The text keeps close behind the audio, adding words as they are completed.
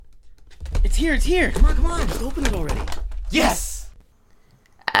here, it's here. Come on, just open it already. Yes!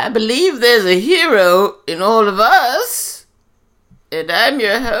 I believe there's a hero in all of us. And I'm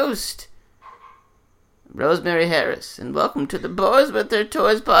your host, Rosemary Harris. And welcome to the Boys with Their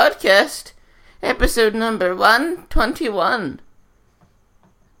Toys podcast, episode number 121.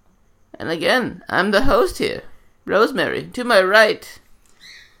 And again, I'm the host here, Rosemary. To my right,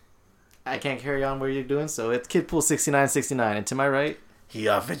 I can't carry on where you're doing, so it's Kidpool6969. And to my right, He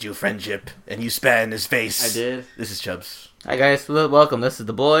offered you friendship, and you spat in his face. I did. This is Chubbs. hi guys, welcome. This is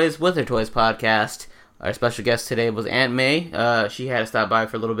the Boys with Their Toys podcast. Our special guest today was Aunt May. She had to stop by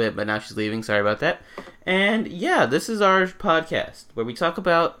for a little bit, but now she's leaving. Sorry about that. And yeah, this is our podcast where we talk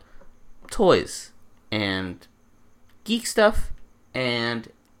about toys and geek stuff and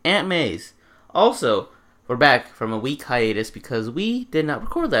Aunt May's. Also, we're back from a week hiatus because we did not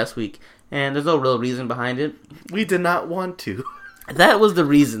record last week, and there's no real reason behind it. We did not want to. That was the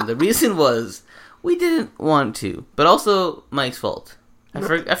reason. The reason was we didn't want to, but also Mike's fault. I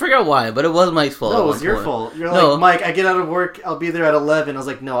forgot why, but it was Mike's fault. No, it was your fault. You're like, Mike, I get out of work, I'll be there at 11. I was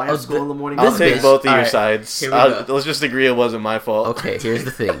like, no, I have school in the morning. I'll take both of your sides. Here we go. Let's just agree it wasn't my fault. Okay, here's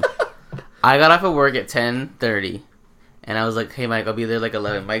the thing. I got off of work at 10:30, and I was like, hey, Mike, I'll be there like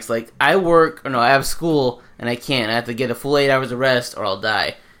 11. Mike's like, I have school, and I can't. I have to get a full 8 hours of rest, or I'll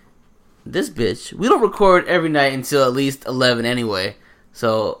die. This bitch, we don't record every night until at least 11 anyway,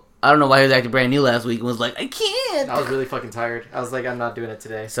 so I don't know why he was acting brand new last week and was like, I can't. I was really fucking tired. I was like, I'm not doing it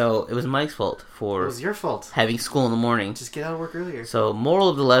today. So it was Mike's fault for It was your fault. having school in the morning. Just get out of work earlier. So moral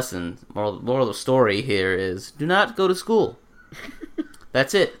of the lesson, moral of the story here is, do not go to school.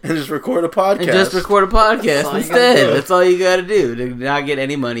 That's it. And just record a podcast. And just record a podcast all you instead. gotta do. That's all you gotta do to not get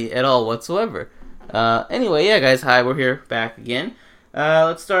any money at all whatsoever. Anyway, yeah, guys, hi, we're here back again.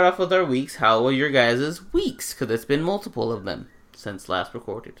 Let's start off with our weeks. How were your guys' weeks? Because it's been multiple of them since last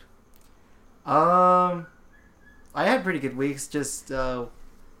recorded. I had pretty good weeks. Just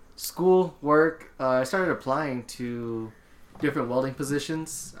school, work. I started applying to different welding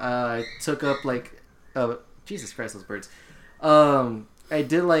positions. I took up Jesus Christ, those birds. I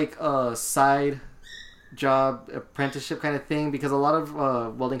did like a side job apprenticeship kind of thing because a lot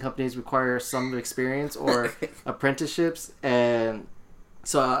of welding companies require some experience or apprenticeships, and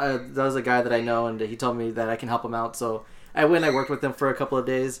so there was a guy that I know, and he told me that I can help him out. So I went and I worked with him for a couple of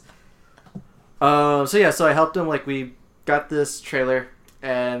days. So I helped him. Like, we got this trailer,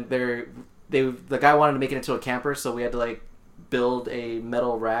 and the guy wanted to make it into a camper, so we had to like build a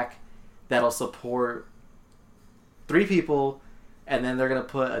metal rack that'll support 3 people, and then they're gonna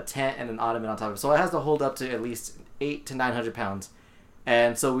put a tent and an ottoman on top of it. So it has to hold up to at least 800 to 900 pounds.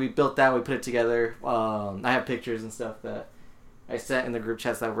 And so we built that. We put it together. I have pictures and stuff that I sent in the group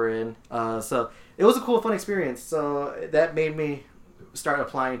chats that we're in. So it was a cool, fun experience. So that made me start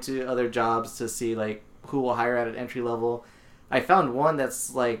applying to other jobs to see like who will hire at an entry level. I found one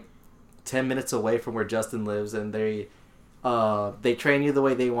that's like 10 minutes away from where Justin lives, and they train you the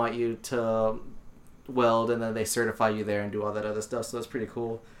way they want you to weld, and then they certify you there and do all that other stuff. So that's pretty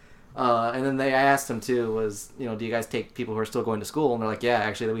cool. And then I asked them too, was, do you guys take people who are still going to school? And they're like, yeah,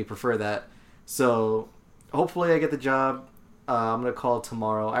 actually, we prefer that. So hopefully I get the job. I'm going to call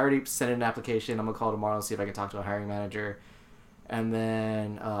tomorrow. I already sent in an application. I'm going to call tomorrow and see if I can talk to a hiring manager. And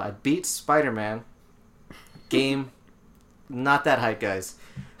then I beat Spider-Man. Game, not that hype, guys.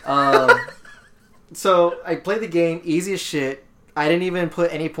 So I played the game, easy as shit. I didn't even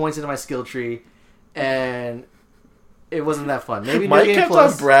put any points into my skill tree. And it wasn't that fun. Maybe Mike New Game kept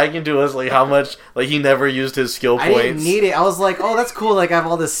Plus. on bragging to us like how much like he never used his skill I points. didn't need it. I was like, oh, that's cool. Like, I have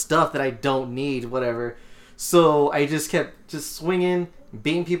all this stuff that I don't need, whatever. So I just kept just swinging,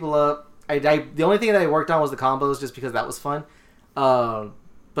 beating people up. The only thing that I worked on was the combos, just because that was fun.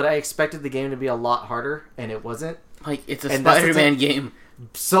 But I expected the game to be a lot harder, and it wasn't. Like, it's a And that's the Spider-Man thing. game.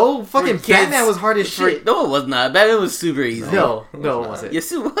 So fucking For kids. Batman was hard as shit. No, it was not. Batman was super easy. No, it wasn't.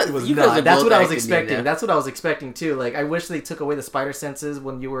 Yes, it was. It was You guys not. are That's both what I was acting expecting. now. That's what I was expecting too. Like, I wish they took away the spider senses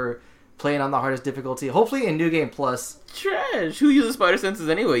when you were playing on the hardest difficulty. Hopefully in New Game Plus. Trash. Who uses spider senses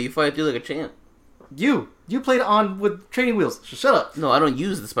anyway? You fight through like a champ. You played on with training wheels. Shut up. No, I don't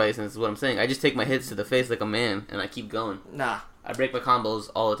use the spider senses. Is what I'm saying. I just take my hits to the face like a man, and I keep going. Nah, I break my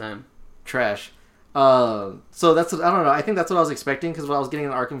combos all the time. trash. So that's what, I don't know. I think that's what I was expecting, because when I was getting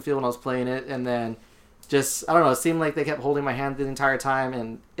in Arkham Field when I was playing it, and then just, I don't know, it seemed like they kept holding my hand the entire time,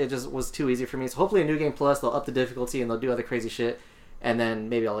 and it just was too easy for me. So hopefully in New Game Plus they'll up the difficulty and they'll do other crazy shit, and then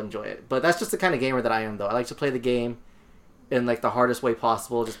maybe I'll enjoy it. But that's just the kind of gamer that I am, though. I like to play the game, in like the hardest way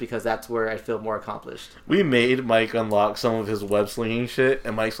possible, just because that's where I feel more accomplished. We made Mike unlock some of his web slinging shit,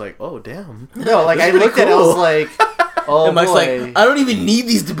 and Mike's like, "Oh damn!" No, like This I is pretty looked at it, I cool. was like, "Oh And Mike's boy." like, I don't even need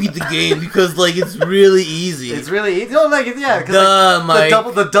these to beat the game because like it's really easy. It's really easy. No, like yeah, because Duh, like,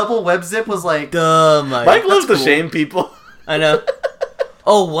 Mike. the double web zip was like Duh, Mike. Mike loves to cool. shame people. I know.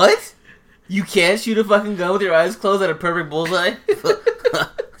 Oh, what? You can't shoot a fucking gun with your eyes closed at a perfect bullseye?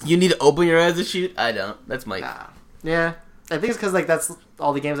 You need to open your eyes to shoot? I don't. That's Mike. nah. Yeah, I think it's because like that's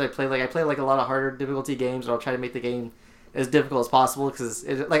all the games I play. Like I play like a lot of harder difficulty games, or I'll try to make the game as difficult as possible. Because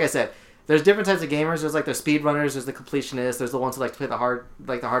like I said, there's different types of gamers. There's like the speedrunners, there's the completionists, there's the ones who like to play the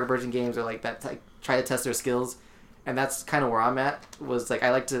harder version games, or like that try to test their skills. And that's kind of where I'm at. Was like I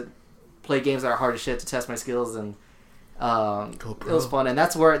like to play games that are hard as shit to test my skills, and it was fun. And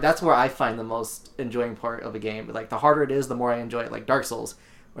that's where I find the most enjoying part of a game. Like the harder it is, the more I enjoy it. Like Dark Souls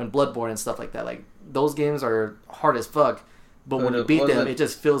and Bloodborne and stuff like that. Like those games are hard as fuck, but when you beat them, it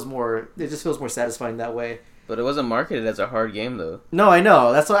just feels more satisfying that way. But it wasn't marketed as a hard game, though. No, I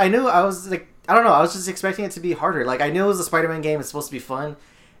know. That's what I knew. I was like, I don't know. I was just expecting it to be harder. Like I knew it was a Spider-Man game. It's supposed to be fun.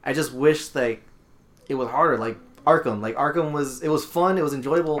 I just wish like it was harder. Like Arkham. Like Arkham was. It was fun. It was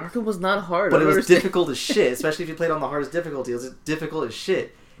enjoyable. Arkham was not hard. But it was difficult as shit. Especially if you played on the hardest difficulty. It was difficult as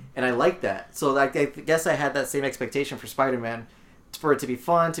shit, and I liked that. So like, I guess I had that same expectation for Spider-Man, for it to be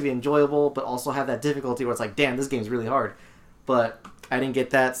fun, to be enjoyable, but also have that difficulty where it's like, damn, this game's really hard. But I didn't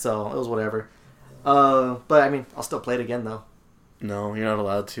get that, so it was whatever. But I mean, I'll still play it again though. No, you're not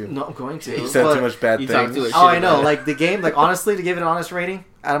allowed to. No, I'm going to. He said But- too much bad you talked things. to Oh, I know. Like the game, like honestly, to give it an honest rating,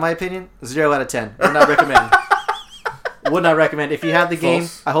 out of my opinion, 0 out of 10. Would not recommend. Would not recommend. If you have the game,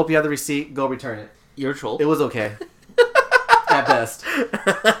 False. I hope you have the receipt. Go return it. You're a troll. It was okay at best.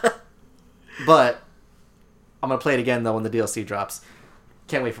 But I'm gonna play it again though when the DLC drops.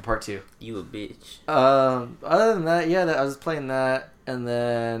 Can't wait for part 2. You a bitch. Other than that, yeah, I was playing that, and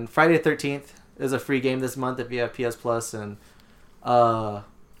then Friday the 13th is a free game this month if you have PS Plus, and I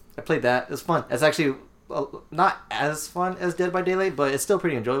played that. It was fun. It's actually not as fun as Dead by Daylight, but it's still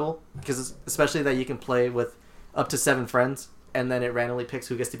pretty enjoyable because especially that you can play with up to 7 friends, and then it randomly picks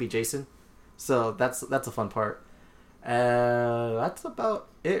who gets to be Jason. So that's a fun part. That's about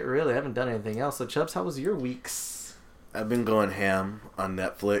it, really. I haven't done anything else. So Chubbs, how was your weeks? I've been going ham on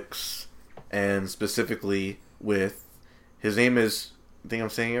Netflix, and specifically with his name is, I think I'm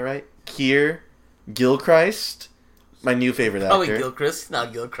saying it right, Keir Gilchrist, my new favorite actor. Oh, wait, Gilchrist,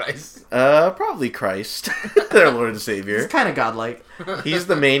 not Gilchrist. Probably Christ, their Lord and It's Savior. kind of godlike. He's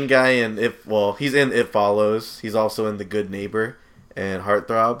the main guy in he's in It Follows. He's also in The Good Neighbor and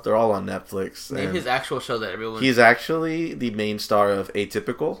Heartthrob. They're all on Netflix. Name and his actual show that everyone... he's actually the main star of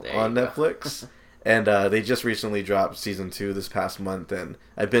Atypical There on you go. Netflix. And they just recently dropped season 2 this past month, and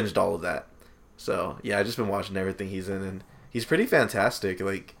I binged all of that. So yeah, I just been watching everything he's in, and he's pretty fantastic.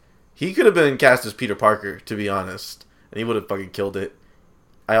 Like, he could have been cast as Peter Parker, to be honest, and he would have fucking killed it.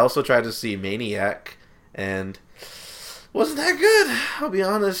 I also tried to see Maniac, and wasn't that good. I'll be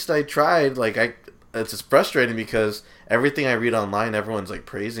honest. I tried. It's just frustrating because everything I read online, everyone's like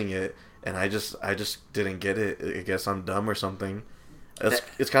praising it, and I just didn't get it. I guess I'm dumb or something.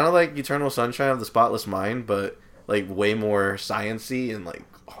 It's kind of like Eternal Sunshine of the Spotless Mind, but like way more science-y and like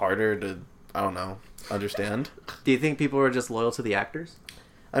harder to, I don't know, understand. Do you think people are just loyal to the actors?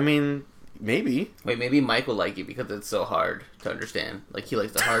 I mean, maybe. Wait, maybe Mike will like it because it's so hard to understand. Like, he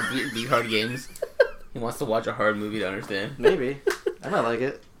likes the hard games. He wants to watch a hard movie to understand. Maybe. I might like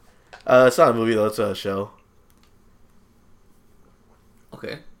it. It's not a movie though; it's a show.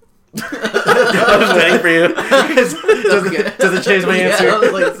 Okay. I was waiting for you. does it change my answer? Yeah, I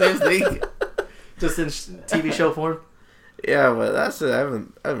was like, same thing. Just in TV show form? Yeah, but that's it. I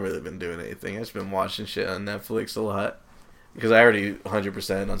haven't really been doing anything. I've just been watching shit on Netflix a lot because I already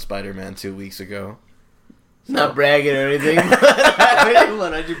 100% on Spider-Man 2 weeks ago. Not bragging or anything.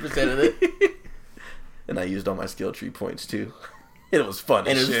 100% of it. And I used all my skill tree points too. It was fun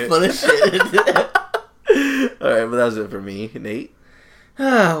And as it shit. was fun as shit. Alright, but that was it for me. Nate?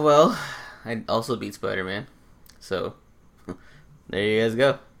 Well, I also beat Spider-Man. So, there you guys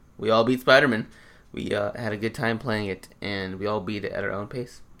go. We all beat Spider-Man. We had a good time playing it, and we all beat it at our own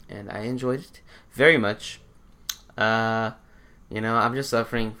pace. And I enjoyed it very much. I'm just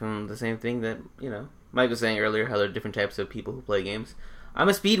suffering from the same thing that, Mike was saying earlier, how there are different types of people who play games. I'm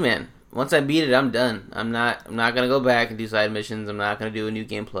a speed man. Once I beat it, I'm done. I'm not gonna go back and do side missions. I'm not gonna do a new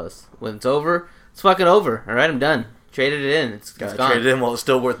game plus. When it's over, it's fucking over. Alright, I'm done. Traded it in. It's Gotta gone. trade it in while it's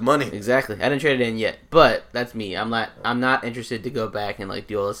still worth money. Exactly. I didn't trade it in yet, but that's me. I'm not interested to go back and like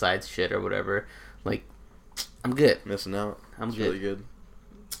do all the side shit or whatever. Like, I'm good. Missing out. I'm It's good. really good.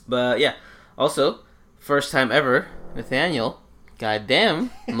 But yeah. Also, first time ever, Nathaniel,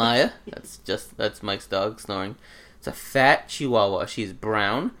 goddamn, Maya. That's Mike's dog snoring. It's a fat Chihuahua. She's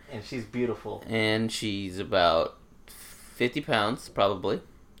brown. And she's beautiful. And she's about 50 pounds, probably.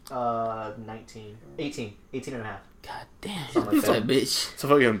 18 and a half. God damn, Something like that that. bitch. It's a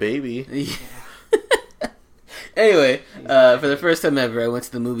fucking baby. Anyway, for the first time ever, I went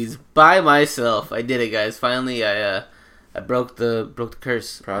to the movies by myself. I did it, guys. Finally, I broke the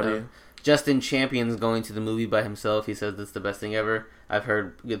curse. Proud of you. Justin champions going to the movie by himself. He says it's the best thing ever. I've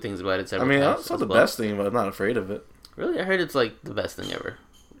heard good things about it several times. That's not the best thing, but I'm not afraid of it. Really? I heard it's like the best thing ever.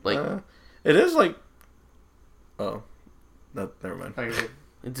 Like it is like. Oh, no, never mind.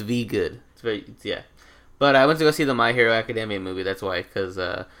 it's V good. Yeah. But I went to go see the My Hero Academia movie. That's why, because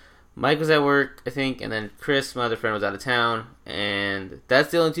Mike was at work, I think, and then Chris, my other friend, was out of town, and that's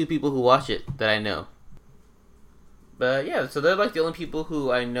the only two people who watch it that I know. But yeah, so they're like the only people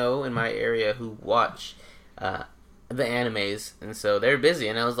who I know in my area who watch the animes, and so they're busy.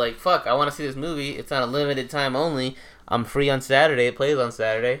 And I was like, fuck, I want to see this movie. It's on a limited time only. I'm free on Saturday. It plays on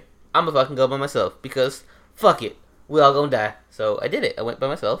Saturday. I'm gonna fucking go by myself because fuck it, we all gonna die. So I did it. I went by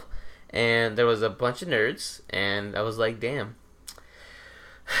myself, and there was a bunch of nerds, and I was like, damn,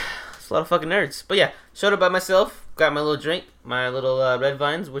 it's a lot of fucking nerds. But yeah, showed up by myself. Got my little drink, my little red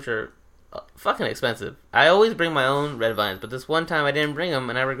vines, which are fucking expensive. I always bring my own red vines, but this one time I didn't bring them,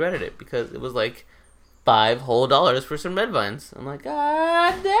 and I regretted it because it was like $5 whole for some red vines. I'm like,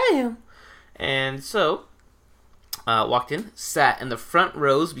 god damn. And so walked in, sat in the front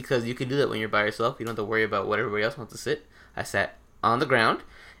rows because you can do that when you're by yourself. You don't have to worry about what everybody else wants to sit. I sat on the ground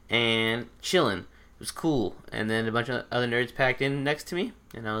and chilling. It was cool. And then a bunch of other nerds packed in next to me,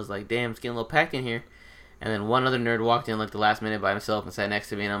 and I was like, damn, it's getting a little packed in here. And then one other nerd walked in like the last minute by himself and sat next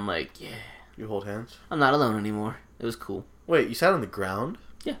to me, and I'm like, yeah. You hold hands? I'm not alone anymore. It was cool. Wait, you sat on the ground?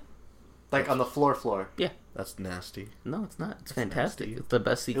 Yeah. Like on the floor. Yeah. That's nasty. No, it's not. It's That's fantastic. nasty. It's the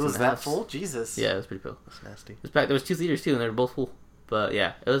best seats It was in the that house. full? Jesus. Yeah, it was pretty cool. That's nasty. It was packed. There was 2 theaters too, and they were both full. But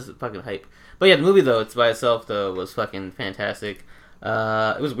yeah, it was fucking hype. But yeah, the movie though, it's by itself though, was fucking fantastic.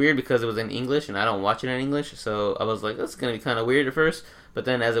 It was weird because it was in English, and I don't watch it in English, so I was like, that's gonna be kind of weird at first. But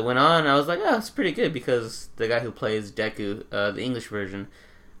then as it went on, I was like, oh, it's pretty good because the guy who plays Deku, the English version,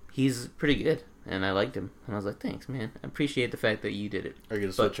 he's pretty good, and I liked him. And I was like, thanks, man. I appreciate the fact that you did it. Are you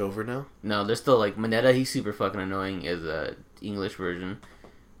gonna switch over now? No, there's still like Mineta. He's super fucking annoying as a English version.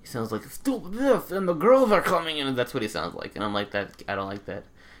 He sounds like stupid this, and the girls are coming in, and that's what he sounds like. And I'm like that. I don't like that.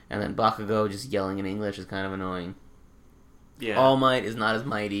 And then Bakugo just yelling in English is kind of annoying. Yeah. All Might is not as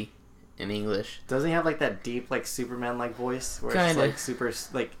mighty in English. Doesn't he have like that deep, like Superman like voice where it's Kinda. like super,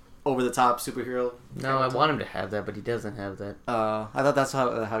 like over the top superhero? No, I want him to have that, but he doesn't have that. I thought that's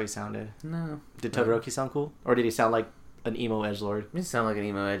how he sounded. No. Did Todoroki sound cool, or did he sound like an emo edgelord? He sound like an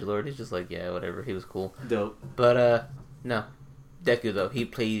emo edgelord. He's just like, yeah, whatever. He was cool. Dope. But no. Deku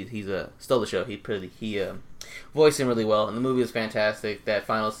though, stole the show. He voiced him really well, and the movie is fantastic. That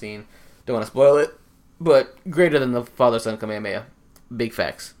final scene, don't want to spoil it, but greater than the father-son Kamehameha. Big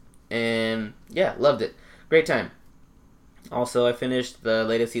facts. And yeah, loved it. Great time. Also, I finished the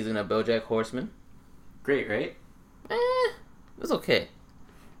latest season of BoJack Horseman. Great, right? It was okay.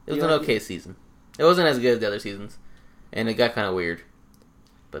 It was You an like okay season. It wasn't as good as the other seasons, and it got kind of weird.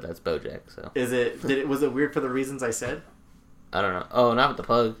 But that's BoJack, so Was it weird for the reasons I said? I don't know. Oh, not with the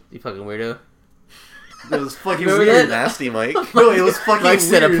pug. You fucking weirdo. It was fucking Remember weird. that? Nasty, Mike. No, it was fucking Mike weird.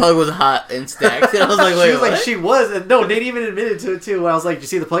 said a pug was hot and stacked, and I was like, wait, she was what? like, she was. And no, Nate even admitted to it too. When I was like, "Did you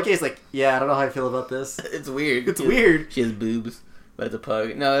see the pug case?" Like, yeah, I don't know how I feel about this. It's weird. It's weird. She has boobs, but it's a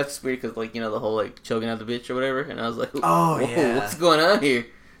pug. No, that's weird because, like, you know, the whole, like, choking out the bitch or whatever. And I was like, Oh, whoa, yeah. what's going on here?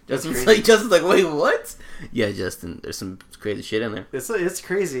 That's Justin's like, wait, what? Yeah, Justin, there's some crazy shit in there. It's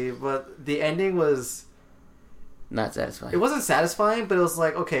crazy, but the ending was. Not satisfying. It wasn't satisfying, but it was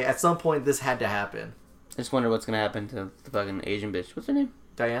like, okay, at some point this had to happen. I just wonder what's gonna happen to the fucking Asian bitch. What's her name?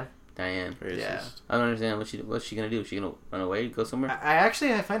 Diane? Diane. Racist. Yeah. I don't understand what's she gonna do. Is she gonna run away, go somewhere? I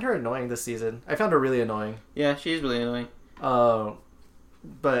find her annoying this season. I found her really annoying. Yeah, she's really annoying. So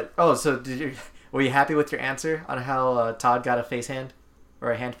were you happy with your answer on how Todd got a face hand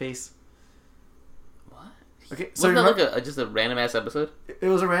or a hand face? What? Okay, so Wasn't that remember- like just a random ass episode? it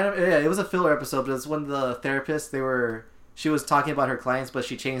was a random, yeah, it was a filler episode, but it's when the therapist she was talking about her clients, but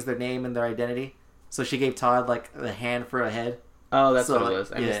she changed their name and their identity, so she gave Todd like a hand for a head. Oh, that's So, what it like,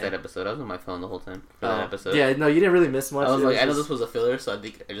 was. I yeah. missed that episode. I was on my phone the whole time for that episode. Yeah, no, you didn't really miss much. I was It like, I know just- this was a filler, so I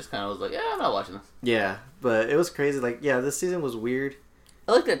think I just kind of was like, yeah, I'm not watching this. Yeah, but it was crazy. Like, yeah, this season was weird.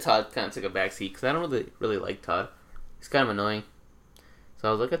 I like that Todd kind of took a backseat because I don't really like Todd. He's kind of annoying. So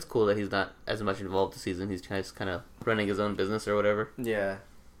I was like, it's cool that he's not as much involved this season. He's just kind of running his own business or whatever. Yeah.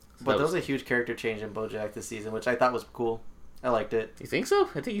 So But there was a huge character change in BoJack this season, which I thought was cool. I liked it. You think so?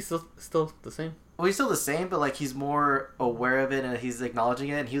 I think he's still the same. Well, he's still the same, but like he's more aware of it and he's acknowledging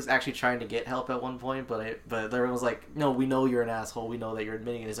it. And he was actually trying to get help at one point, but everyone was like, "No, we know you're an asshole. We know that you're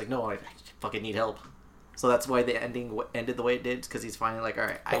admitting it." He's like, "No, I fucking need help." So that's why the ending ended the way it did, because he's finally like, "All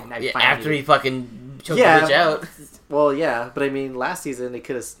right, I finally." After he fucking choked the bitch out. Well, yeah, but I mean, last season he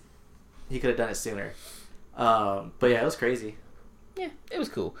could have done it sooner. But yeah, it was crazy. Yeah, it was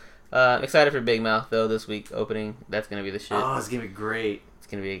cool. Excited for Big Mouth though this week opening. That's gonna be the shit. Oh, it's gonna be great. It's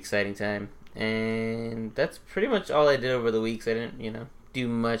gonna be an exciting time. And that's pretty much all I did over the weeks. I didn't, do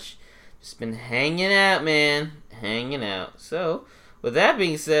much. Just been hanging out, man. Hanging out. So, with that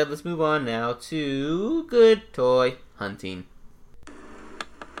being said, let's move on now to good toy hunting.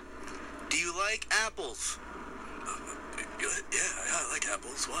 Do you like apples? Yeah, I like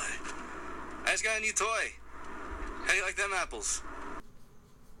apples. Why? I just got a new toy. How do you like them apples?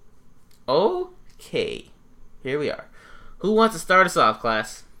 Okay. Here we are. Who wants to start us off,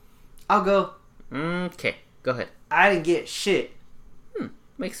 class? I'll go. Okay. Go ahead. I didn't get shit.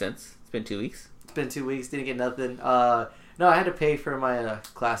 Makes sense. It's been 2 weeks. It's been 2 weeks. Didn't get nothing. No, I had to pay for my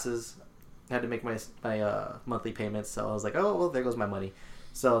classes. I had to make my monthly payments. So I was like, oh well, there goes my money.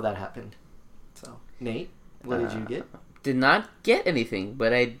 So that happened. So Nate, what did you get? Did not get anything,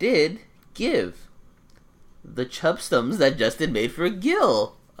 but I did give the Chubstums that Justin made for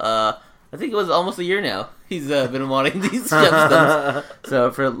Gil. I think it was almost a year now. He's been wanting these Chubstums.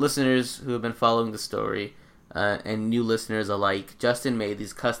 So for listeners who have been following the story, and new listeners alike, Justin made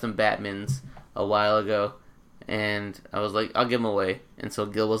these custom Batmans a while ago, and I was like, I'll give them away. And so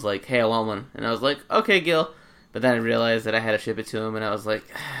Gil was like, hey, I want one. And I was like, okay, Gil. But then I realized that I had to ship it to him, and I was like,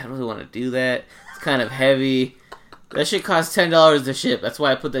 I don't really want to do that. It's kind of heavy. That shit costs $10 to ship. That's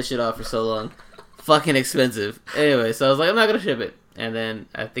why I put that shit off for so long. Fucking expensive. Anyway, so I was like, I'm not going to ship it. And then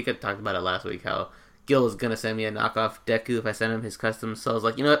I think I talked about it last week, how Gil was going to send me a knockoff Deku if I sent him his custom. So I was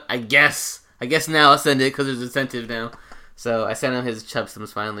like, you know what? I guess now I'll send it because there's incentive now. So I sent him his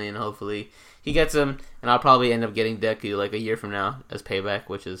Chubstums finally, and hopefully he gets them. And I'll probably end up getting Deku like a year from now as payback,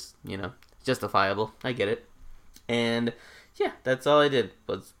 which is, justifiable. I get it. And yeah, that's all I did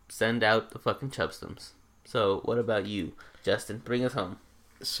was send out the fucking Chubstums. So what about you, Justin? Bring us home.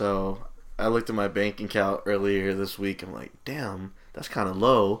 So I looked at my bank account earlier this week. I'm like, damn, that's kind of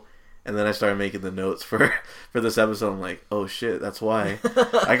low. And then I started making the notes for this episode. I'm like, oh shit, that's why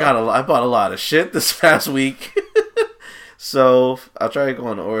I bought a lot of shit this past week. So I'll try to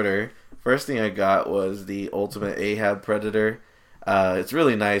go in order. First thing I got was the Ultimate Ahab Predator. It's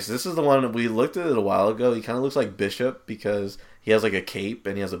really nice. This is the one we looked at it a while ago. He kind of looks like Bishop because he has like a cape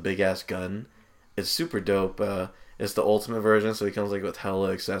and he has a big ass gun. It's super dope. It's the ultimate version, so he comes like with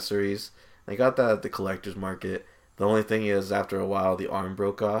hella accessories. I got that at the collector's market. The only thing is, after a while, the arm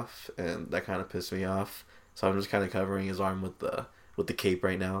broke off, and that kind of pissed me off. So I'm just kind of covering his arm with the cape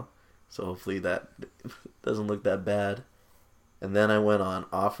right now. So hopefully that doesn't look that bad. And then I went on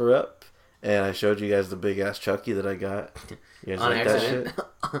OfferUp, and I showed you guys the big ass Chucky that I got. You guys On like accident.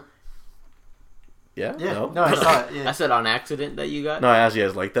 that shit? Yeah? Yeah. No? No, I saw it. Yeah. I said on accident that you got? No, I asked you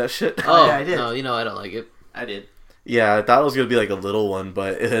guys like that shit. Oh, Yeah, I did. No, I don't like it. I did. Yeah, I thought it was going to be like a little one,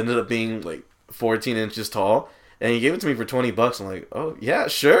 but it ended up being like 14 inches tall. And he gave it to me for $20. I'm like, oh, yeah,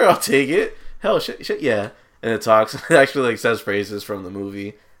 sure, I'll take it. Hell, shit, yeah. And it talks. It actually like says phrases from the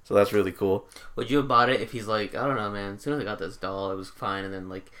movie. So that's really cool. Would you have bought it if he's like, I don't know, man. As soon as I got this doll, it was fine. And then,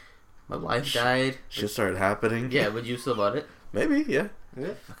 like, my wife died. Shit started happening. Yeah, would you still bought it? Maybe, yeah.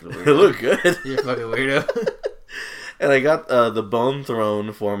 Yeah. Fucking It weirdo. looked good. You're a fucking weirdo. And I got the Bone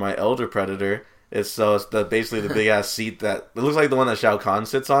Throne for my Elder Predator. It's basically the big ass seat that it looks like the one that Shao Kahn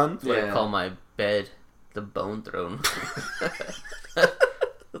sits on. That's what I Yeah. call my bed. The Bone Throne.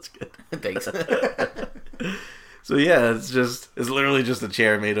 That's good. Thanks. So yeah, it's literally just a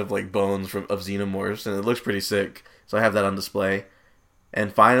chair made of like bones of xenomorphs, and it looks pretty sick. So I have that on display.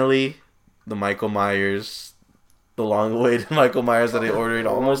 And finally, the Michael Myers, the long-awaited Michael Myers that I ordered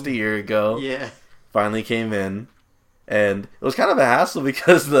almost a year ago, Yeah. finally came in. And it was kind of a hassle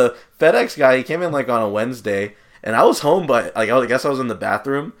because the FedEx guy, he came in like on a Wednesday, and I was home, but like I guess I was in the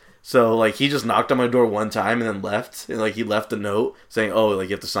bathroom. So like he just knocked on my door one time and then left, and like he left a note saying, "Oh, like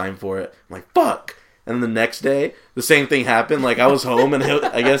you have to sign for it." I'm like, "Fuck." And then the next day, the same thing happened. Like I was home, and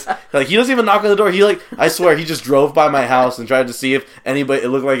I guess like he doesn't even knock on the door. He I swear, he just drove by my house and tried to see if it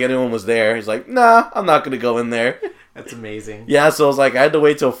looked like anyone was there. He's like, "Nah, I'm not gonna go in there." That's amazing. Yeah, so I was like, I had to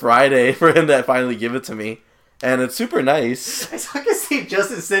wait till Friday for him to finally give it to me, and it's super nice. I can see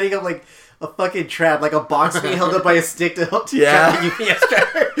Justin setting up like a fucking trap, like a box being held up by a stick to help Yeah. trap the UPS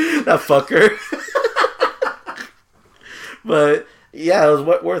driver. That fucker. But Yeah, it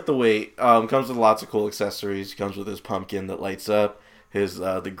was worth the wait. Comes with lots of cool accessories. Comes with his pumpkin that lights up, his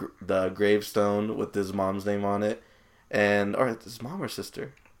the gravestone with his mom's name on it, or his mom or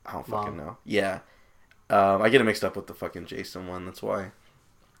sister. I don't fucking know. Yeah, I get it mixed up with the fucking Jason one. That's why.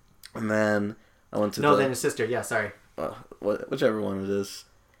 And then I went to then his sister. Yeah, sorry. Whichever one it is,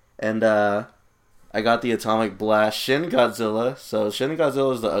 and I got the Atomic Blast Shin Godzilla. So Shin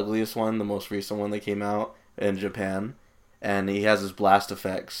Godzilla is the ugliest one, the most recent one that came out in Japan. And he has his blast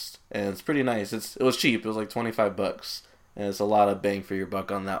effects, and it's pretty nice. It was cheap. It was like $25, and it's a lot of bang for your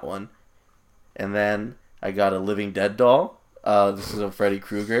buck on that one. And then I got a Living Dead doll. This is a Freddy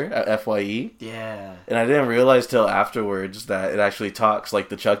Krueger at FYE. Yeah. And I didn't realize till afterwards that it actually talks like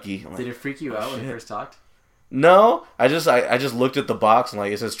the Chucky. Did it freak you out when it first talked? No, I just looked at the box and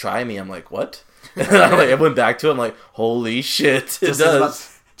like it says "try me." I'm like, what? And I went back to it. I'm like, holy shit, it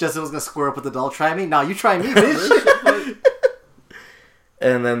does. Justin was gonna square up with the doll. Try me? No, you try me, bitch.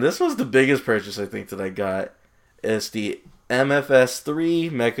 And then this was the biggest purchase I think that I got. It's the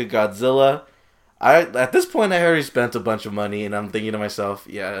MFS3 Mecha Godzilla. At this point I already spent a bunch of money, and I'm thinking to myself,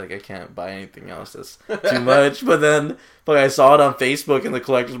 yeah, like I can't buy anything else that's too much. But then, I saw it on Facebook, and the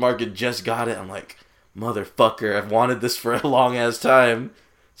collector's market just got it. I'm like, motherfucker, I've wanted this for a long ass time.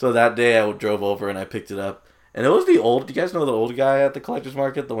 So that day I drove over and I picked it up, and it was the old. Do you guys know the old guy at the collector's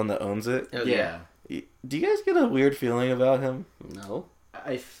market, the one that owns it? Oh, yeah. Do you guys get a weird feeling about him? No.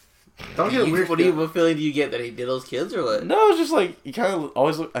 Don't get a weird. What feeling do you get, that he did those kids or what? No, it's just like he kind of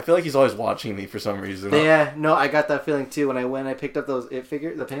always. I feel like he's always watching me for some reason. Yeah, no, I got that feeling too when I picked up those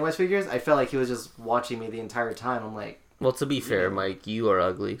the Pennywise figures. I felt like he was just watching me the entire time. I'm like, well, to be fair, Mike, you are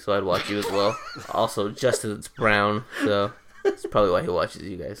ugly, so I'd watch you as well. Also, Justin's brown, so that's probably why he watches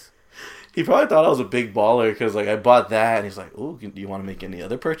you guys. He probably thought I was a big baller because like I bought that, and he's like, "Oh, do you want to make any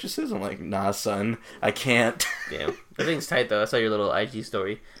other purchases?" I'm like, "Nah, son, I can't." Damn, that thing's tight though. I saw your little IG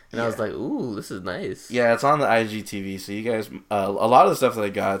story, and I was like, "Ooh, this is nice." Yeah, it's on the IGTV, so you guys, a lot of the stuff that I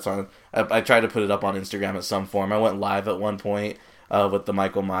got, it's on. I tried to put it up on Instagram at some form. I went live at one point with the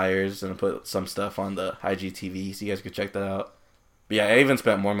Michael Myers, and I put some stuff on the IGTV, so you guys could check that out. But yeah, I even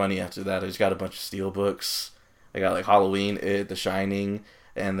spent more money after that. I just got a bunch of steel books. I got like Halloween, It, The Shining.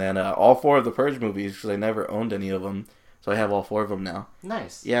 And then all 4 of the Purge movies, because I never owned any of them. So I have all 4 of them now.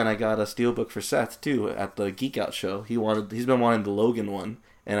 Nice. Yeah, and I got a steelbook for Seth, too, at the Geek Out show. He's been wanting the Logan one,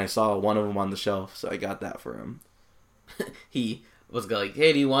 and I saw one of them on the shelf, so I got that for him. He was like,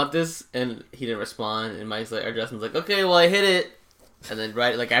 "Hey, do you want this?" And he didn't respond, and Mike's like, or Justin's like, "Okay, well, I hit it." And then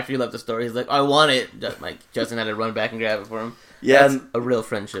right, like, after you left the store, he's like, "I want it." Justin had to run back and grab it for him. Yeah, That's a real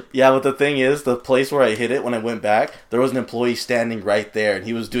friendship. Yeah, but the thing is, the place where I hid it when I went back, there was an employee standing right there, and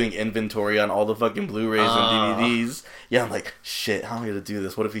he was doing inventory on all the fucking Blu-rays and DVDs. Yeah, I'm like, shit, how am I going to do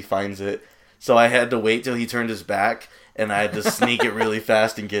this? What if he finds it? So I had to wait till he turned his back, and I had to sneak it really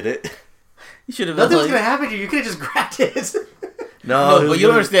fast and get it. You should have. Nothing was going to happen to you. You could have just grabbed it. No, but you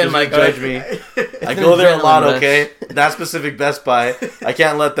don't understand, Mike. Judge me. I go there a lot, okay? That specific Best Buy. I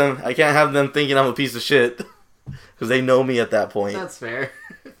can't have them thinking I'm a piece of shit. Because they know me at that point. That's fair.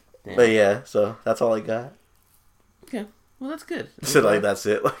 Damn. But yeah, so that's all I got. Okay, well that's good. So like that's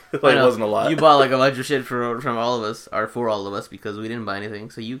it. Like it wasn't a lot. You bought like a bunch of shit from all of us, or for all of us, because we didn't buy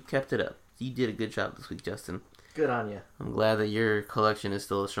anything. So you kept it up. You did a good job this week, Justin. Good on you. I'm glad that your collection is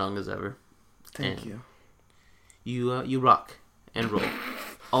still as strong as ever. Thank you. You rock and roll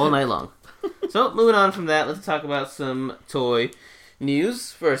all night long. So moving on from that, let's talk about some toy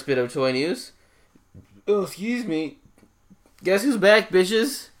news. First bit of toy news. Oh, excuse me. Guess who's back,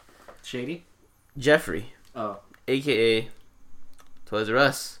 bitches? Shady? Jeffrey. Oh. A.K.A. Toys R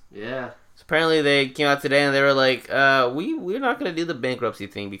Us. Yeah. So apparently they came out today and they were like, we're not going to do the bankruptcy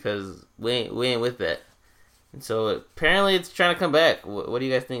thing because we ain't with that. And so apparently it's trying to come back. What do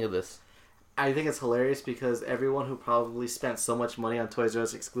you guys think of this? I think it's hilarious because everyone who probably spent so much money on Toys R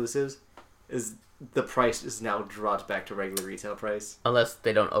Us exclusives the price is now dropped back to regular retail price. Unless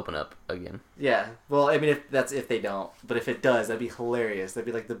they don't open up again. Yeah. Well, I mean, if they don't. But if it does, that'd be hilarious. That'd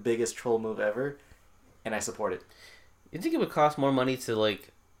be like the biggest troll move ever. And I support it. You think it would cost more money to, like,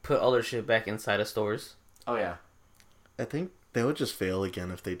 put all their shit back inside of stores? Oh, yeah. I think they would just fail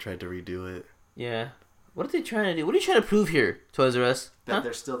again if they tried to redo it. Yeah. What are they trying to do? What are you trying to prove here, Toys R Us? That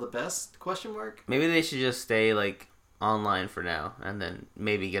they're still the best? Question mark? Maybe they should just stay, like, online for now, and then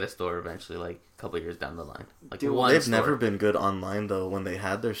maybe get a store eventually, like a couple years down the line. Like they've never been good online though. When they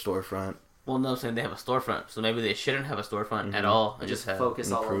had their storefront. Well, no, I'm saying they have a storefront, so maybe they shouldn't have a storefront at all, and just have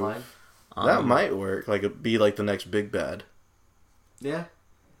focus all online. That might work. Like it'd be like the next Big Bad. Yeah,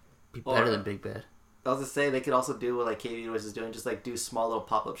 be better than Big Bad. I was gonna say they could also do what like KV Toys is doing, just like do small little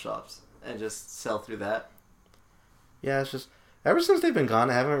pop-up shops and just sell through that. Yeah, it's just Ever since they've been gone,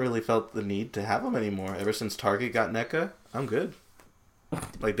 I haven't really felt the need to have them anymore. Ever since Target got NECA, I'm good.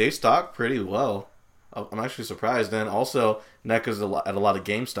 Like, they stock pretty well. I'm actually surprised. And also, NECA's at a lot of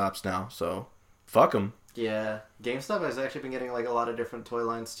GameStops now, so fuck them. Yeah, GameStop has actually been getting like a lot of different toy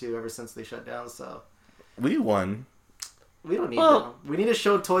lines too ever since they shut down. So We won. we don't need them. We need to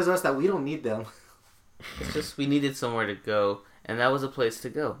show Toys R Us that we don't need them. It's just we needed somewhere to go, and that was a place to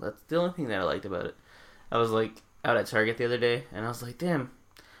go. That's the only thing that I liked about it. I was like out at Target the other day, and I was like, damn,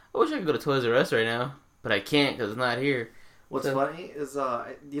 I wish I could go to Toys R Us right now, but I can't because it's not here. What's funny is,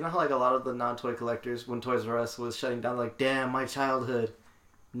 you know how like a lot of the non-toy collectors, when Toys R Us was shutting down, like, damn, my childhood.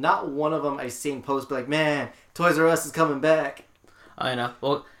 Not one of them I seen post be like, man, Toys R Us is coming back. I know.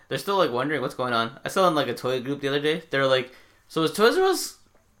 Well, they're still like wondering what's going on. I saw in like a toy group the other day. They're like, so is Toys R Us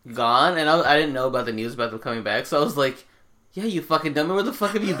gone? And I didn't know about the news about them coming back, so I was like, yeah, you fucking dummy, where the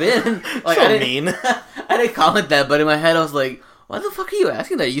fuck have you been? Like, So I didn't, mean. I didn't comment that, but in my head I was like, why the fuck are you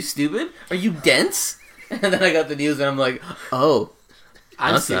asking that? Are you stupid? Are you dense? And then I got the news and I'm like, oh,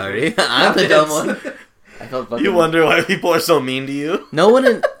 I'm sorry. I'm the dumb one. I felt fucking... You wonder why people are so mean to you? No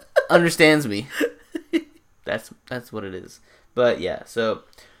one understands me. That's what it is. But yeah, so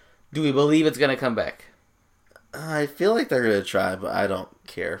do we believe it's gonna come back? I feel like they're gonna try, but I don't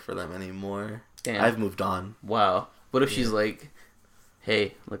care for them anymore. Damn. I've moved on. Wow. What if she's like,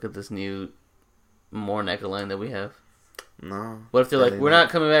 hey, look at this new more NECA line that we have? No. What if they're like, That we're ain't not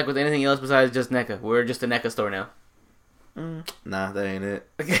coming back with anything else besides just NECA. We're just a NECA store now. it. Nah, that ain't it.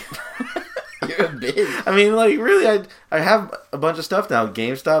 You're a bitch. I mean, like, really, I have a bunch of stuff now.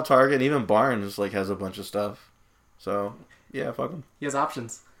 GameStop, Target, and even Barnes, like, has a bunch of stuff. So, yeah, fuck them. He has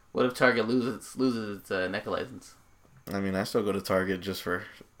options. What if Target loses its NECA license? I mean, I still go to Target just for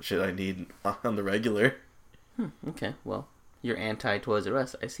shit I need on the regular. Okay, well, you're anti-Toys R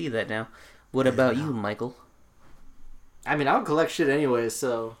Us. I see that now. What about you, Michael? I mean, I don't collect shit anyway,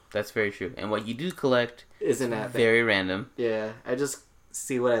 so That's very true. And what you do collect isn't that very random. Yeah, I just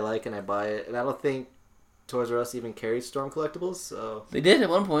see what I like and I buy it. And I don't think Toys R Us even carries Storm collectibles, so... They did at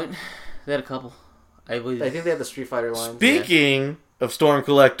one point. They had a couple. I believe. I think they have the Street Fighter line. Speaking of Storm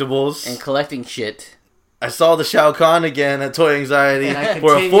collectibles, And collecting shit. I saw the Shao Kahn again at Toy Anxiety And I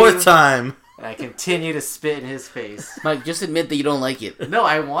for a continue- fourth time. And I continue to spit in his face. Mike, just admit that you don't like it. No,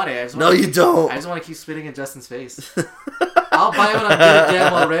 I want it. I just No, wanna you keep- don't. I just want to keep spitting in Justin's face. I'll buy when I'm good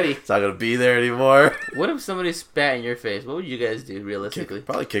damn already. It's not gonna be there anymore. What if somebody spat in your face? What would you guys do, realistically?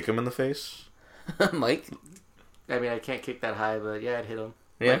 Probably kick him in the face. Mike? I mean, I can't kick that high, but yeah, I'd hit him.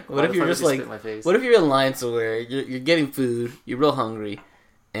 Yeah. Like, What why if the you're fuck just would you like, spit in my face? what if you're in line somewhere, you're getting food, you're real hungry,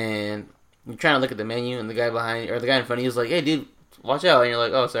 and you're trying to look at the menu, and the guy behind you, or the guy in front of you is like, hey dude, watch out, and you're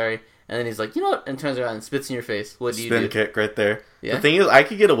like, oh sorry, and then he's like, you know what, and turns around and spits in your face. What do you Spin do? kick right there. Yeah? The thing is, I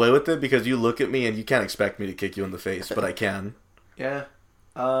could get away with it because you look at me and you can't expect me to kick you in the face, but I can. Yeah.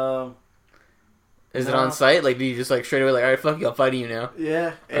 Is it No. on site? Like, do you just like straight away like, alright, fuck you, I'm fighting you now?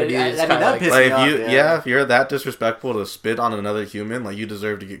 Yeah. Or do you I just mean, kinda that like- pissed Like me if you, off, if you're that disrespectful to spit on another human, like you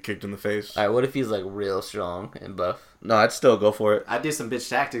deserve to get kicked in the face. Alright, what if he's like real strong and buff? No, I'd still go for it. I'd do some bitch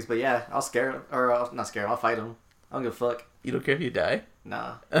tactics, but yeah, I'll scare him. Or not scare him, I'll fight him. I don't give a fuck. You don't care if you die?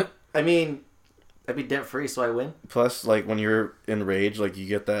 Nah. I mean, I'd be debt free, so I win. Plus, like when you're in rage, like you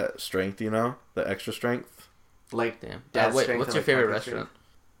get that strength, you know, the extra strength. Like, Damn. dad's Wait, strength what's and, your like, favorite Michael's restaurant?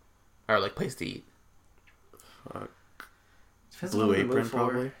 Or like place to eat? Depends Blue on what I'm in the Apron, mood for.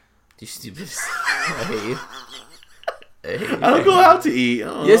 probably. You stupid. I hate you. I hate you. I don't go out to eat. I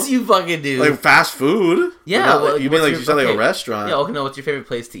don't Yes, know. you fucking do. Like fast food. Yeah, Like, not- well, you mean what's like your- you said like okay. a restaurant? Yeah, okay, no, what's your favorite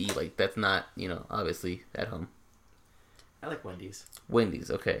place to eat? Like, that's not, you know, obviously at home. I like Wendy's. Wendy's,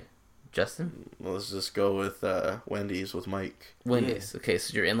 okay. Justin? Well, let's just go with Wendy's with Mike. Wendy's. Okay,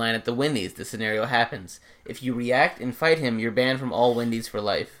 so you're in line at the Wendy's. The scenario happens. If you react and fight him, you're banned from all Wendy's for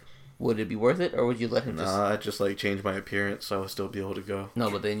life. Would it be worth it, or would you let him just... Nah, I just like change my appearance so I would still be able to go.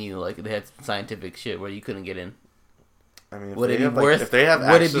 No, but then you, like, they had scientific shit where you couldn't get in. I mean, if Would they it be have, like, worth- if they have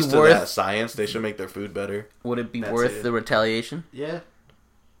would it access be to worth- that science, they should make their food better. Would it be That's worth it. the retaliation? Yeah.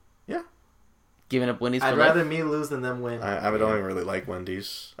 Giving up Wendy's I'd for rather life? me lose than them win. I don't even really like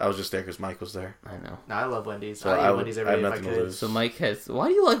Wendy's. I was just there because Mike was there. I know. No, I love Wendy's. So I I eat would- Wendy's I every have day if I nothing to could. lose. So Mike has... Why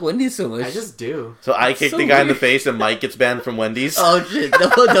do you like Wendy's so much? I just do. So I kicked so the guy in the weird. face and Mike gets banned from Wendy's. Oh, shit.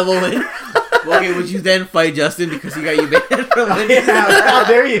 Double win. Well, okay, would you then fight Justin because he got you banned from Wendy's? How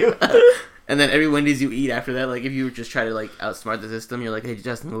dare you? And then every Wendy's you eat after that, like if you just try to like outsmart the system, you're like, hey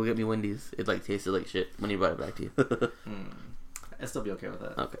Justin, go get me Wendy's. It like tasted like shit when he brought it back to you. I'd still be okay with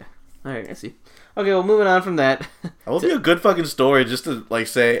that. Okay. Alright, I see. Okay, well moving on from that. That would be a good fucking story just to like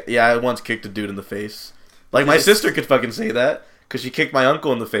say, yeah, I once kicked a dude in the face. Like my Yes. sister could fucking say that because she kicked my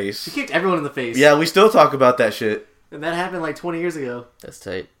uncle in the face. She kicked everyone in the face. Yeah, we still talk about that shit. And that happened like 20 years ago. That's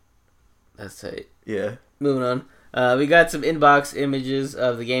tight. That's tight. Yeah. Moving on. We got some inbox images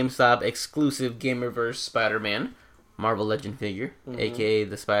of the GameStop exclusive Gamerverse Spider-Man Marvel Legend figure, aka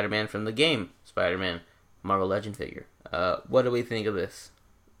the Spider-Man from the game Spider-Man Marvel Legend figure. What do we think of this?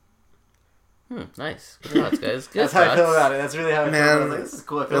 Nice. Good thoughts, guys. Good That's how I feel thoughts. about it. That's really how I feel about it. I was like, this is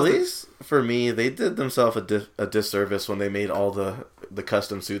cool. It At feels like- least for me, they did themselves a disservice when they made all the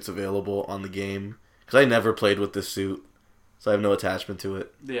custom suits available on the game. Because I never played with this suit, so I have no attachment to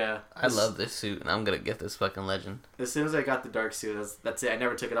it. Yeah. I love this suit, and I'm gonna get this fucking Legend. As soon as I got the dark suit, that's it. I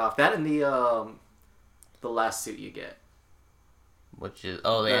never took it off. That and the last suit you get. Which is the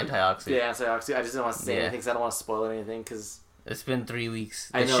antioxidant. Yeah, antioxidant. I just didn't want to say Yeah. anything because I don't want to spoil anything. Because It's been 3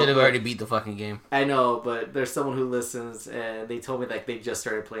 weeks. I They know, should have but- already beat the fucking game. I know, but there's someone who listens, and they told me like they just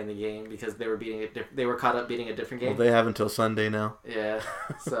started playing the game because they were beating it. They were caught up beating a different game. Well, they have until Sunday now. Yeah.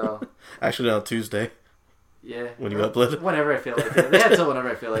 So Actually, no, Tuesday. yeah. When you upload it? Whenever I feel like it. They had till whenever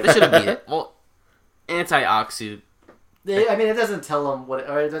I feel like They should it. have beat it. Well, antioxidant. I mean, it doesn't tell them what,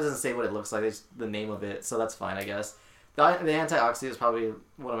 or it doesn't say what it looks like. It's the name of it, so that's fine, I guess. The antioxidant is probably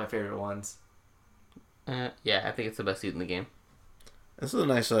one of my favorite ones. Yeah, I think it's the best suit in the game. This is a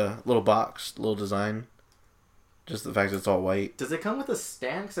nice little box, little design. Just the fact that it's all white. Does it come with a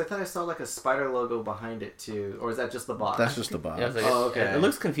stand? Because I thought I saw like a spider logo behind it too, or is that just the box? That's just the box. Yeah, I was like, Oh, okay. It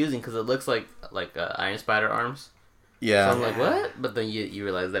looks confusing because it looks like Iron Spider arms. Yeah. So I'm like, what? But then you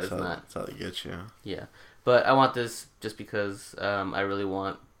realize that it's not. That's how they get you. Yeah. But I want this just because I really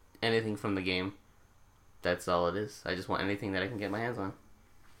want anything from the game. That's all it is. I just want anything that I can get my hands on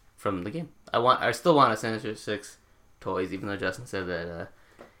from the game. I still want a Sinister Six toys, even though Justin said that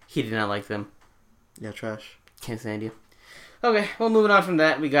he did not like them. Yeah, trash. Can't stand you. Okay, well, moving on from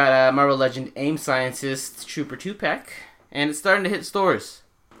that, we got Marvel Legend AIM Scientist Trooper 2-pack, and it's starting to hit stores.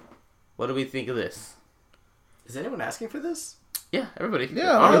 What do we think of this? Is anyone asking for this? Yeah, everybody.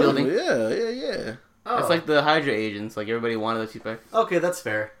 Yeah, Army honestly, building. yeah. Oh. It's like the Hydra agents. Like everybody wanted the 2-pack. Okay, that's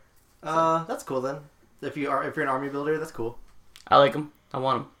fair. That's cool then. If you're an army builder, that's cool. I like them. I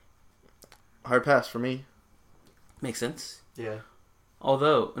want them. Hard pass for me. Makes sense. Yeah,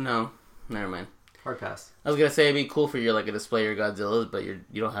 Although, no, never mind. hard pass. I was gonna say it'd be cool for your like a display your Godzillas, but you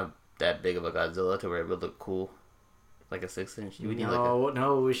don't have that big of a Godzilla to where it would look cool, like a 6-inch. We need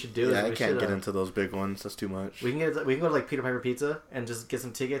No, we should do Yeah, is I we can't should, get into those big ones. That's too much. We can go to like Peter Piper Pizza and just get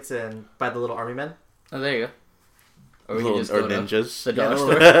some tickets and buy the little army men. Oh, there you go. Or we can Little, just or go to ninjas. the dollar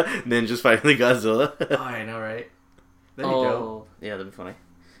Yeah, store. Ninjas fighting the Godzilla. Oh, I know, right? That'd be dope. Yeah, that'd be funny.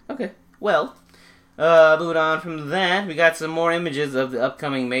 Okay, well, moving on from that, we got some more images of the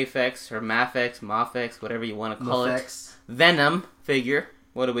upcoming Mafex, or Mafex, whatever you want to call Effects. it. Venom figure.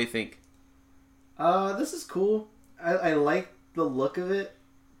 What do we think? This is cool. I like the look of it,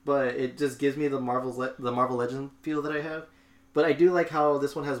 but it just gives me the Marvel Legend feel that I have. But I do like how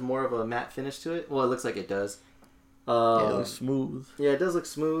this one has more of a matte finish to it. Well, it looks like it does. Yeah, it looks smooth. Yeah, it does look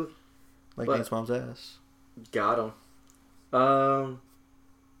smooth. Like But- Nate's mom's ass. Got him.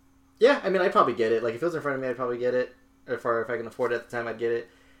 Yeah, I mean, I'd probably get it. Like, if it was in front of me, I'd probably get it. Or if I can afford it at the time, I'd get it.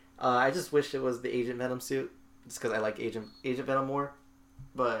 I just wish it was the Agent Venom suit, just because I like Agent Venom more.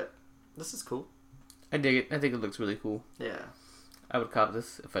 But this is cool. I dig it. I think it looks really cool. Yeah. I would cop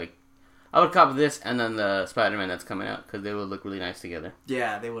this I would cop this and then the Spider-Man that's coming out because they would look really nice together.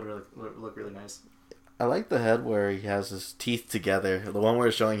 Yeah, they would really look really nice. I like the head where he has his teeth together. The one where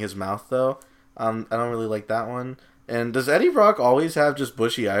it's showing his mouth, though. I don't really like that one. And does Eddie Brock always have just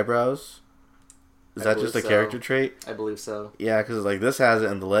bushy eyebrows? Is I that just a believe so. character trait? I believe so. Yeah, because like this has it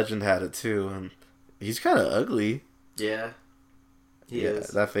and the Legend had it too, and he's kind of ugly. Yeah. He yeah, is.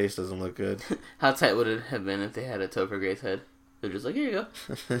 that face doesn't look good. How tight would it have been if they had a Topher Grace head? They're just like, here you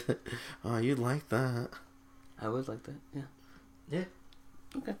go. Oh, you'd like that. I would like that, yeah. Yeah.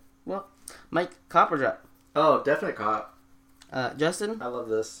 Okay, well, Mike, cop or drop? Oh, definite cop. Justin? I love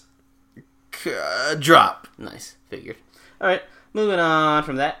this. Drop. Nice, figured. Alright, moving on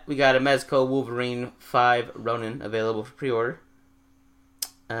from that, we got a Mezco Wolverine 5 Ronin available for pre-order.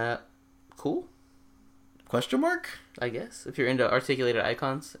 Cool, Question mark? I guess, if you're into articulated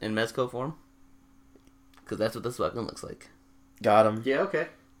icons in Mezco form. Because that's what this fucking looks like. Got him. Yeah, okay.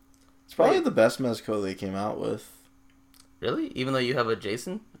 It's probably the best Mezco they came out with. Really? Even though you have a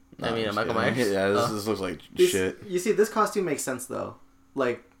Jason? No, I mean, a I'm Michael just Myers? kidding. Yeah, Oh. this looks like This- shit. You see, this costume makes sense, though.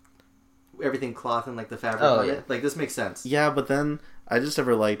 Like, everything cloth and, like, the fabric Oh, on yeah. it. Like, this makes sense. Yeah, but then I just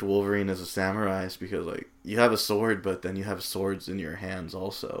never liked Wolverine as a samurai because like you have a sword, but then you have swords in your hands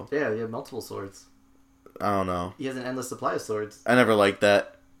also. Yeah, you have multiple swords. I don't know. He has an endless supply of swords. I never liked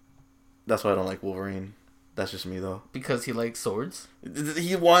that. That's why I don't like Wolverine. That's just me though. Because he likes swords?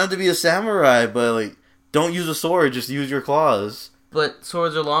 He wanted to be a samurai, but like Don't use a sword, just use your claws. But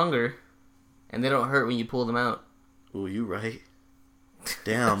swords are longer, and they don't hurt when you pull them out. Ooh, you right.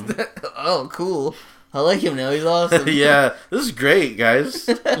 Damn. Oh, cool. I like him now. He's awesome. Yeah, this is great, guys.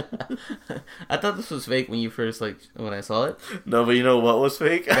 I thought this was fake when you first, when I saw it. No, but you know what was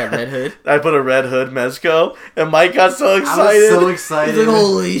fake? That red hood. I put a red hood Mezco, and Mike got so I excited. was so excited. He's like,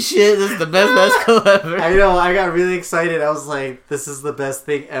 holy shit, this is the best Mezco ever. I know, I got really excited. I was like, this is the best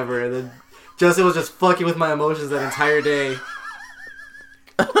thing ever. And then Justin was just fucking with my emotions that entire day.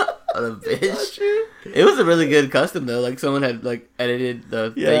 The bitch. It was a really good custom though. Like someone had edited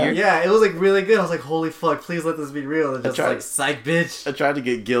the figure. Yeah, it was really good. I was like, holy fuck, please let this be real. And just psych bitch. I tried to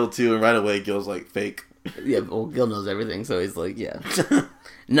get Gil too, and right away Gil's like, fake. Yeah, well, Gil knows everything, so he's like, yeah,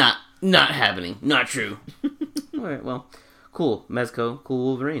 not happening, not true. All right, well, cool, Mezco, cool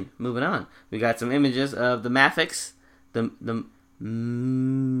Wolverine. Moving on, we got some images of the Mafex, the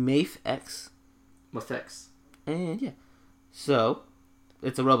Mafex, and yeah, so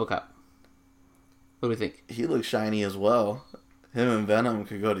it's a RoboCop. What do we think? He looks shiny as well. Him and Venom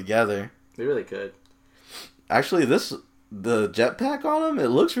could go together. They really could. Actually, the jetpack on him, it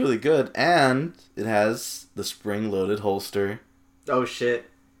looks really good, and it has the spring-loaded holster. Oh shit.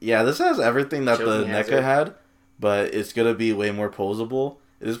 Yeah, this has everything that the Choking NECA hazard. had, but it's gonna be way more posable.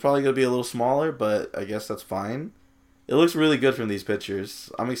 It is probably gonna be a little smaller, but I guess that's fine. It looks really good from these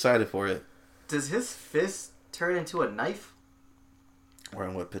pictures. I'm excited for it. Does his fist turn into a knife? Or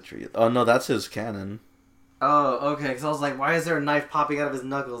in what picture? Oh no, that's his cannon. Oh, okay. Because I was like, why is there a knife popping out of his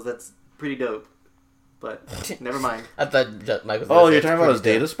knuckles? That's pretty dope. But never mind. I thought Mike was. Oh, you're talking about his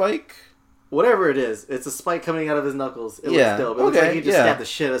data spike? Whatever it is, it's a spike coming out of his knuckles. It Yeah, looks dope. It looks okay, like he just yeah. stabbed the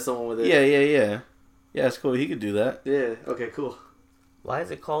shit out of someone with it. Yeah. Yeah, it's cool. He could do that. Yeah. Okay. Cool. Why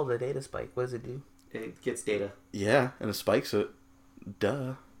is it called a data spike? What does it do? It gets data, Yeah, and it spikes it.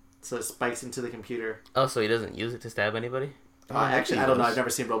 Duh. so it spikes into the computer. Oh, so he doesn't use it to stab anybody? Actually, I don't know. I've never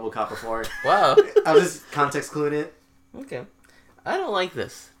seen RoboCop before. Wow. I was just context cluing it. Okay. I don't like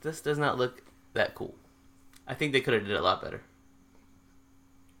this. This does not look that cool. I think they could have did it a lot better.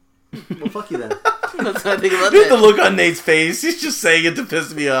 Well, fuck you then. That's what I think about Look at the that. look on Nate's face. He's just saying it to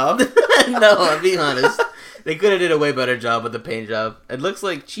piss me off. No, I'm being honest. They could have did a way better job with the paint job. It looks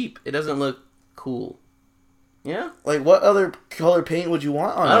like cheap. It doesn't look cool. Yeah? Like, what other color paint would you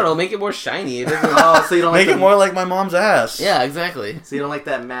want on it? I don't know. Make it more shiny. It doesn't... Oh, so you don't like Make it more like my mom's ass. Yeah, exactly. So you don't like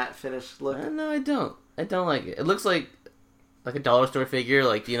that matte finish look? No, I don't. I don't like it. It looks like a dollar store figure,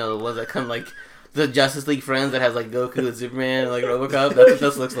 like, you know, the ones that come like the Justice League Friends that has like Goku and Superman and like RoboCop. That's what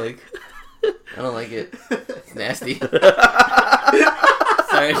this looks like. I don't like it. It's nasty. Sorry,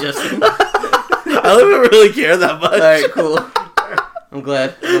 Justin. I don't even really care that much. Alright, cool. I'm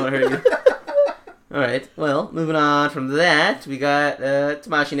glad. I don't want to hurt you. Alright, well, moving on from that, we got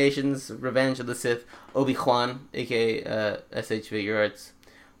Tamashii Nation's Revenge of the Sith, Obi-Wan, aka SH Figure Arts,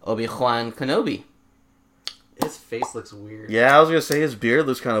 Obi-Wan Kenobi. His face looks weird. Yeah, I was gonna say his beard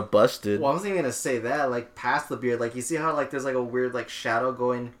looks kind of busted. Well, I wasn't even gonna say that. Like past the beard, like you see how like there's like a weird like shadow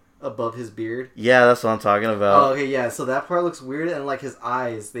going above his beard. Yeah, that's what I'm talking about. Oh, okay, yeah. So that part looks weird, and like his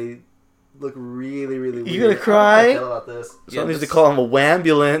eyes, they look really, really weird. You gonna I cry? don't know how I feel about this. Someone Yeah, needs to this- call him a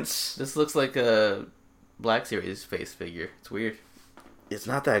wambulance. This looks like a Black Series face figure. It's weird. It's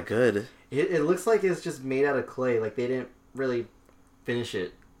not that good. It looks like it's just made out of clay. Like they didn't really finish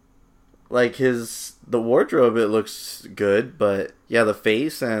it. Like the wardrobe, it looks good, but yeah, the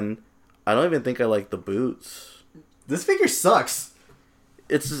face, and I don't even think I like the boots. This figure sucks.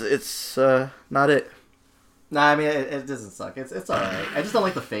 It's not it. Nah, I mean it doesn't suck. It's alright. I just don't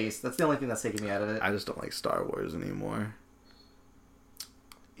like the face. That's the only thing that's taking me out of it. I just don't like Star Wars anymore.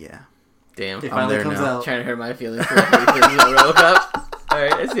 Yeah. Damn. It I'm finally there comes now. out. Trying to hurt my feelings for RoboCop.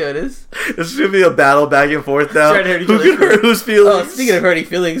 Alright, I see how it is. This should be a battle back and forth now. Trying to hurt each Who other. can hurt whose Oh, feelings? speaking of hurting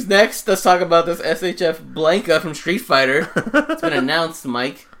feelings, next let's talk about this SHF Blanca from Street Fighter. It's been announced,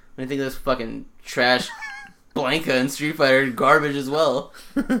 Mike. What do you think of this fucking trash Blanca in Street Fighter? Garbage as well.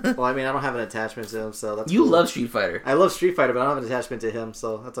 Well, I mean I don't have an attachment to him, so that's You cool. love Street Fighter. I love Street Fighter, but I don't have an attachment to him,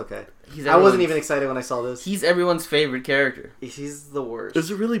 so that's okay. He's I wasn't everyone's- even excited when I saw this. He's everyone's favorite character. He's the worst.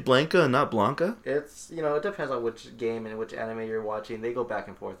 Is it really Blanca and not Blanca? It's, it depends on which game and which anime you're watching. They go back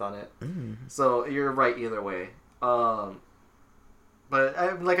and forth on it. Mm. So you're right either way.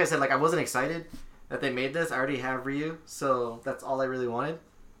 But like I said, like I wasn't excited that they made this. I already have Ryu, so that's all I really wanted.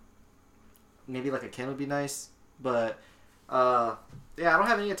 Maybe like a Ken would be nice, but yeah, I don't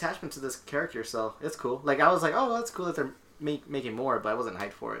have any attachment to this character, so it's cool. Like I was like, oh, that's cool that they're making more, but I wasn't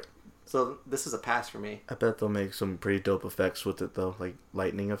hyped for it. So this is a pass for me. I bet they'll make some pretty dope effects with it though, like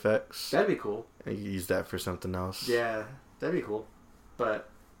lightning effects. That'd be cool. And you use that for something else. Yeah, that'd be cool. But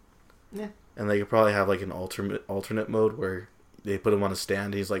yeah, And they could probably have like an alternate mode where they put him on a stand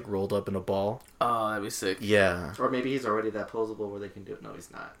and he's like rolled up in a ball. Oh, that'd be sick. Yeah. Or maybe he's already that posable where they can do it. No,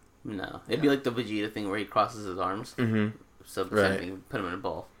 he's not. No. It'd be like the Vegeta thing where he crosses his arms. Mm-hmm. So Right. thing, put him in a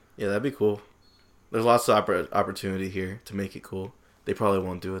ball. Yeah, that'd be cool. There's lots of opportunity here to make it cool. They probably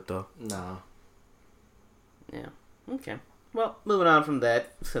won't do it though. No. Yeah. Okay. Well, moving on from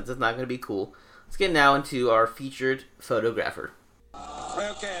that, since it's not going to be cool, let's get now into our featured photographer.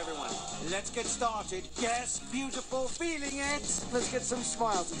 Okay, everyone, let's get started. Yes, beautiful, feeling it. Let's get some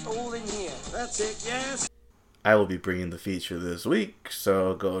smiles. It's all in here. That's it, yes. I will be bringing the feature this week,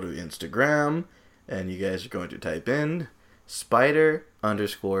 so go to Instagram, and you guys are going to type in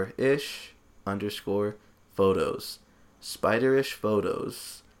spider_ish_photos. Spiderish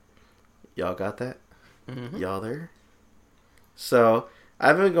photos. Y'all got that? Mm-hmm. Y'all there? So,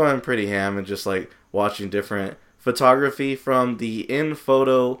 I've been going pretty ham and just like watching different photography from the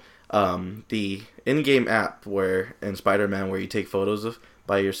the in-game app where in Spider-Man where you take photos of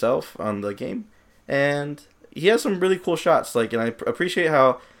by yourself on the game, and he has some really cool shots. Like, and I appreciate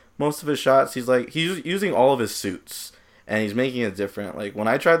how most of his shots he's using all of his suits and he's making it different. Like when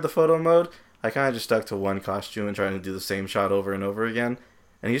I tried the photo mode, I kind of just stuck to one costume and trying to do the same shot over and over again.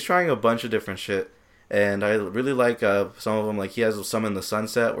 And he's trying a bunch of different shit, and I really like some of them. Like he has some in the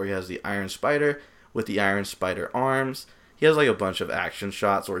sunset where he has the Iron Spider with the Iron Spider arms. He has like a bunch of action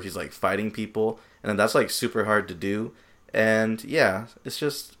shots where he's like fighting people, and that's like super hard to do. And yeah, it's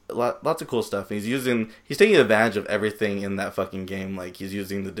just lots of cool stuff. And he's taking advantage of everything in that fucking game. Like he's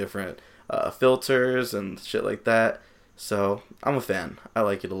using the different filters and shit like that. So I'm a fan. I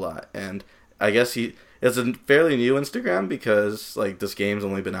like it a lot. And I guess it's a fairly new Instagram because like this game's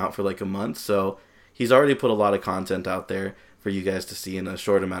only been out for like a month. So he's already put a lot of content out there for you guys to see in a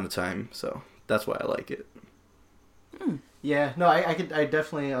short amount of time. So that's why I like it. Yeah, no, I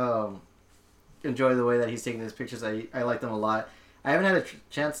definitely enjoy the way that he's taking his pictures. I like them a lot. I haven't had a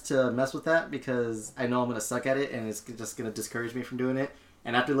chance to mess with that because I know I'm going to suck at it and it's just going to discourage me from doing it.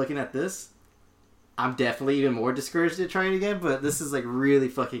 And after looking at this, I'm definitely even more discouraged at trying again, but this is like really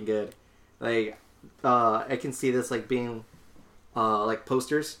fucking good. Like, I can see this like being like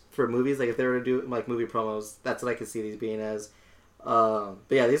posters for movies. Like if they were to do like movie promos, that's what I could see these being as. But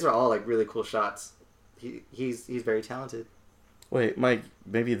yeah, these are all like really cool shots. He's very talented. Wait, Mike,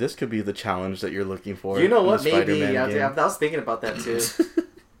 maybe this could be the challenge that you're looking for. You know in what? the Maybe. Spider-Man game. I was thinking about that too.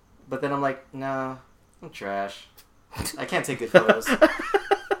 But then I'm like, nah, I'm trash. I can't take good photos.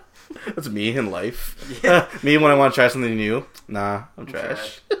 That's me in life. Yeah. Me when I want to try something new. Nah, I'm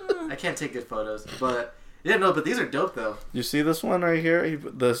trash. I can't take good photos. But yeah, no, but these are dope though. You see this one right here?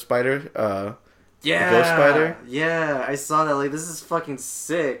 The spider, Yeah. Ghost Spider? Yeah, I saw that. Like, this is fucking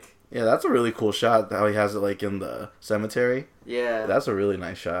sick. Yeah, that's a really cool shot. How he has it like in the cemetery. Yeah. That's a really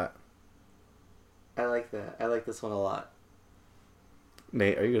nice shot. I like that. I like this one a lot.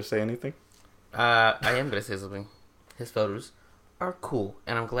 Nate, are you gonna say anything? I am going to say something. His photos are cool,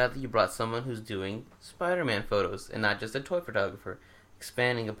 and I'm glad that you brought someone who's doing Spider-Man photos and not just a toy photographer,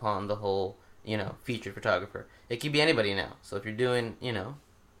 expanding upon the whole, featured photographer. It could be anybody now. So if you're doing,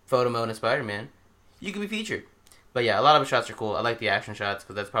 photo mode in Spider-Man, you could be featured. But yeah, a lot of the shots are cool. I like the action shots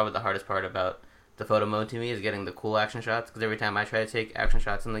because that's probably the hardest part about the photo mode to me is getting the cool action shots. Because every time I try to take action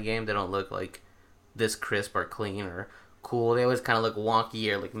shots in the game, they don't look like this crisp or clean or cool. They always kind of look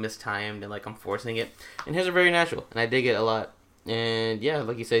wonky or like mistimed and like I'm forcing it. And his are very natural, and I dig it a lot. And yeah,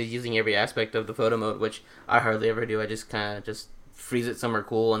 like you said, he's using every aspect of the photo mode, which I hardly ever do. I just kind of just freeze it somewhere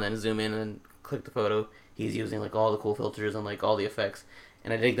cool and then zoom in and click the photo. He's using like all the cool filters and like all the effects,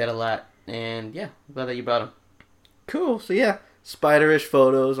 and I dig that a lot. And yeah, I'm glad that you brought him. Cool. So yeah, Spiderish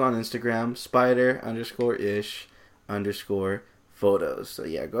photos on Instagram. Spider_ish_photos. So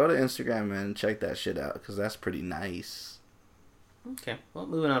yeah, go to Instagram and check that shit out because that's pretty nice. Okay, well,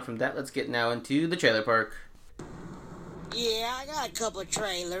 moving on from that, let's get now into the trailer park. Yeah, I got a couple of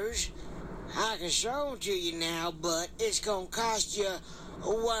trailers. I can show them to you now, but it's gonna cost you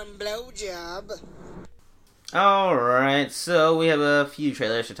one blowjob. Alright, so we have a few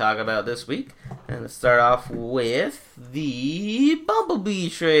trailers to talk about this week. And let's start off with the Bumblebee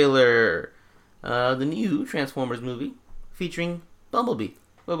trailer. The new Transformers movie featuring Bumblebee.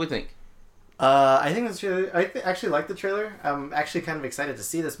 What do we think? I think this trailer, actually like the trailer. I'm actually kind of excited to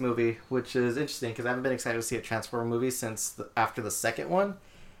see this movie, which is interesting because I haven't been excited to see a Transformer movie since after the second one.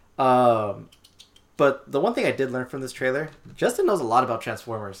 But the one thing I did learn from this trailer, Justin knows a lot about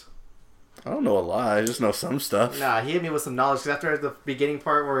Transformers. I don't know a lot. I just know some stuff. Nah, he hit me with some knowledge because after the beginning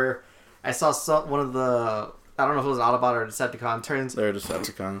part where I saw one of the, I don't know if it was an Autobot or a Decepticon, turns They're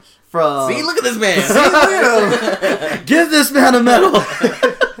Decepticons. from... See, look at this man! Give this man a medal!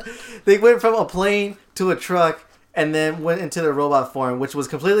 They went from a plane to a truck and then went into the robot form, which was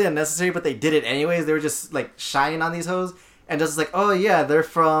completely unnecessary, but they did it anyways. They were just like shining on these hoes and just like, oh yeah, they're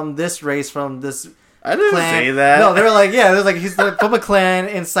from this race, from this I didn't clan. say that. No, they were like, yeah, they're like, he's from a clan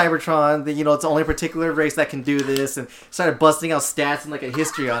in Cybertron. That, you know, it's the only particular race that can do this, and started busting out stats and like a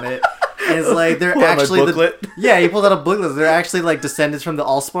history on it. And it's like they're Pull out my actually booklet. yeah, he pulled out a booklet. They're actually like descendants from the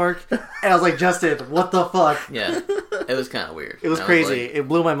Allspark. And I was like, Justin, what the fuck? Yeah, it was kind of weird. It was I crazy. like, It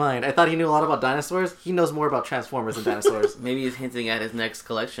blew my mind. I thought he knew a lot about dinosaurs. He knows more about Transformers than dinosaurs. maybe he's hinting at his next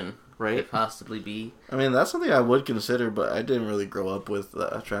collection. Right. Could possibly be. I mean, that's something I would consider, but I didn't really grow up with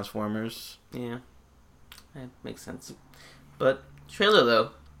Transformers. Yeah, that makes sense. But trailer though,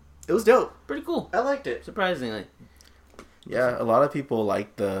 It was dope. pretty cool. I liked it. Surprisingly. Yeah, a lot of people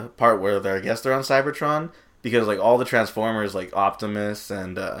like the part where I guess they're on Cybertron because like all the Transformers, like Optimus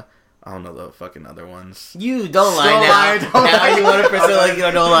and I don't know the fucking other ones. You don't lie Don't now. lie, don't now lie. you want to pretend like you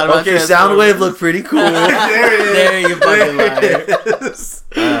don't know a lot about Okay, Transformers. Soundwave looked pretty cool. There it is. There you fucking There it is.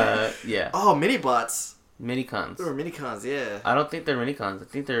 Yeah. Oh, mini-bots. Minicons. They were mini-cons, yeah. I don't think they're minicons. I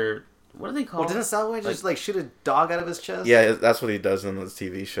think they're... What are they Well, called? didn't Soundwave just like shoot a dog out of his chest? Yeah, that's what he does in this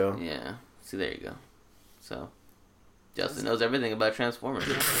TV show. Yeah. See, there you go. So, Justin knows everything about Transformers.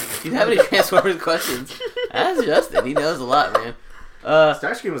 If you have any Transformers questions, ask Justin. He knows a lot, man.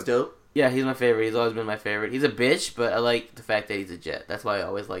 Starscream was dope. Yeah, he's my favorite. He's always been my favorite. He's a bitch, but I like the fact that he's a jet. That's why I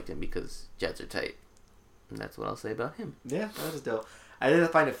always liked him, because jets are tight. And that's what I'll say about him. Yeah, that was dope. I did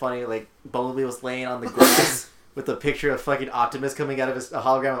find it funny, like, Bumblebee was laying on the grass with a picture of fucking Optimus coming out of his... A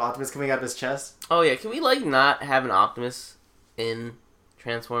hologram of Optimus coming out of his chest. Oh, yeah. Can we, like, not have an Optimus in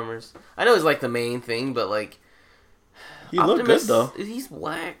Transformers? I know he's, like, the main thing, but, like... He looked good though. He's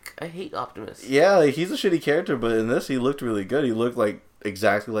whack. I hate Optimus. Yeah, like, he's a shitty character, but in this he looked really good. He looked like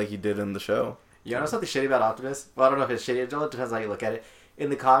exactly like he did in the show. You know something shitty about Optimus? Well, I don't know if it's shitty or not. It depends on how you look at it. In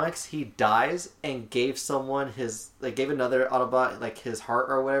the comics, he dies and gave someone his... Like, gave another Autobot, like, his heart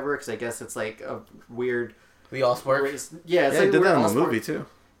or whatever, because I guess it's, like, a weird... The Allspark? Yeah, it's Yeah, like he a did weird that in the Allspark. movie too.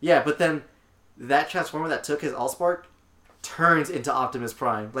 Yeah, but then that Transformer that took his Allspark turns into Optimus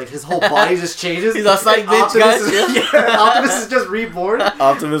Prime. Like, his whole body just changes. He's all psych, bitch, Optimus is, gotcha. yeah, Optimus is just reborn.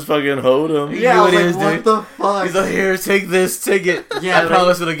 Optimus fucking hoed him. Yeah, I what was he like, was what doing. the fuck? He's like, here, take this, take it. Yeah, I like-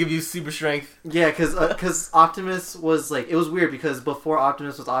 promise it'll give you super strength. Yeah, because Optimus was like... It was weird because before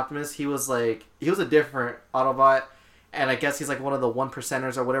Optimus was Optimus, he was like... He was a different Autobot. And I guess he's like one of the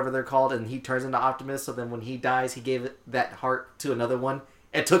 1%ers or whatever they're called. And he turns into Optimus. So then when he dies, he gave that heart to another one.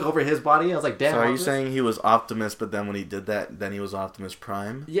 And took over his body. I was like, damn, So are you Optimus? saying he was Optimus, but then when he did that, then he was Optimus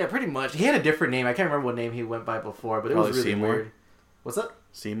Prime? Yeah, pretty much. He had a different name. I can't remember what name he went by before. But it Probably was really Seymour? weird. What's up?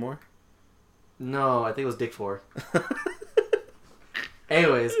 Seymour? No, I think it was Dick 4.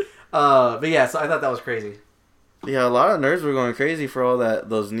 Anyways. But yeah, so I thought that was crazy. Yeah, a lot of nerds were going crazy for all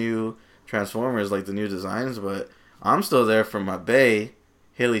those new Transformers, like the new designs, but I'm still there for my bae,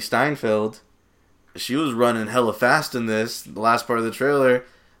 Haley Steinfeld. She was running hella fast in this. The last part of the trailer,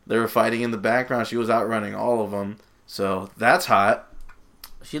 they were fighting in the background. She was outrunning all of them. So that's hot.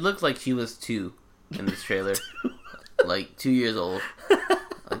 She looked like she was 2 in this trailer. Like 2 years old.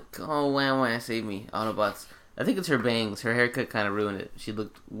 Like, oh, wah, save me. Autobots. I think it's her bangs. Her haircut kind of ruined it. She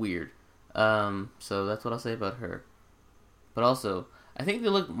looked weird. So that's what I'll say about her. But also, I think they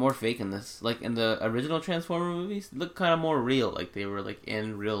look more fake in this. Like in the original Transformer movies, they look kind of more real. Like they were like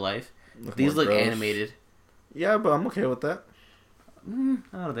in real life. These more look gross. animated. Yeah, but I'm okay with that. I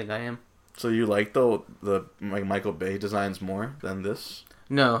don't think I am. So you like the like Michael Bay designs more than this?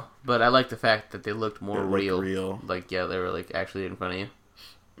 No, but I like the fact that they looked more They look real. real. Like, yeah, they were like actually in front of you.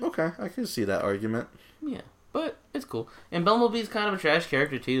 Okay, I can see that argument. Yeah, but it's cool. And Bumblebee's kind of a trash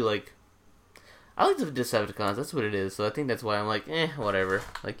character too. Like, I like the Decepticons. That's what it is. So I think that's why I'm like, whatever.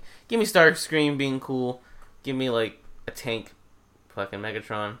 Like, give me Starscream being cool. Give me like a tank, fucking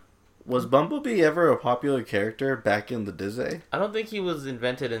Megatron. Was Bumblebee ever a popular character back in the Disney? I don't think he was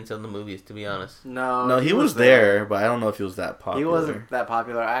invented until the movies, to be honest. No, he was there, but I don't know if he was that popular. He wasn't that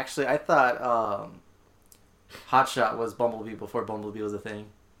popular. Actually, I thought Hotshot was Bumblebee before Bumblebee was a thing.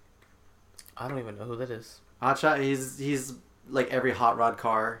 I don't even know who that is. Hotshot, he's like every hot rod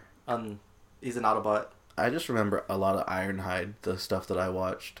car. He's an Autobot. I just remember a lot of Ironhide, the stuff that I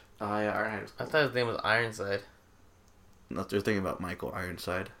watched. Oh yeah, alright. I thought his name was Ironside. Not they're thinking about Michael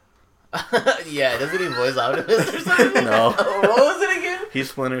Ironside. Yeah, doesn't he voice Optimus or something? No. What was it again? He's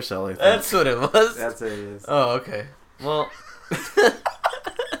Splinter Cell, I think. That's what it was. That's what it is. Oh, okay. Well,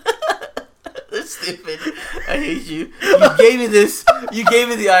 that's stupid. I hate you. You gave me this. You gave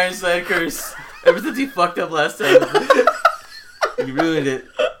me the Ironside curse. Ever since you fucked up last time, you ruined it.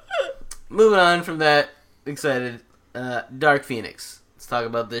 Moving on from that, excited. Dark Phoenix. It's talk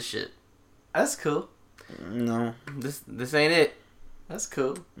about this shit. That's cool. No. This ain't it. That's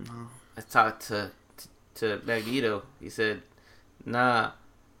cool. I talked to Magneto. He said, "Nah,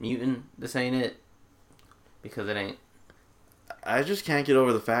 mutant, this ain't it." Because it ain't. I just can't get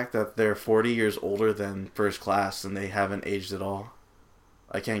over the fact that they're 40 years older than First Class and they haven't aged at all.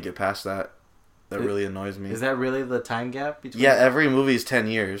 I can't get past that. That really annoys me. Is that really the time gap between? Yeah, every movie is 10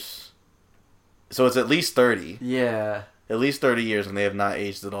 years. So it's at least 30. Yeah. At least 30 years and they have not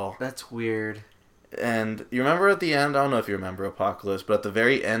aged at all. That's weird. And you remember at the end, I don't know if you remember Apocalypse, but at the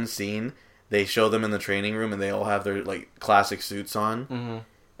very end scene, they show them in the training room and they all have their like classic suits on. Mm-hmm.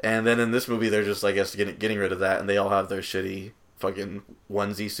 And then in this movie, they're just, I guess, getting rid of that and they all have their shitty fucking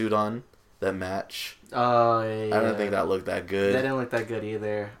onesie suit on that match. Oh, yeah. I don't think that looked that good. That didn't look that good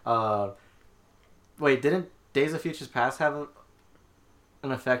either. Wait, didn't Days of Futures Past have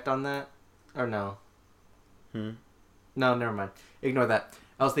an effect on that? Or no? No, never mind. Ignore that.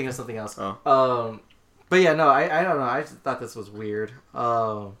 I was thinking of something else. Oh. But yeah, no, I don't know. I just thought this was weird.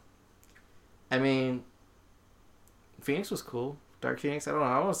 I mean, Phoenix was cool. Dark Phoenix, I don't know.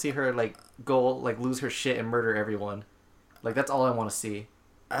 I want to see her like go like lose her shit and murder everyone. Like that's all I want to see.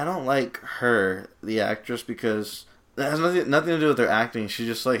 I don't like her, the actress, because that has nothing to do with her acting. She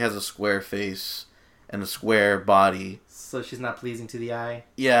just like has a square face and a square body. So she's not pleasing to the eye.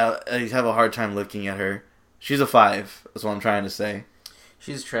 Yeah, I have a hard time looking at her. She's a 5. That's what I'm trying to say.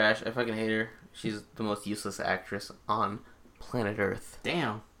 She's trash. I fucking hate her. She's the most useless actress on planet Earth.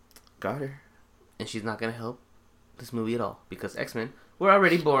 Damn. Got her. And she's not gonna help this movie at all. Because X-Men were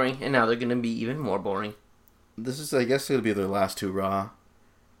already boring, and now they're gonna be even more boring. This is, I guess, gonna be their last 2 Raw.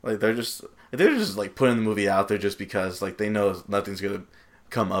 Like they're just like putting the movie out there just because like they know nothing's gonna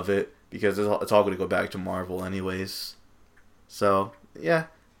come of it because it's all gonna go back to Marvel anyways. So yeah,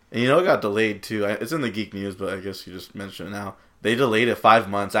 and you know it got delayed too. It's in the Geek News, but I guess you just mentioned it now. They delayed it 5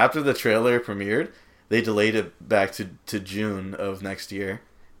 months after the trailer premiered. They delayed it back to June of next year.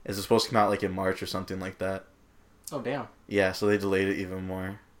 It's supposed to come out like in March or something like that. Oh damn. Yeah, so they delayed it even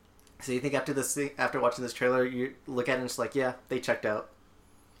more. So you think after watching this trailer, you look at it and it's like, yeah, they checked out.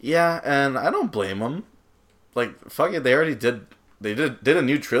 Yeah, and I don't blame them. Like, fuck it, they already did. They did a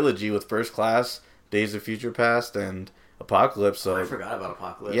new trilogy with First Class, Days of Future Past, and Apocalypse. So I forgot about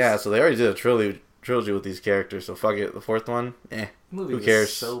Apocalypse. yeah, so they already did a trilogy with these characters. So fuck it, the 4th one, Movie who was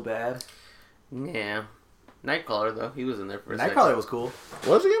cares? so bad. Yeah. Nightcrawler, though, he was in there for a second. Nightcrawler was cool.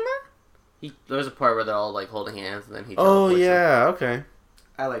 Was he in there? There was a part where they're all like holding hands, and then he. Oh teleports them. yeah, okay.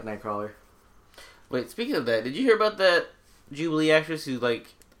 I like Nightcrawler. Wait, speaking of that, did you hear about that Jubilee actress who like?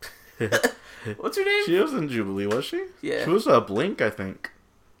 What's her name? She was in Jubilee, was she? Yeah. She was Blink, I think.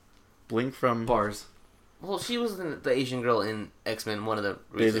 Blink from Bars. Well, she was the Asian girl in X-Men, one of the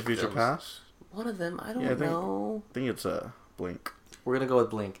Days recent of Future films. Past. One of them, I don't Yeah, I think- know. I think it's Blink. We're gonna go with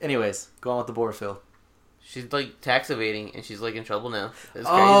Blink. Anyways, go on with the board, Phil. She's like tax evading, and she's like in trouble now. It's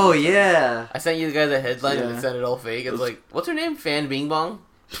Oh crazy. yeah. I sent you guys a headline and Yeah. it sounded all fake. It's like, what's her name? Fan Bing Bong.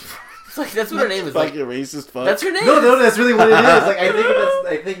 It's like that's what her name is. Like, Fucking racist fuck. that's her name. No, that's really what it is. Like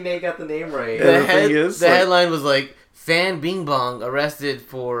I think Nate got the name right. Yeah. the thing The is, like- headline was like, Fan Bing Bong arrested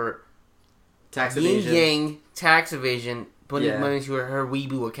for Tax yin evasion. yang tax evasion, putting Yeah. money into her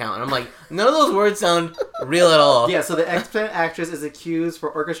Weibo account. And I'm like, none of those words sound real at all. Yeah, so the X-Men actress is accused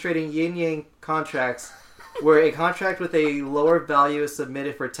for orchestrating yin-yang contracts where a contract with a lower value is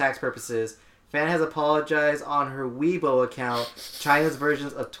submitted for tax purposes. Fan has apologized on her Weibo account, China's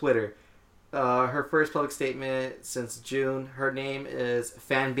versions of Twitter. Her first public statement since June. Her name is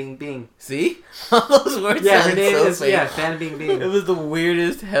Fan Bing Bing. See? All those words Yeah, her sound name so is fake. Fan Bing It Bing. was the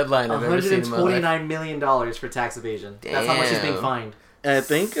weirdest headline I've ever seen in my life. $129 million for tax evasion. That's how much she's being Damn. fined. And I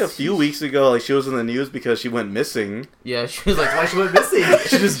think a few weeks ago, like she was in the news because she went missing. Yeah, she was like, Why she went missing?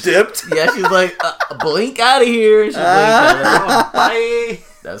 She just dipped. yeah, she was like, blink out of here. She blinked out of there. Oh, bye.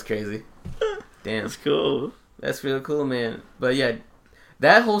 That was crazy. Damn, That's cool. that's really cool, man. But yeah,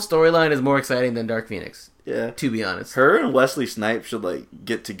 that whole storyline is more exciting than Dark Phoenix, Yeah. to be honest. Her and Wesley Snipes should like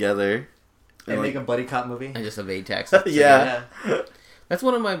get together. And like, make a buddy cop movie. And just evade taxes. yeah. That's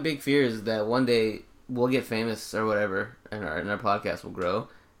one of my big fears, that one day we'll get famous or whatever, and our podcast will grow,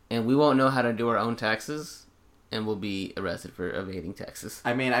 and we won't know how to do our own taxes, and we'll be arrested for evading taxes.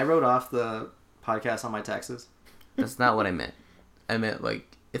 I mean, I wrote off the podcast on my taxes. That's not what I meant. I meant,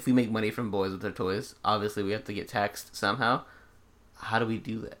 like, if we make money from Boys with Their Toys, obviously we have to get taxed somehow. How do we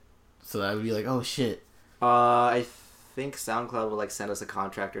do that? So I would be like, oh shit. I think SoundCloud will like send us a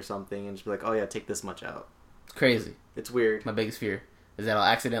contract or something and just be like, oh yeah, take this much out. It's crazy. It's weird. My biggest fear is that I'll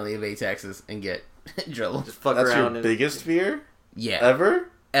accidentally evade taxes and get in trouble. Just fuck That's around your and biggest fear Yeah. ever.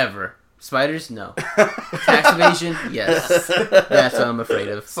 Ever. Spiders? No. Tax evasion? Yes. That's what I'm afraid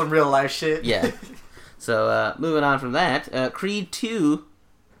of. Some real life shit. Yeah. So, moving on from that, Creed 2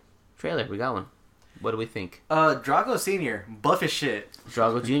 trailer. We got one. What do we think? Drago Sr. buff as shit.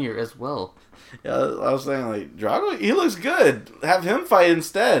 Drago Jr. as well. Yeah, I was saying, like, Drago, he looks good. Have him fight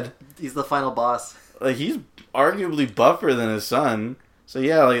instead. He's the final boss. Like, he's arguably buffer than his son. So,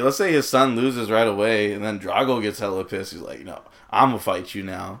 yeah, like, let's say his son loses right away, and then Drago gets hella pissed. He's like, no, I'm gonna fight you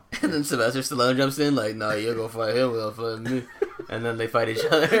now. And then Sylvester Stallone jumps in, like, no, you're gonna fight him, we'll fight me. And then they fight each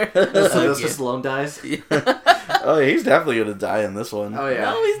other. Sylvester Stallone dies. Oh, yeah, he's definitely gonna die in this one. Oh, yeah.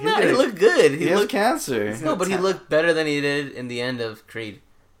 No, he's not. He looked good. He has cancer. No, but he looked better than he did in the end of Creed.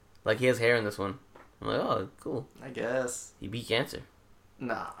 Like, he has hair in this one. I'm like, oh, cool. I guess. He beat cancer.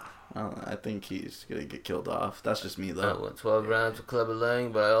 Nah. I think he's gonna get killed off. That's just me, I though. went 12 rounds with Clubber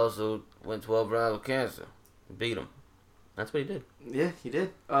Lang, but I also went 12 rounds with cancer. Beat him. That's what he did. Yeah, he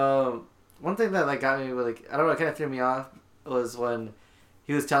did. One thing that like got me, like, I don't know, kind of threw me off was when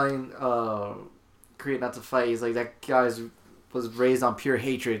he was telling Creed not to fight. He's like, that guy was raised on pure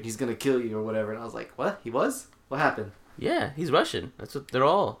hatred. He's gonna kill you or whatever. And I was like, what? He was? What happened? Yeah, he's Russian. That's what they're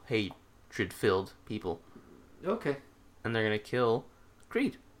all hatred-filled people, Okay. and they're gonna kill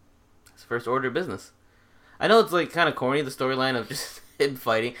Creed. It's first order of business. I know it's like kind of corny, the storyline of just him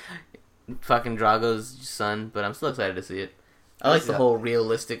fighting fucking Drago's son, but I'm still excited to see it. I like the whole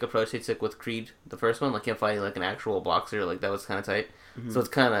realistic approach they took with Creed, the first one, like him fighting like an actual boxer, like that was kind of tight. So it's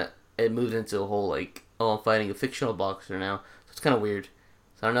kind of, it moved into a whole like, oh, I'm fighting a fictional boxer now. So it's kind of weird.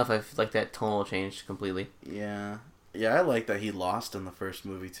 So I don't know if I feel like that tonal changed completely. Yeah. Yeah, I like that he lost in the first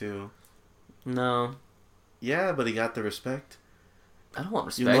movie, too. No. Yeah, but he got the respect. I don't want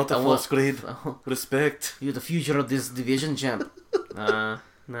respect. You're not the I first grade. want... Respect. You're the future of this division, champ. Nah.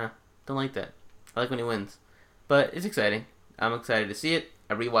 Don't like that. I like when he wins. But it's exciting. I'm excited to see it.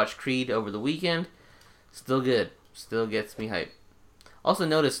 I rewatched Creed over the weekend. Still good. Still gets me hyped. Also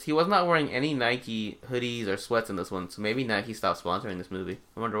noticed he was not wearing any Nike hoodies or sweats in this one, so maybe Nike stopped sponsoring this movie.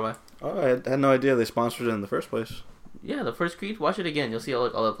 I wonder why. Oh, I had no idea they sponsored it in the first place. Yeah, the first Creed. Watch it again. You'll see all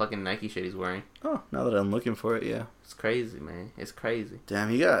the fucking Nike shit he's wearing. Oh, now that I'm looking for it, yeah. It's crazy, man. It's crazy. Damn,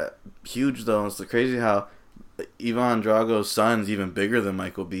 he got huge, though. It's crazy how Ivan Drago's son's even bigger than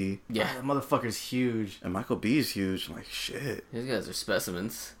Michael B. Yeah. Oh, that motherfucker's huge. And Michael B is huge. I'm like, shit. These guys are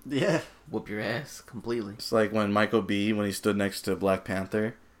specimens. Yeah. Whoop your ass completely. It's like when Michael B, when he stood next to Black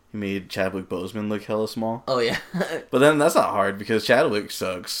Panther, he made Chadwick Boseman look hella small. Oh, yeah. But then that's not hard because Chadwick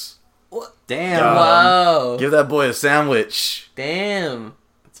sucks. What? Damn. Wow. Give that boy a sandwich. Damn.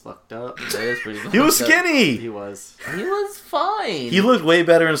 It's fucked up. That is pretty He was fucked up. skinny. He was. He was fine. He looked way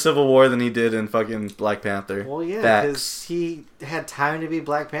better in Civil War than he did in fucking Black Panther. Well, yeah, Facts. because he had time to be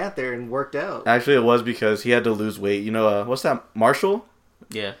Black Panther and worked out. Actually, it was because he had to lose weight. You know, what's that? Marshall?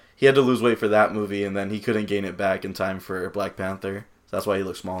 Yeah. He had to lose weight for that movie, and then he couldn't gain it back in time for Black Panther. So that's why he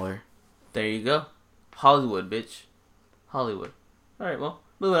looked smaller. There you go. Hollywood, bitch. Hollywood. Alright, well,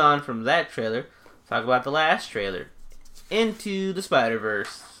 moving on from that trailer, talk about the last trailer. Into the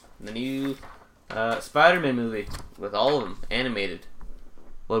Spider-Verse. The new Spider-Man movie with all of them animated.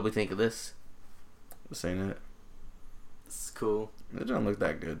 What do we think of this? Just ain't it. It's cool. It doesn't look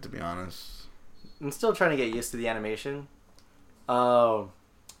that good, to be honest. I'm still trying to get used to the animation.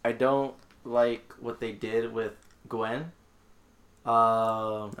 I don't like what they did with Gwen.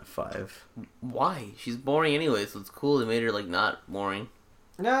 At 5. Why? She's boring anyway, so it's cool they made her, like, not boring.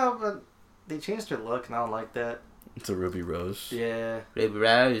 No, but they changed her look, and I don't like that. It's a Ruby Rose. Yeah. Baby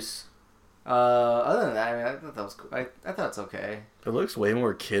Rose. Other than that, I mean, I thought that was cool. I thought it's okay. It looks way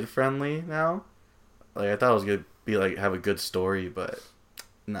more kid-friendly now. Like, I thought it was going to be, like, have a good story, but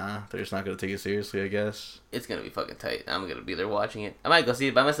nah, they're just not going to take it seriously, I guess. It's gonna be fucking tight. I'm gonna be there watching it. I might go see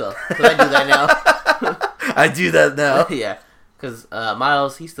it by myself, because I do that now. I do that now. Yeah. Because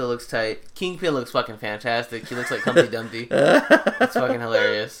Miles, he still looks tight. Kingpin looks fucking fantastic. He looks like Humpty Dumpty. It's fucking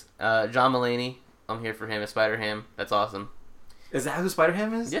hilarious. John Mulaney, I'm here for him as Spider-Ham. That's awesome. Is that who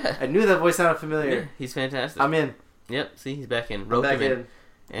Spider-Ham is? Yeah. I knew that voice sounded Yeah, familiar. he's fantastic. I'm in. Yep, see, he's back in. I'm Roped back him in.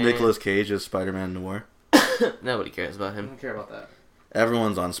 And Nicolas Cage is Spider-Man Noir. nobody cares about I him. don't care about that.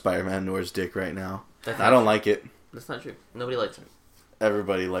 Everyone's on Spider-Man Noir's dick right now. That's I not don't true. like it. That's not true. Nobody likes him.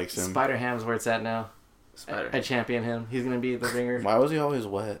 Everybody likes him. Spider-Ham's where it's at now. Spider. I champion him. He's gonna be the ringer. Why was he always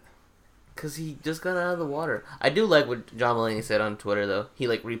wet? Because he just got out of the water. I do like what John Mulaney said on Twitter, though. He,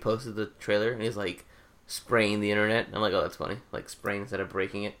 like, reposted the trailer, and he's, like, spraying the internet. I'm like, oh, that's funny. Like, spraying instead of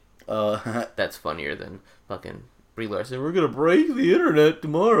breaking it. That's funnier than fucking Brie Larson. We're gonna break the internet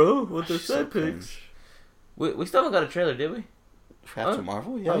tomorrow with the She's so set pics. cringe. We still haven't got a trailer, did we? Captain Oh.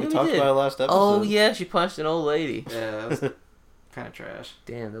 Marvel? Yeah, Oh, we yeah, talked we did. about it last episode. Oh, yeah, she punched an old lady. Yeah. kind of trash.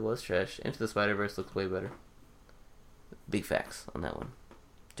 Damn, that was trash. Into the Spider-Verse looks way better. Big facts on that one.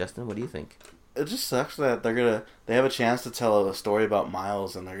 Justin, what do you think? It just sucks that they have a chance to tell a story about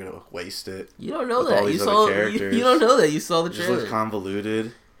Miles and they're gonna waste it. You don't know with that. all You these saw. other characters. You don't know that. You saw the It just trailer. looks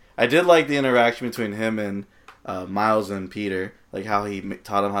convoluted. I did like the interaction between him and Miles and Peter, like how he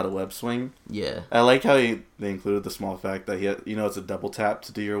taught him how to web swing. Yeah. I like how they included the small fact that it's a double tap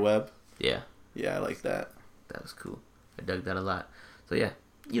to do your web. Yeah. Yeah, I like that. That was cool. I dug that a lot. So yeah,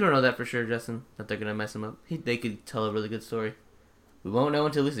 you don't know that for sure, Justin, that they're gonna mess him up. They could tell a really good story. We won't know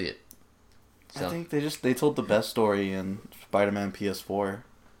until we see it. So. I think they told the best story in Spider-Man PS4.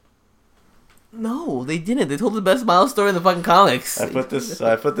 No, they didn't. They told the best Miles story in the fucking comics. I put this in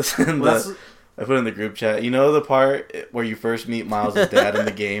I put it in the group chat. You know the part where you first meet Miles' dad in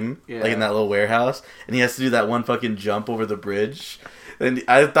the game? Yeah. Like in that little warehouse? And he has to do that one fucking jump over the bridge? And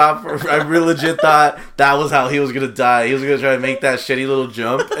I really legit thought that was how he was going to die. He was going to try to make that shitty little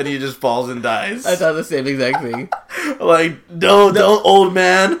jump, and he just falls and dies. I thought the same exact thing. Like, no, don't, old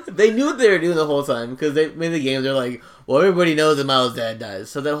man. They knew what they were doing the whole time, because they made the game, they're like, well, everybody knows that Miles' dad dies.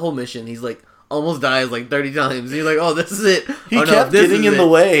 So that whole mission, he's like, almost dies like 30 times. And he's like, oh, this is it. He oh, kept getting in the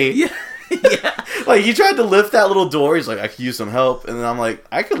way. Yeah. Yeah. Like, he tried to lift that little door. He's like, I could use some help. And then I'm like,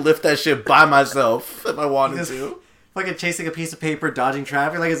 I could lift that shit by myself if I wanted to. Fucking chasing a piece of paper, dodging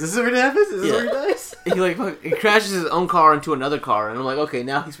traffic. Like, is this what happens? Is this where he dies? He crashes his own car into another car, and I'm like, okay,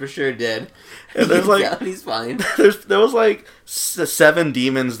 now he's for sure dead. And there's like, yeah, he's fine. There was like 7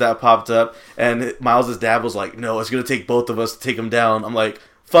 demons that popped up, and Miles' dad was like, no, it's gonna take both of us to take him down. I'm like,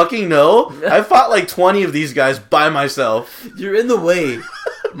 fucking no. I fought like 20 of these guys by myself. You're in the way.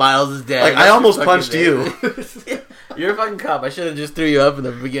 Miles is dead. Like, I almost punched you. You're a fucking cop. I should have just threw you up in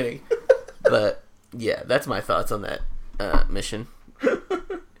the beginning. But yeah, that's my thoughts on that mission.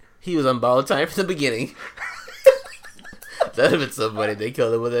 He was on borrowed time from the beginning. That'd have been so funny. They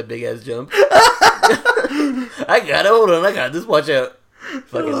killed him with that big ass jump. I got it. Hold on. I got this. Watch out.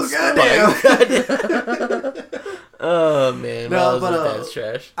 Fucking goddamn. Oh man, No, Miles' but, dad's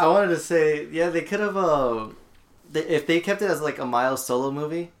trash. I wanted to say, yeah, they could have, if they kept it as like a Miles solo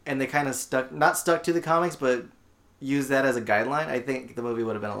movie, and they kind of not stuck to the comics, but used that as a guideline, I think the movie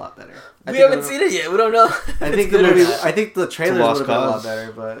would have been a lot better. We haven't seen it yet. We don't know. I think the trailers would have been a lot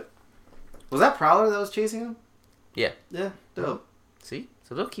better, but was that Prowler that was chasing him? Yeah. Yeah, dope. See?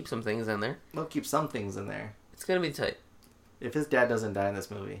 So they'll keep some things in there. They'll keep some things in there. It's gonna be tight. If his dad doesn't die in this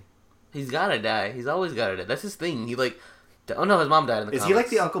movie. He's gotta die. He's always gotta die. That's his thing. He like... Oh no, his mom died in the comics. Is he like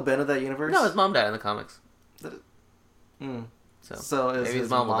the Uncle Ben of that universe? No, his mom died in the comics. So is maybe his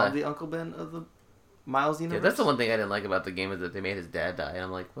mom will die. the Uncle Ben of the Miles universe? Yeah, that's the one thing I didn't like about the game is that they made his dad die. And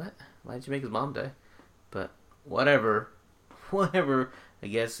I'm like, what? Why did you make his mom die? But whatever. Whatever. I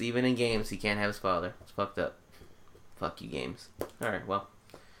guess even in games he can't have his father. It's fucked up. Fuck you, games. Alright, well.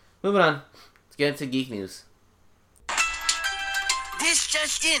 Moving on. Let's get into geek news. This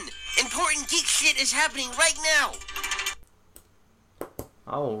just in. Important geek shit is happening right now.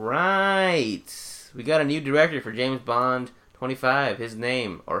 Alright. We got a new director for James Bond 25. His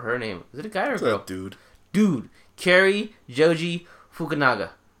name, or her name. Is it a guy or a girl? Dude. Dude. Kerry Joji Fukunaga.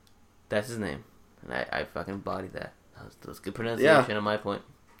 That's his name. And I fucking bodied that. That was good pronunciation on my point.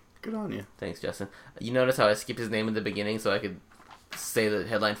 Good on you. Thanks, Justin. You notice how I skipped his name in the beginning so I could say the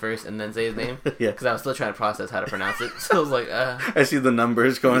headline first and then say his name? Yeah. Because I was still trying to process how to pronounce it. So I was like, I see the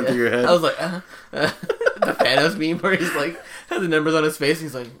numbers going through your head. I was like, the Thanos meme where he's like, has the numbers on his face and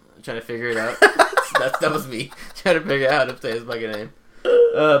he's like, trying to figure it out. That was me. Trying to figure out how to say his fucking name.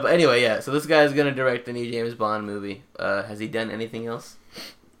 But anyway, yeah. So this guy's going to direct the new James Bond movie. Has he done anything else?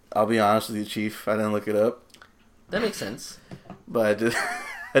 I'll be honest with you, Chief. I didn't look it up. That makes sense. But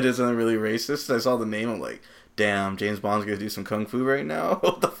I did something really racist. I saw the name. I'm like, damn, James Bond's going to do some kung fu right now?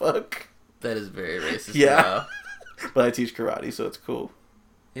 What the fuck? That is very racist. Yeah. But I teach karate, so it's cool.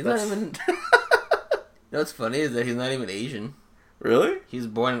 He's not even... You know what's funny is that he's not even Asian. Really? He was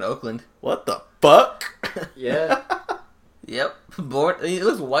born in Oakland. What the fuck? Yeah. Yep. Born... He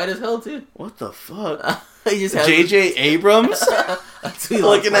looks white as hell, too. What the fuck? He just has... J.J. Abrams? That's who he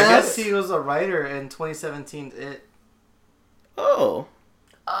Like looks an like. I ass? guess he was a writer in 2017's It. Oh.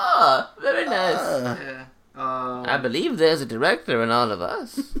 Ah, very nice. Yeah. I believe there's a director in all of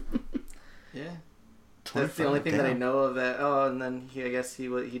us. Yeah. That's the only thing that I know of that. Oh, and then I guess he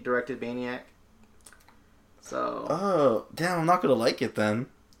directed Maniac. So. Oh, damn, I'm not going to like it then.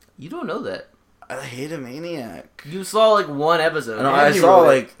 You don't know that. I hate a Maniac. You saw like one episode. No, Yeah, I he saw wrote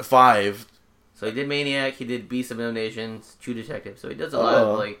like 5. So he did Maniac, he did Beast of No Nations, True Detective. So he does a lot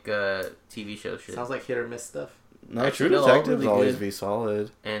of like TV show shit. Sounds like hit or miss stuff. No, Actually, True no, Detectives really always good. be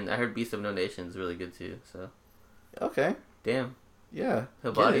solid. And I heard Beast of No Nations is really good too. So Okay. damn, Yeah.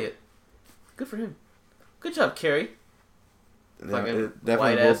 He'll get body it. Good for him. Good job, Carrie. Yeah, Fucking it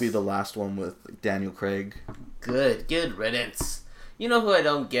definitely will white-ass. be the last one with Daniel Craig. Good riddance. You know who I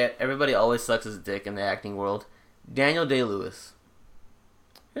don't get? Everybody always sucks his dick in the acting world. Daniel Day-Lewis.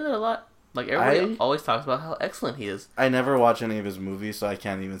 Hear that a lot? Like, everybody always talks about how excellent he is. I never watch any of his movies, so I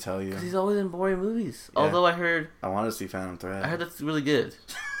can't even tell you. Because he's always in boring movies. Yeah. Although I heard want to see Phantom Thread. that's really good.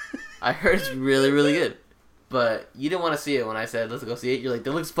 I heard it's really, really good. But you didn't want to see it when I said, let's go see it. You're like,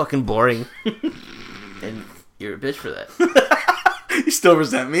 that looks fucking boring. And you're a bitch for that. You still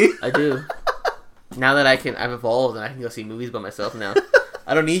resent me? I do. Now that I've evolved and I can go see movies by myself now.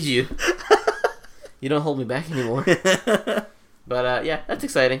 I don't need you. You don't hold me back anymore. But, yeah, that's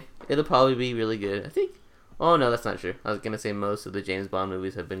exciting. It'll probably be really good. I think. Oh, no, that's not true. I was going to say most of the James Bond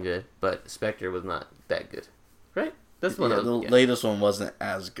movies have been good. But Spectre was not that good. Right? That's the one that the was, latest one wasn't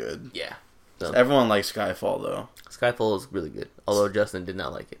as good. Yeah. So, Everyone likes Skyfall, though. Skyfall is really good. Although Justin did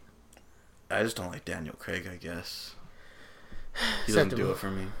not like it. I just don't like Daniel Craig, I guess. He doesn't do it for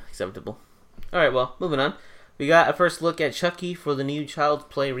me. Acceptable. Alright, well, moving on. We got a first look at Chucky for the new Child's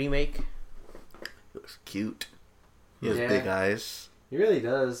Play remake. He looks cute. He has Yeah. big eyes. He really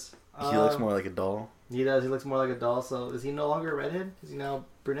does. He looks more like a doll. He does. He looks more like a doll. So is he no longer a redhead? Is he now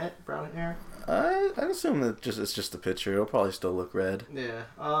brunette, brown hair? I assume that it's just a picture. It'll probably still look red. Yeah.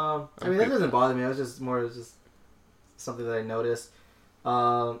 I mean, that doesn't bother me. It was just something that I noticed.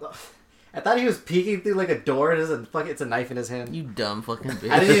 I thought he was peeking through like a door. It's a knife in his hand. You dumb fucking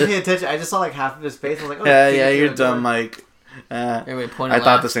bitch. I didn't even pay attention. I just saw like half of his face. I was like, oh, Yeah, he's peeking you're through a door. dumb, Mike. Everybody I pointed thought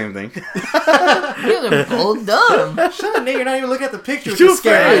loud. the same thing. You guys are both dumb. Shut up, Nate. You're not even looking at the picture. Too With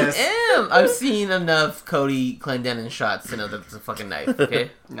scared fast. ass. I've seen enough Cody Clendenin shots to know that it's a fucking knife,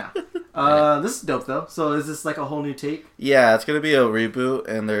 okay? No. This is dope though. So is this like a whole new take? Yeah, it's gonna be a reboot,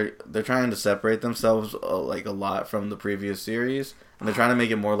 and they're trying to separate themselves like a lot from the previous series, and they're trying to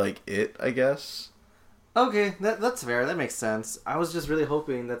make it more like it, I guess. Okay, that's fair. That makes sense. I was just really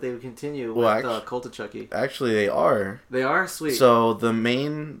hoping that they would continue with Cult of Chucky. Actually, they are. They are sweet. So the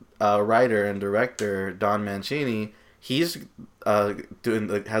main writer and director Don Mancini, he's has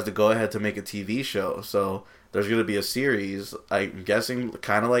the go ahead to make a TV show. So there's going to be a series. I'm guessing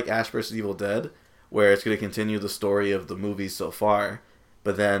kind of like Ash vs. Evil Dead, where it's going to continue the story of the movies so far.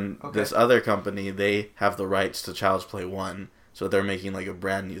 But then this other company, they have the rights to Child's Play 1, so they're making like a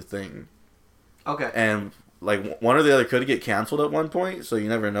brand new thing. Okay. And like one or the other could get canceled at one point, so you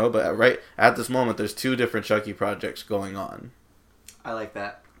never know. But right at this moment, there's 2 different Chucky projects going on. I like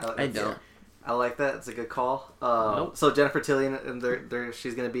that. I don't. I like that. It's a good call. Nope. So Jennifer Tilly, and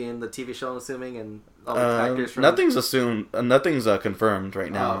she's going to be in the TV show, I'm assuming, and all the actors from... Nothing's assumed. Nothing's confirmed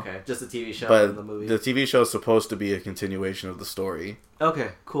right now. Oh, okay. Just the TV show But and the movie. the TV show is supposed to be a continuation of the story.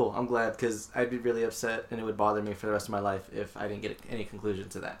 Okay, cool. I'm glad, because I'd be really upset, and it would bother me for the rest of my life if I didn't get any conclusion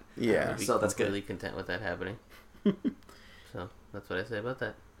to that. Yeah. I'd be So that's good. completely content with that happening. So, that's what I say about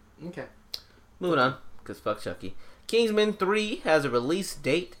that. Okay. Moving on, because fuck Chucky. Kingsman 3 has a release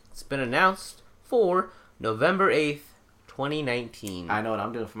date. It's been announced for November 8th, 2019. I know what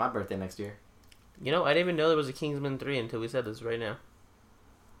I'm doing for my birthday next year. You know, I didn't even know there was a Kingsman 3 until we said this right now.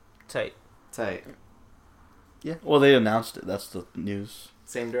 Tight. Tight. Yeah. Well, they announced it. That's the news.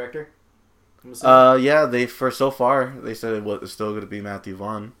 Same director? I'm assuming? Yeah. So far they said it's still going to be Matthew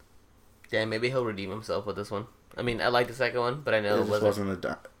Vaughn. Yeah, maybe he'll redeem himself with this one. I mean, I like the second one, but I know It it just wasn't wasn't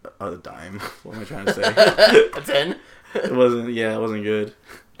a dime. What am I trying to say? a 10. It wasn't. Yeah, it wasn't good.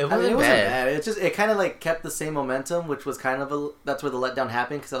 It I wasn't, mean, it wasn't bad. bad. It kind of like kept the same momentum, which was kind of that's where the letdown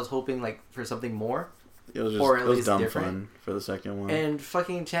happened, because I was hoping like for something more. It was just Or at it was least dumb different. fun for the second one. And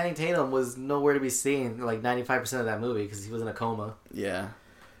fucking Channing Tatum was nowhere to be seen like 95% of that movie because he was in a coma. Yeah.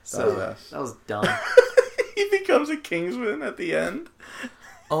 So was that was dumb. He becomes a Kingsman at the end.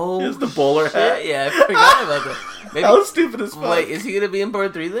 Oh, He has the bowler shit, hat. Yeah, I forgot about that. Maybe, That was stupid as fuck. wait, is he gonna be in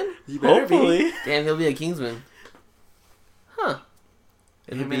part 3 then? You better be. Hopefully. Damn, he'll be a Kingsman. Huh.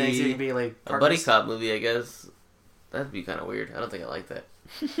 It'll Him and AZ be be like a buddy partners. cop movie, I guess. That'd be kind of weird. I don't think I like that.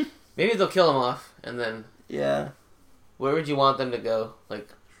 Maybe they'll kill him off, and then Yeah. where would you want them to go? Like,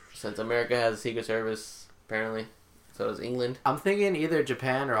 since America has a Secret Service, apparently, so does England. I'm thinking either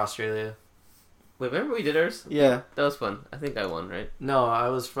Japan or Australia. Wait, remember we did ours? Yeah. That was fun. I think I won, right? No, I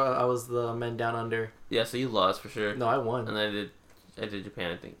was the Men Down Under. Yeah, so you lost for sure. No, I won. And I did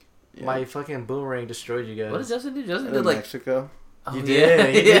Japan, I think. Yeah. My fucking boomerang destroyed you guys. What did Justin do? Justin And did like Mexico. oh, You yeah.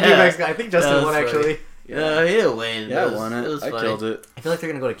 did. You did do Mexico. I think Justin That was won funny. actually. Yeah, he didn't win. Yeah, It I won it. It was I funny. killed it. I feel like they're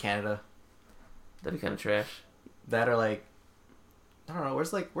gonna go to Canada. That'd be kind of trash. That or like, I don't know.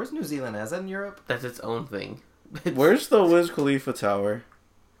 Where's New Zealand? Is that in Europe? That's its own thing. Where's the Wiz Khalifa Tower?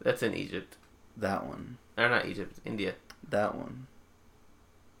 That's in Egypt. That one. Or not Egypt, India. That one.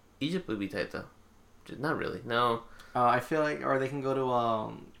 Egypt would be tight though. Just not really. No. I feel like, or they can go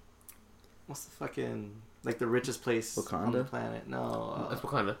to what's the fucking like the richest place on the Wakanda? planet? No, That's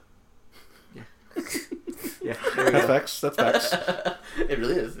Wakanda. yeah, there we That's go. facts. That's facts. It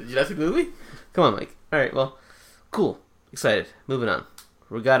really is. Did you not see the movie? Come on, Mike. All right. Well, cool. Excited. Moving on.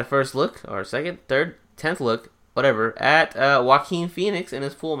 We got a first look, or second, third, 10th look, whatever, at Joaquin Phoenix in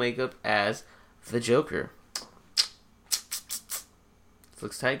his full makeup as the Joker. This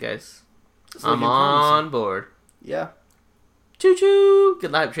looks tight, guys. It's I'm looking on promising. board. Yeah. Choo choo!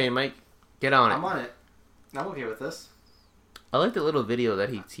 Get the hype train, Mike. Get on it. I'm on it. I'm okay with this. I like the little video that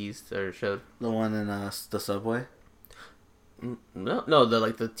he teased or showed. The one in the subway. No,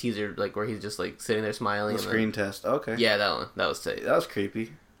 the teaser, like where he's just like sitting there smiling. The and screen test. Okay. Yeah, that one. That was tight. That was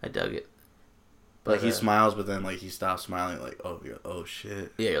creepy. I dug it. Like he smiles, but then like he stops smiling. Like oh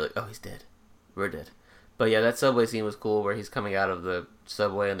shit. Yeah, you're like, oh, he's dead. We're dead. But yeah, that subway scene was cool where he's coming out of the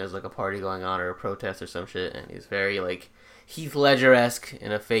subway and there's like a party going on or a protest or some shit, and he's very like Heath Ledger-esque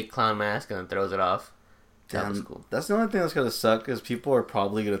in a fake clown mask and then throws it off. That was cool. That's the only thing that's gonna suck is people are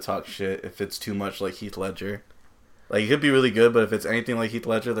probably gonna talk shit if it's too much like Heath Ledger. Like it could be really good, but if it's anything like Heath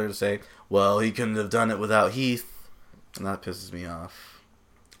Ledger, they're gonna say, "Well, he couldn't have done it without Heath," and that pisses me off.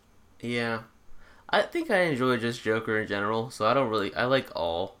 Yeah. I think I enjoy just Joker in general, so I like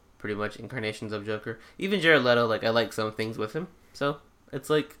all pretty much incarnations of Joker. Even Jared Leto, like I like some things with him. So it's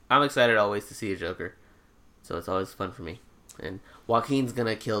like I'm excited always to see a Joker. So it's always fun for me. And Joaquin's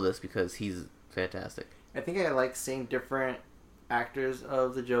gonna kill this because he's fantastic. I think I like seeing different actors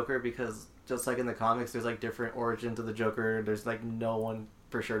of the Joker because just like in the comics, there's like different origins of the Joker. There's like no one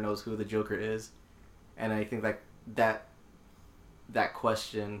for sure knows who the Joker is, and I think that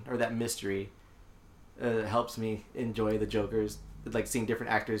question or that mystery helps me enjoy the Jokers. Like seeing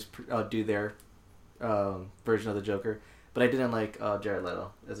different actors do their version of the Joker, but I didn't like Jared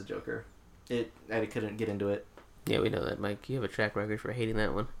Leto as a Joker. I couldn't get into it. Yeah, we know that, Mike. You have a track record for hating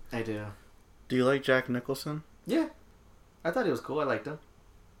that one. I do. Do you like Jack Nicholson? Yeah, I thought he was cool. I liked him.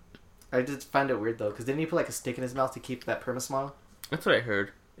 I just find it weird though, because didn't he put like a stick in his mouth to keep that perma smile? That's what I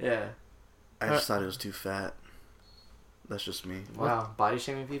heard. Yeah. I just thought it was too fat. That's just me. Wow, body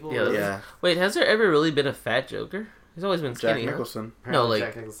shaming people. Yeah, Really? Yeah. Wait, has there ever really been a fat Joker? He's always been Jack skinny. Huh? Nicholson. No, like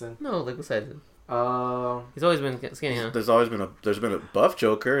Jack Nicholson. no, like besides him. He's That's always been skinny, huh? There's been a buff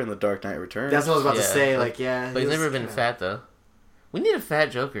Joker in The Dark Knight Returns. what I was about to Yeah, say. but- Like, yeah. But he's he was never been kinda- fat though. We need a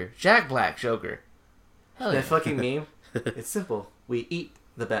fat Joker. Jack Black Joker. Hell yeah. That fucking meme. It's simple. We eat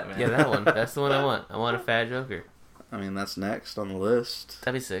the Batman. Yeah, that one. That's the one I want. I want a fat Joker. I mean, that's next on the list.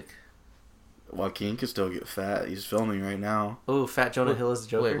 That'd be sick. Joaquin could still get fat. He's filming right now. Ooh, Fat Jonah Hill is the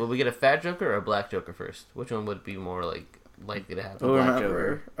Joker. Wait, would we get a fat Joker or a black Joker first? Which one would be more like likely to happen? Oh, Black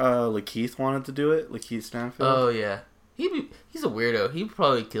remember? Lakeith wanted to do it. Lakeith Stanfield. Oh yeah, he's a weirdo. He'd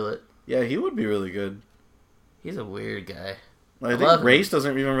probably kill it. Yeah, he would be really good. He's a weird guy. Like, I love think him. race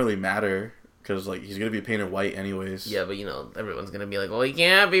doesn't even really matter because like he's gonna be painted white anyways. Yeah, but you know everyone's gonna be like, well, he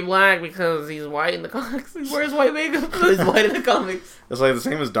can't be black because he's white in the comics. He wears white makeup, so he's white in the comics. It's like the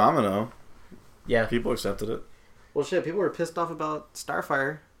same as Domino. Yeah. People accepted it. Well, shit, people were pissed off about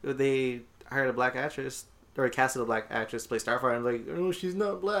Starfire. They hired a black actress, or casted a black actress to play Starfire, and like, oh, she's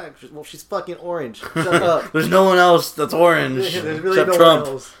not black. She's fucking orange. Shut up. There's no one else that's orange There's really except no Trump.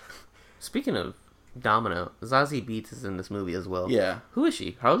 one else. Speaking of Domino, Zazie Beetz is in this movie as well. Yeah. Who is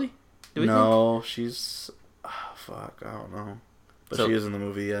she? Harley? Do we think? No, she's. Fuck, I don't know. But So- she is in the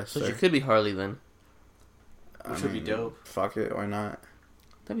movie, yes. So sir. she could be Harley then. Which would be dope. Fuck it, why not?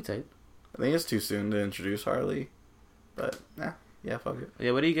 That'd be tight. I think it's too soon to introduce Harley. But, yeah, fuck it.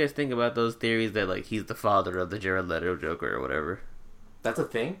 Yeah, what do you guys think about those theories that like he's the father of the Jared Leto Joker or whatever? That's a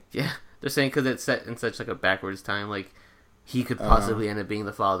thing? Yeah, they're saying because it's set in such like a backwards time, like he could possibly end up being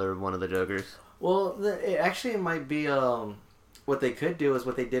the father of one of the Jokers. Well, it actually might be, what they could do is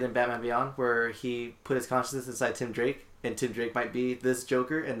what they did in Batman Beyond, where he put his consciousness inside Tim Drake, and Tim Drake might be this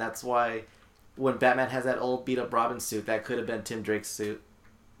Joker, and that's why when Batman has that old beat-up Robin suit, that could have been Tim Drake's suit.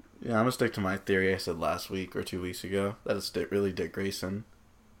 Yeah, I'm gonna stick to my theory I said last week or 2 weeks ago. That it's really Dick Grayson.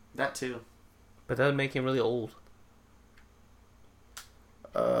 That too. But that would make him really old.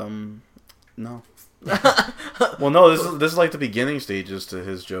 No. Well, no, this is like the beginning stages to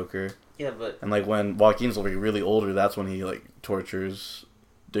his Joker. Yeah, but And like when Joaquin's like really older, that's when he like tortures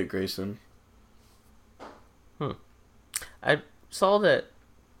Dick Grayson. I saw that.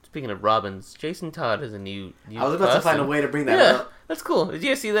 Speaking of Robins, Jason Todd has a new I was about to find a way to bring that Yeah, up. that's cool. Did you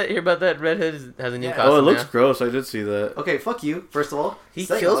guys see that? Hear about that? Red Hood has a new Yeah. costume Oh, it looks now. gross. I did see that. Okay, fuck you, first of all. He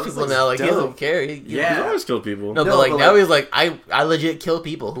Second kills of all, this people looks now. Like he dope. doesn't care. Yeah. He's always killed people. No, No, but like but, now like- he's like, I legit kill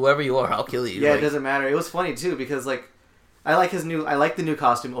people. Whoever you are, I'll kill you. Yeah, Like, it doesn't matter. It was funny too because like I like the new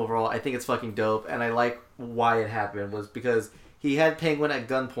costume overall. I think it's fucking dope, and I like why it happened was because he had Penguin at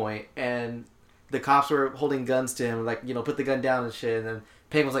gunpoint, and the cops were holding guns to him, like, put the gun down and shit. And then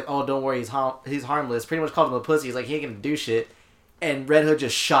Penguin's like, "Oh, don't worry, he's harmless." Pretty much called him a pussy. He's like, he ain't gonna do shit. And Red Hood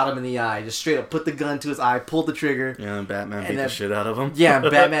just shot him in the eye, just straight up put the gun to his eye, pulled the trigger. Yeah, and Batman beat the shit out of him. Yeah,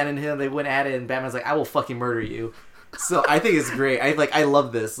 Batman and him, they went at it, and Batman's like, "I will fucking murder you." So I think it's great. I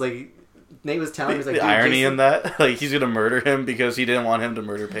love this. Like, Nate was telling me, he's like, the irony in that, like, he's gonna murder him because he didn't want him to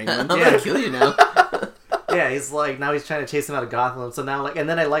murder Penguin. I'm gonna kill you now. Yeah, he's like, now he's trying to chase him out of Gotham. So now, like, and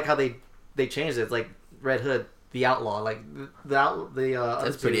then I like how they changed it. It's like Red Hood, the outlaw, like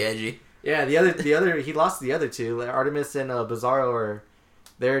That's pretty edgy. Yeah, the other he lost the other two, like Artemis and Bizarro, or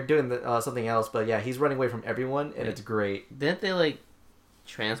they're doing something else. But yeah, he's running away from everyone, and it's great. Didn't they like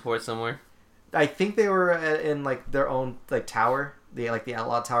transport somewhere? I think they were in like their own like tower, the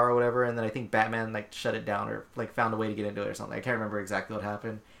outlaw tower or whatever, and then I think Batman like shut it down or like found a way to get into it or something. I can't remember exactly what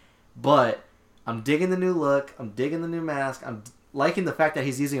happened, but I'm digging the new look. I'm digging the new mask. I'm liking the fact that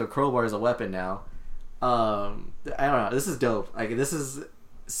he's using a crowbar as a weapon now. I don't know. This is dope. Like, this is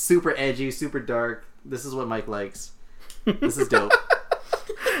super edgy, super dark. This is what Mike likes. This is dope.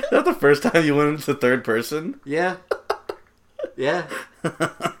 Is that the first time you went into third person? Yeah. Yeah.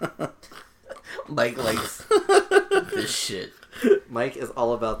 Mike likes this shit. Mike is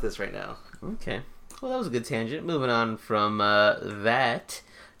all about this right now. Okay. Well, that was a good tangent. Moving on from that,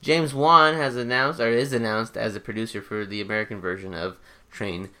 James Wan is announced as a producer for the American version of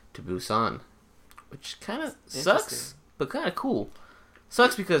Train to Busan, which kind of sucks, but kind of cool.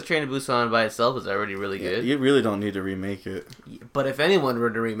 Sucks because Train to Busan by itself is already really good. You really don't need to remake it. But if anyone were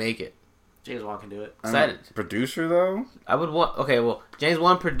to remake it, James Wan can do it. Excited. Producer, though? I would want... Okay, well, James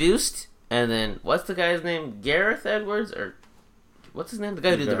Wan produced, and then, what's the guy's name? Gareth Edwards? Or, what's his name? The guy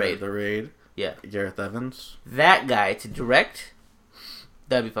who did The Raid. The Raid? Yeah. Gareth Evans? That guy to direct,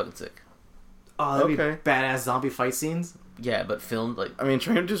 that'd be fucking sick. Oh, that'd be badass zombie fight scenes. Yeah, but filmed, like... I mean,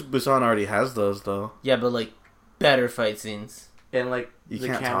 Train to Busan already has those, though. Yeah, but, like, better fight scenes. And, like, you the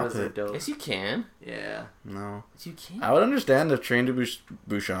can't cameras top are it. dope. Yes, you can. Yeah. No. Yes, you can. I would understand if Train to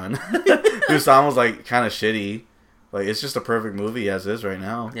Busan Busan was, like, kind of shitty. Like, it's just a perfect movie as is right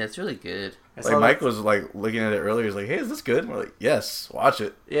now. Yeah, it's really good. Like, Mike was, like, looking at it earlier. He's like, hey, is this good? We're like, yes, watch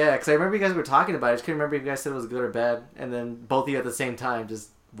it. Yeah, because I remember you guys were talking about it. I just couldn't remember if you guys said it was good or bad. And then both of you at the same time just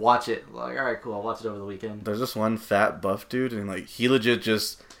watch it. Like, all right, cool, I'll watch it over the weekend. There's this one fat buff dude, and, like, he legit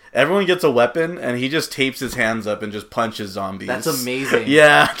just... Everyone gets a weapon, and he just tapes his hands up and just punches zombies. That's amazing.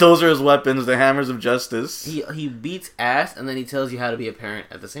 Yeah, those are his weapons, the hammers of justice. He beats ass, and then he tells you how to be a parent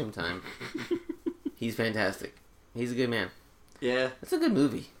at the same time. He's fantastic. He's a good man. Yeah. It's a good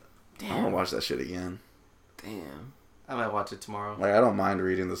movie. I want to watch that shit again. Damn. I might watch it tomorrow. Like, I don't mind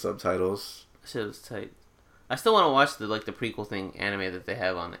reading the subtitles. That shit was tight. I still want to watch the prequel thing anime that they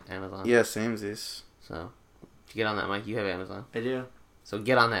have on Amazon. Yeah, samesies. So, if you get on that, Mike, you have Amazon. I do. So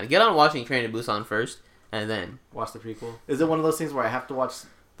get on that. Get on watching Train to Busan first, and then watch the prequel. Is it one of those things where I have to watch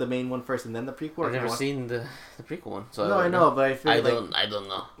the main one first and then the prequel? I've never seen the prequel one. So no, I know, but I feel I don't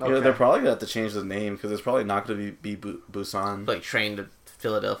know. Okay. Yeah, they're probably going to have to change the name, because it's probably not going to be Busan. Like Train to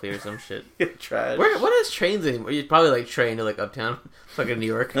Philadelphia or some shit. Trash. What is trains anymore? You'd probably like Train to like Uptown, fucking New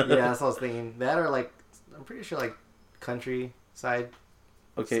York. Yeah, that's what I was thinking. That or like, I'm pretty sure like countryside.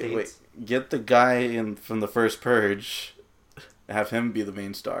 Okay, states. wait. Get the guy from the first Purge. Have him be the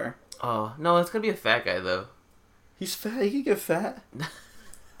main star. Oh, no, it's gonna be a fat guy, though. He's fat. He can get fat.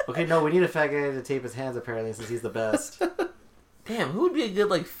 Okay, no, we need a fat guy to tape his hands, apparently, since he's the best. Damn, who would be a good,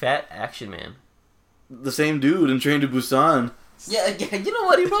 like, fat action man? The same dude in Train to Busan. Yeah, you know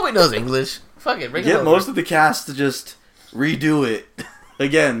what? He probably knows English. Fuck it, bring him Get over. most of the cast to just redo it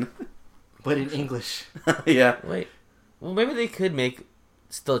again. But in English. Yeah. Wait. Well, maybe they could make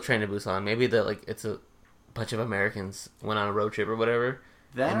still Train to Busan. Maybe it's a bunch of Americans went on a road trip or whatever,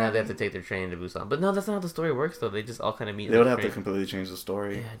 and now they have to take their train to Busan. But no, that's not how the story works, though. They just all kind of meet. They would have to completely change the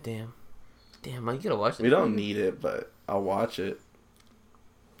story. Yeah, damn, Mike, you gotta watch it. We don't need it, but I'll watch it.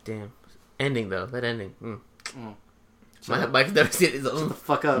 Damn, ending though. That ending. Mike's never seen it. Shut the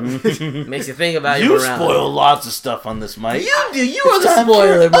fuck up. Makes you think about you around. spoil lots of stuff on this, Mike. You do. You are the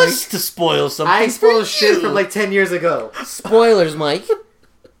spoiler, Mike. Us to spoil something. I spoiled shit from like 10 years ago. Spoilers, Mike.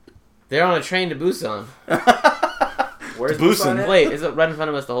 They're on a train to Busan. Where's Busan? at? Wait, is it right in front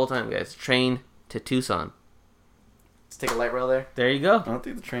of us the whole time, guys? Train to Tucson. Let's take a light rail there. There you go. I don't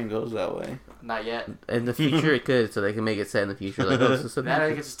think the train goes that way. Not yet. In the future, it could, so they can make it set in the future. Like, oh, so Now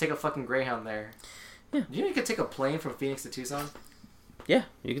you could just take a fucking Greyhound there. Yeah. You know you could take a plane from Phoenix to Tucson? Yeah,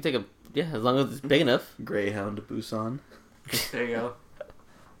 you can take as long as it's big enough. Greyhound to Busan. There you go.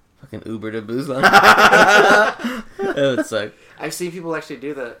 Fucking Uber to Busan. That would suck. I've seen people actually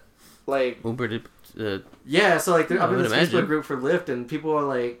do that. Like, Uber to, yeah, so like, I'm in would this imagine. Facebook group for Lyft, and people are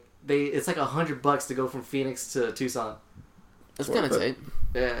like, it's like $100 to go from Phoenix to Tucson. that's kind of tight.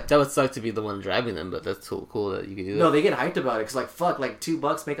 Yeah. That would suck to be the one driving them, but that's cool that you can do that. No, they get hyped about it because like fuck, like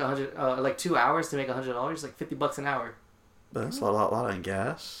 $2 make 100, like 2 hours to make $100, like $50 an hour. But that's a lot on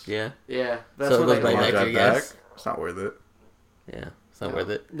gas. Yeah, Yeah, that's So it what goes like. right back to Drive your gas. It's not worth it. yeah, it's not worth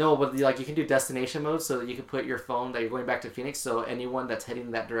it. No, but like you can do destination mode so that you can put your phone that you're going back to Phoenix. So anyone that's heading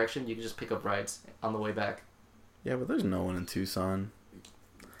in that direction, you can just pick up rides on the way back. Yeah, but there's no one in Tucson.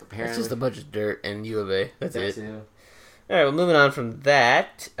 Apparently, It's just a bunch of dirt and U of A. That's it. too. All right, well, moving on from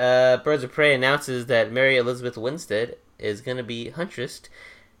that, Birds of Prey announces that Mary Elizabeth Winstead is going to be Huntress,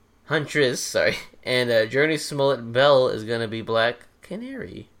 and Journey Smollett Bell is going to be Black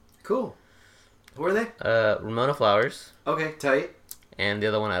Canary. Cool. Who are they? Ramona Flowers, Okay, tight. and the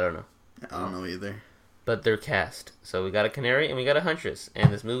other one I don't know, I don't know either. but they're cast. So we got a Canary and we got a Huntress,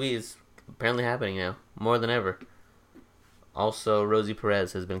 and this movie is apparently happening now more than ever. Also, Rosie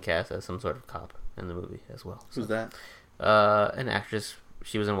Perez has been cast as some sort of cop in the movie as well. Who's that? An actress.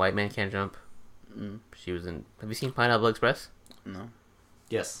 She was in White Man Can't Jump. She was in. Have you seen Pineapple Express? No.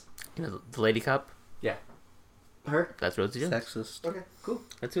 Yes. You know the lady cop. Her. That's Rosie Jones. Sexist. Okay, cool.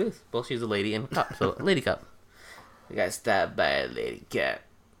 That's who it is. Well, she's a lady and a cop, so a lady cop. I got stabbed by a lady cat.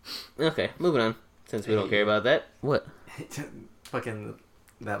 Okay, moving on. Since we don't care about that, what? Fucking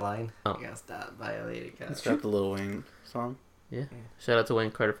that line. Oh. You got stopped by a lady cat. It's got the Lil Wayne song. Shout out to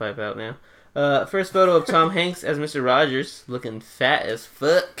Wayne Carter 5 out now. First photo of Tom Hanks as Mr. Rogers, looking fat as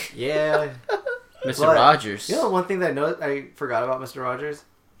fuck. Yeah. Mr. But, Rogers. You know one thing that I forgot about Mr. Rogers?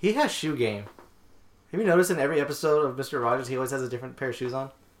 He has shoe game. Have you noticed in every episode of Mr. Rogers, he always has a different pair of shoes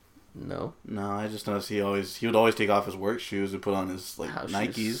on? No. No, I just noticed he would always take off his work shoes and put on his like House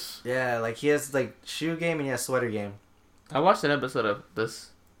Nikes. shoes. Yeah, like he has like shoe game and he has sweater game. I watched an episode of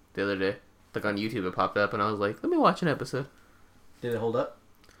this the other day. Like on YouTube, it popped up, and I was like, let me watch an episode. Did it hold up?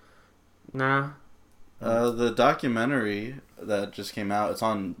 Nah. The documentary that just came out, it's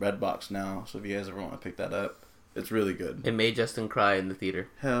on Redbox now, so if you guys ever want to pick that up, it's really good. It made Justin cry in the theater.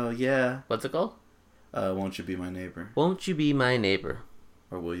 Hell yeah. What's it called? Won't You Be My Neighbor? Won't You Be My Neighbor?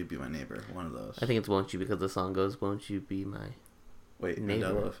 Or Will You Be My Neighbor? One of those. I think it's Won't You because the song goes, Won't You Be My... Wait, Neighbor.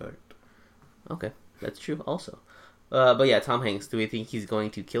 Mandela Effect. Okay, that's true also. But yeah, Tom Hanks, do we think he's going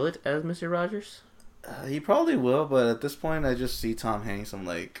to kill it as Mr. Rogers? He probably will, but at this point, I just see Tom Hanks. I'm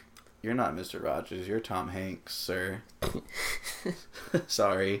like, you're not Mr. Rogers. You're Tom Hanks, sir.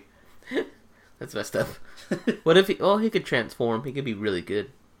 Sorry. That's messed up. What if he... Oh, he could transform. He could be really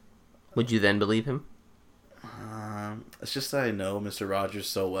good. Would you then believe him? It's just that I know Mr. Rogers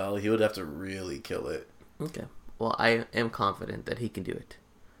so well. He would have to really kill it. Okay. Well, I am confident that he can do it.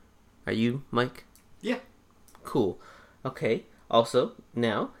 Are you, Mike? Yeah. Cool. Okay. Also,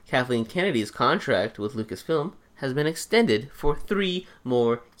 now, Kathleen Kennedy's contract with Lucasfilm has been extended for 3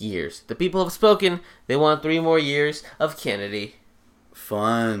 more years. The people have spoken. They want 3 more years of Kennedy.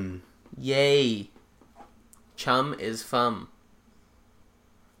 Fun. Yay. Chum is fum.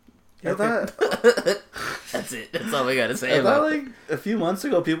 Yeah, that... That's it. That's all we gotta say I about thought, it. like, a few months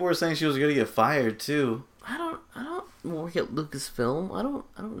ago, people were saying she was gonna get fired, too. I don't work at Lucasfilm. I don't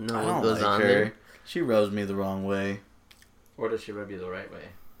know I what don't goes like on her. there. She rubs me the wrong way. Or does she rub you the right way?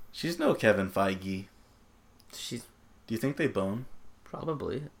 She's no Kevin Feige. She's Do you think they bone?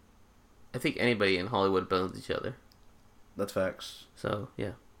 probably. I think anybody in Hollywood bones each other. That's facts. So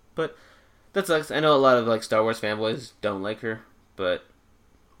yeah, but that sucks. I know a lot of like Star Wars fanboys don't like her, but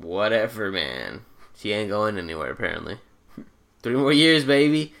whatever, man. She ain't going anywhere apparently. 3 more years,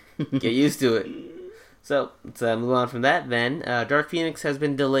 baby. Get used to it. So let's move on from that. Then Dark Phoenix has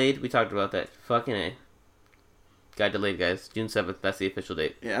been delayed. We talked about that. Fucking A. Got delayed, guys. June 7th. That's the official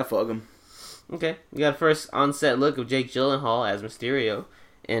date. Yeah, fuck him. Okay, we got a first on-set look of Jake Gyllenhaal as Mysterio,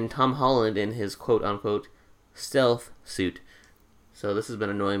 and Tom Holland in his quote-unquote stealth suit. So this has been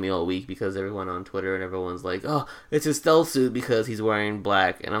annoying me all week because everyone on Twitter and everyone's like, oh, it's a stealth suit because he's wearing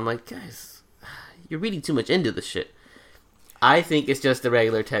black. And I'm like, guys, you're reading too much into this shit. I think it's just a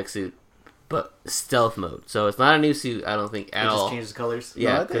regular tech suit, but stealth mode. So it's not a new suit, I don't think, at all. Just changes colors.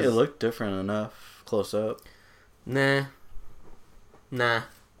 Yeah, No, I think it looked different enough close up. Nah.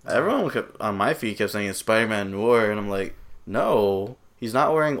 Everyone on my feed kept saying it's Spider-Man Noir, and I'm like, no, he's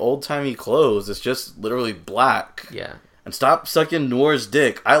not wearing old-timey clothes. It's just literally black. Yeah. And stop sucking Noir's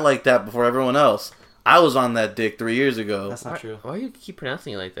dick. I liked that before everyone else. I was on that dick 3 years ago. That's not true. Why do you keep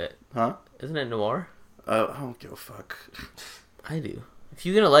pronouncing it like that? Huh? Isn't it noir? I don't give a fuck. I do. If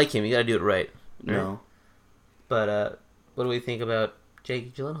you're gonna like him, you gotta do it right. No. But what do we think about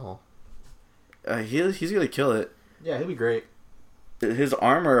Jake Gyllenhaal? He's gonna kill it. Yeah, he'll be great. His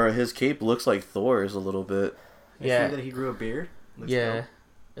armor, or his cape, looks like Thor's a little bit. I Yeah. see that he grew a beard. Looks Yeah. dope.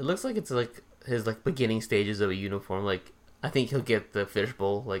 It looks like it's like his like beginning stages of a uniform. Like I think he'll get the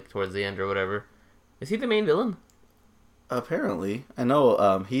fishbowl like towards the end or whatever. Is he the main villain? Apparently. I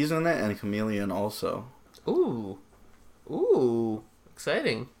know he's in it and Chameleon also. Ooh. Ooh.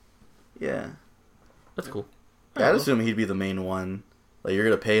 Exciting. Yeah. That's cool. I'd assume he'd be the main one. Like, you're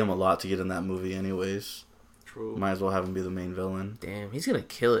going to pay him a lot to get in that movie anyways. True. Might as well have him be the main villain. Damn, he's gonna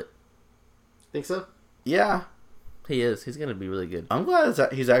kill it. Think so? Yeah. He is. He's gonna be really good. I'm glad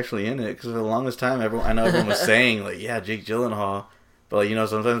he's actually in it, because for the longest time, I know everyone was saying, like, yeah, Jake Gyllenhaal. But, like, you know,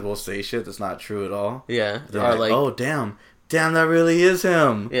 sometimes we'll say shit that's not true at all. Yeah. They're Or like, oh, damn, that really is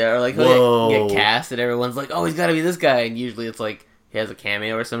him. Yeah, or like Whoa. he'll get cast and everyone's like, oh, he's gotta be this guy, and usually it's like he has a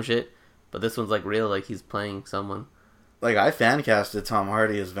cameo or some shit. But this one's like real, like he's playing someone. Like, I fan casted Tom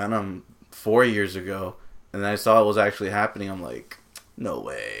Hardy as Venom 4 years ago, and then I saw it was actually happening. I'm like, no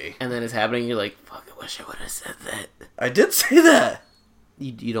way. And then it's happening, you're like, fuck, I wish I would have said that. I did say that.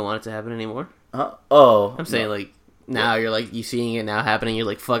 You don't want it to happen anymore? Oh. I'm saying, like, now you're like, you seeing it now happening, you're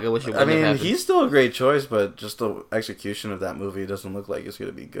like, fuck, I wish it I wouldn't have mean, happened. he's still a great choice, but just the execution of that movie doesn't look like it's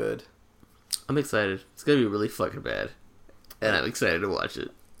going to be good. I'm excited. It's gonna be really fucking bad. And I'm excited to watch it.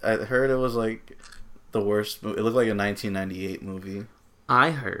 I heard it was like the worst movie. It looked like a 1998 movie.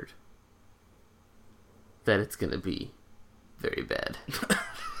 I heard that it's gonna be very bad.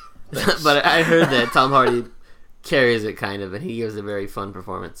 But I heard that Tom Hardy carries it kind of, and he gives a very fun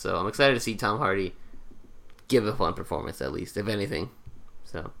performance. So I'm excited to see Tom Hardy give a fun performance, at least, if anything.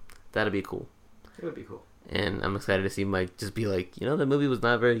 So that'll be cool. It would be cool. And I'm excited to see Mike just be like, you know, the movie was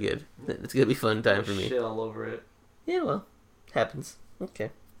not very good. It's gonna be a fun time for me. Shit all over it. Yeah, well, happens.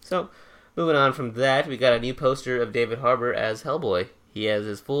 Okay. So, moving on from that, we got a new poster of David Harbour as Hellboy. He has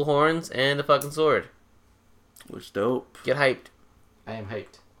his full horns and a fucking sword. Looks dope. Get hyped. I am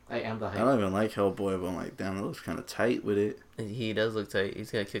hyped. I am the I hype. don't even like Hellboy, but I'm like, damn, that looks kind of tight with it. He does look tight.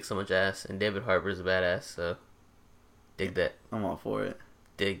 He's gonna kick so much ass, and David Harbour's a badass, so dig that. I'm all for it.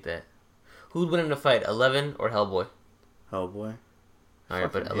 Dig that. Who'd win in a fight, 11 or Hellboy? Hellboy.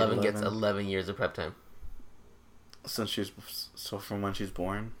 Alright, but Fucking 11 hate gets 11. 11 years of prep time. From when she's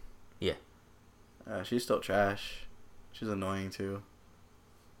born? Yeah. She's still trash. She's annoying too.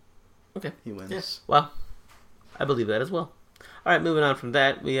 Okay. He wins. Yes. Well, I believe that as well. Alright, moving on from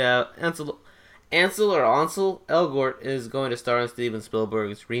that, we have Ansel Elgort is going to star in Steven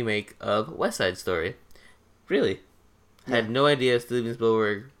Spielberg's remake of West Side Story. Really? Had no idea Steven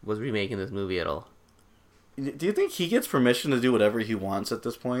Spielberg was remaking this movie at all. Do you think he gets permission to do whatever he wants at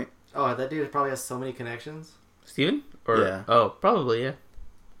this point? Oh, that dude probably has so many connections. Steven? Or, Yeah. Oh, probably, yeah.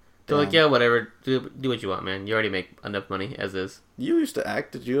 They're like, Damn. yeah, whatever. Do what you want, man. You already make enough money as is. You used to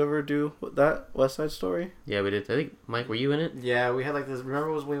act. Did you ever do that West Side Story? Yeah, we did. I think, Mike, were you in it? Yeah, we had like this.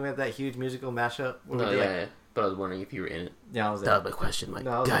 Remember when we had that huge musical mashup? Where No, we yeah, did, yeah. But I was wondering if you were in it. Yeah, I was That there. was my question, Mike.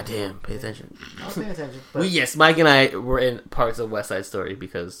 No, I was God there. damn, pay attention. I was paying attention. But Yes, Mike and I were in parts of West Side Story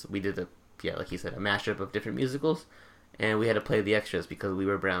because we did like you said, a mashup of different musicals, and we had to play the extras because we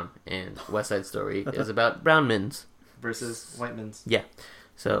were brown, and West Side Story is about brown men's. versus Whiteman's Yeah,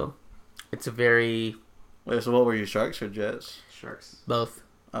 so it's a very Wait, so what were you, Sharks or Jets? Sharks. both.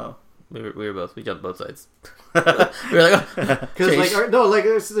 Oh. We were both. We jumped both sides. We were like, oh, Because like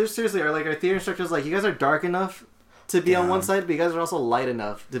change. seriously, our theater instructor was like, you guys are dark enough to be on one Damn. side, but you guys are also light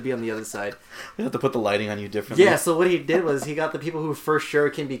enough to be on the other side. You have to put the lighting on you differently. Yeah, so what he did was he got the people who for sure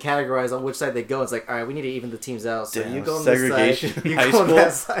can be categorized on which side they go. It's like, all right, we need to even the teams out. So Damn, you go on segregation this side, in you high go on school?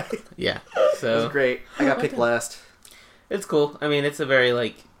 that side. Yeah, It was so great. I got picked last. it's cool. I mean, it's a very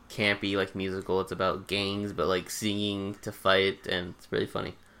like campy like musical. It's about gangs, but like singing to fight, and it's really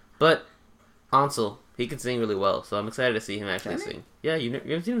funny. But Ansel, he can sing really well, so I'm excited to see him actually Can he? sing. Yeah, you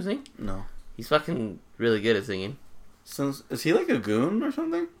ever seen him sing? No. He's fucking really good at singing. Is he like a goon or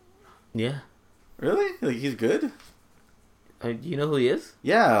something? Yeah. Really? Like, he's good? Do you know who he is?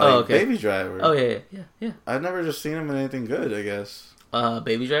 Yeah, Oh, like okay. Baby Driver. Oh yeah. I've never just seen him in anything good, I guess.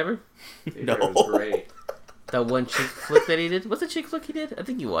 Baby Driver. No. It was great. That one chick flick that he did. What's the chick flick he did? I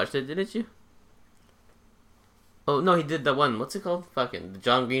think you watched it, didn't you? Oh no, he did that one. What's it called? Fucking the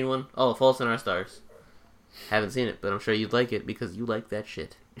John Green one. Oh, False in Our Stars. Haven't seen it, but I'm sure you'd like it because you like that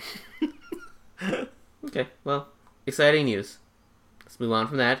shit. Okay, well, exciting news. Let's move on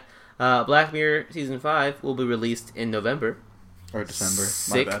from that. Black Mirror Season 5 will be released in November. Or December.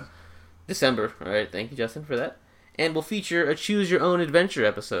 Sick. My bad. December. Alright, thank you, Justin, for that. And will feature a Choose Your Own Adventure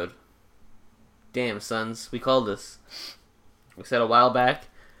episode. Damn, sons, we called this. We said a while back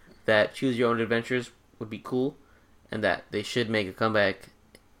that Choose Your Own Adventures would be cool, and that they should make a comeback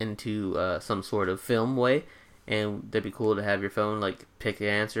into some sort of film way. and that'd be cool to have your phone like pick the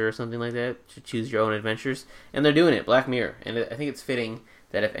answer or something like that to choose your own adventures. And they're doing it, Black Mirror, and I think it's fitting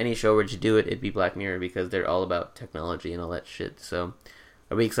that if any show were to do it, it'd be Black Mirror because they're all about technology and all that shit. So,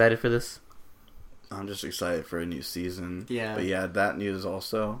 are we excited for this? I'm just excited for a new season. Yeah. But yeah, that news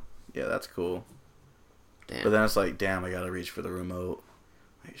also. Yeah, that's cool. Damn. But then it's like, damn, I gotta reach for the remote.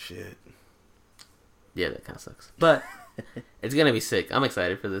 Like, shit. Yeah, that kind of sucks. But it's gonna be sick. I'm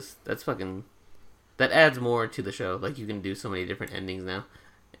excited for this. That adds more to the show. Like, you can do so many different endings now,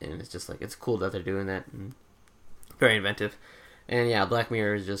 and it's just like, it's cool that they're doing that. And very inventive. And yeah, Black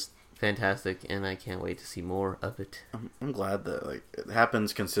Mirror is just fantastic, and I can't wait to see more of it. I'm glad that like it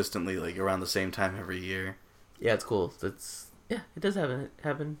happens consistently, like around the same time every year. Yeah, it's cool. It does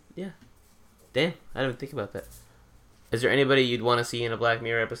happen. Yeah. Damn, I didn't even think about that. Is there anybody you'd want to see in a Black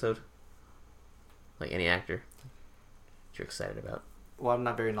Mirror episode? Like any actor that you're excited about? Well, I'm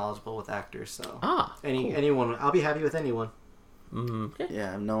not very knowledgeable with actors, so Cool. anyone. I'll be happy with anyone. Mm-hmm. Okay. Yeah,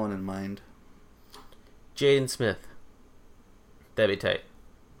 I have no one in mind. Jaden Smith. That'd be tight.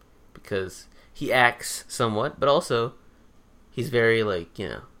 Because he acts somewhat, but also he's very like,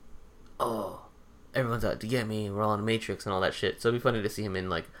 oh, everyone's out to get me, we're all in the Matrix and all that shit. So it'd be funny to see him in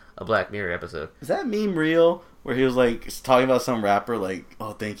like a Black Mirror episode. Is that meme real? Where he was like talking about some rapper, like,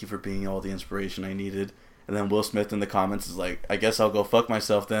 oh, thank you for being all the inspiration I needed. And then Will Smith in the comments is like, I guess I'll go fuck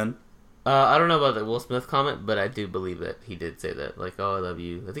myself then. I don't know about the Will Smith comment, but I do believe that he did say that. Like, oh, I love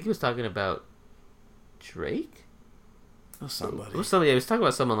you. I think he was talking about Drake? Oh, somebody. It was somebody. He was talking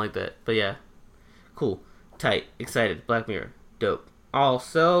about someone like that. But yeah. Cool. Tight. Excited. Black Mirror. Dope.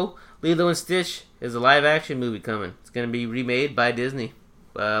 Also, Lilo and Stitch is a live action movie coming. It's going to be remade by Disney.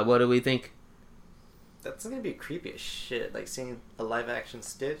 What do we think? That's gonna be creepy as shit. Like seeing a live action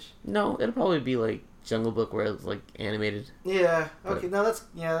Stitch. No, it'll probably be like Jungle Book where it's like animated. Yeah. Okay. No,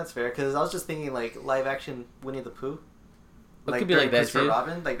 that's fair. Because I was just thinking like live action Winnie the Pooh. It could be like that Christopher too.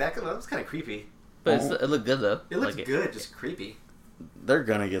 Robin. Like that was kind of creepy. But it looked good though. It looks Like good, just creepy. They're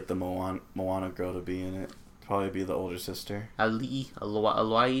gonna get the Moana girl to be in it. Probably be the older sister.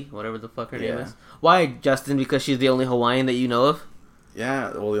 Hawaii, whatever the fuck her name Yeah. is. Why, Justin? Because she's the only Hawaiian that you know of?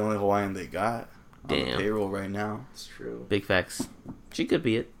 Yeah, well, the only Hawaiian they got on the Damn. payroll right now. It's true. Big facts. She could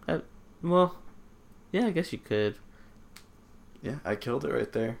be it. Well, yeah, I guess you could. Yeah, I killed it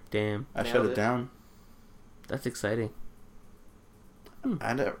right there. Damn. I Nailed shut it it. down. That's exciting.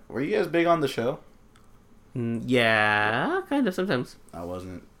 Were you guys big on the show? Yeah, kind of, sometimes. I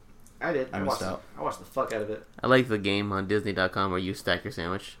wasn't. I did. I missed out. I watched the fuck out of it. I like the game on Disney.com where you stack your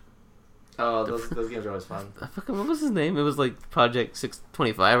sandwich. Oh, those games are always fun. What was his name? It was like Project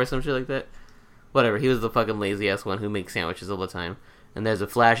 625 or some shit like that. Whatever, he was the fucking lazy-ass one who makes sandwiches all the time. And there's a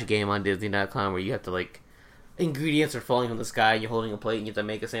Flash game on Disney.com where you have to, like, ingredients are falling from the sky, you're holding a plate, and you have to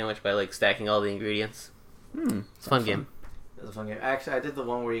make a sandwich by, like, stacking all the ingredients. It's a fun game. It was a fun game. Actually, I did the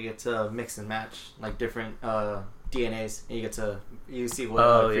one where you get to mix and match, like, different DNAs, and you see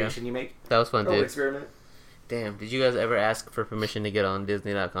what creation you make. That was fun, Little dude. experiment. Damn, did you guys ever ask for permission to get on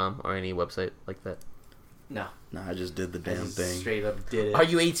Disney.com or any website like that? No. No, I just did the I damn just thing. straight up did it. Are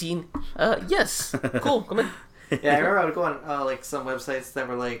you 18? Yes. Cool, come in. Yeah, I remember I would go on like some websites that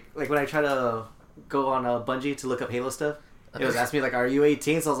were like when I try to go on Bungie to look up Halo stuff, it was asking me like, "Are you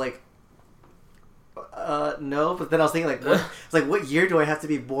 18?" So I was like, "No." But then I was thinking what year do I have to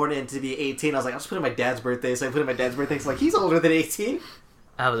be born in to be 18? I was like, I'll just put in my dad's birthday. So I put in my dad's birthday. It's like he's older than 18.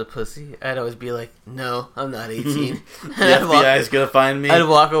 I was a pussy. I'd always be like, no, I'm not 18. The FBI is gonna find me. I'd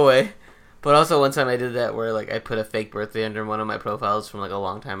walk away. But also one time I did that where like I put a fake birthday under one of my profiles from like a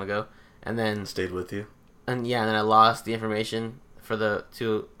long time ago, and then Stayed with you. and then I lost the information for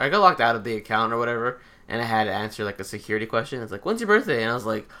I got locked out of the account or whatever, and I had to answer like a security question. It's like, when's your birthday? And I was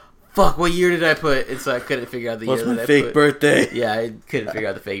like, fuck, what year did I put? And so I couldn't figure out the What's year my that I fake put. birthday? Yeah, I couldn't figure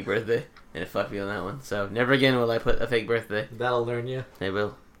out the fake birthday, and it fucked me on that one. So never again will I put a fake birthday. That'll learn you. They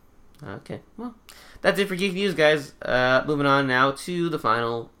will. Okay, well, that's it for Geek News, guys. Moving on now to the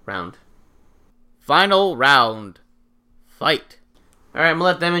final round. Final round. Fight. Alright, I'm going to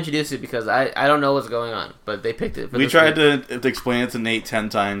let them introduce it because I don't know what's going on, but they picked it. For We this tried week. to explain it to Nate 10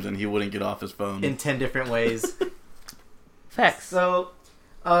 times and he wouldn't get off his phone. In 10 different ways. Facts. So,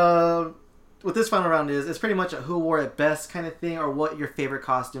 what this final round is, it's pretty much a who wore it best kind of thing, or what your favorite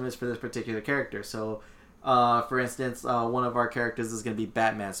costume is for this particular character. So, for instance, one of our characters is going to be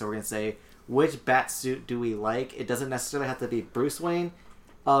Batman. So we're going to say, which bat suit do we like? It doesn't necessarily have to be Bruce Wayne.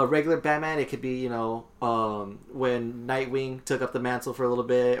 Regular Batman, it could be, when Nightwing took up the mantle for a little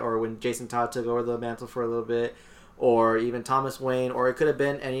bit, or when Jason Todd took over the mantle for a little bit, or even Thomas Wayne, or it could have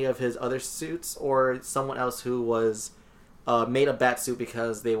been any of his other suits, or someone else who was made a bat suit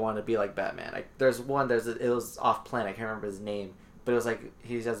because they wanted to be like Batman. It was off planet. I can't remember his name, but it was like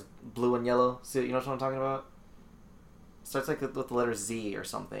he has blue and yellow suit. You know what I'm talking about? Starts like with the letter Z or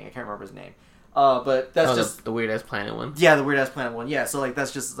something. I can't remember his name. But that's just the weird ass planet one. Yeah, the weird ass planet one. Yeah, so like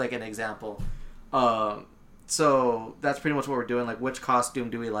that's just like an example. So that's pretty much what we're doing. Like, which costume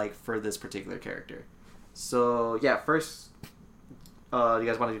do we like for this particular character? So yeah, first, you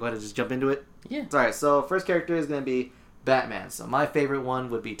guys want to go ahead and just jump into it? Yeah. All right. So first character is gonna be Batman. So my favorite one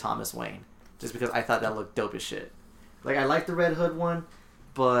would be Thomas Wayne, just because I thought that looked dope as shit. Like, I like the Red Hood one,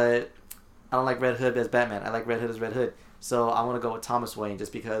 but I don't like Red Hood as Batman. I like Red Hood as Red Hood. So I want to go with Thomas Wayne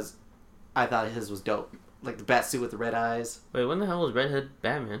just because I thought his was dope. Like the bat suit with the red eyes. Wait, when the hell was Red Hood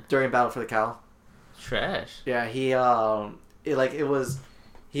Batman? During Battle for the Cowl. Trash. Yeah, he had like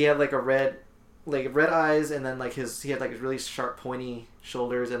red eyes, and then like he had like really sharp pointy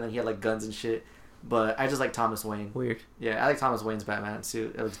shoulders, and then he had like guns and shit. But I just like Thomas Wayne. Weird. Yeah, I like Thomas Wayne's Batman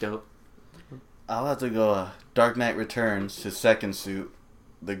suit. It looks dope. I'll have to go Dark Knight Returns, his second suit,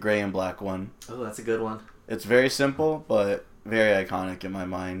 the gray and black one. Oh, that's a good one. It's very simple, but very iconic in my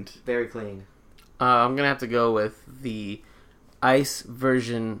mind. Very clean. I'm gonna have to go with the ice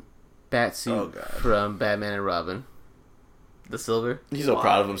version bat suit from Batman and Robin. The silver. He's so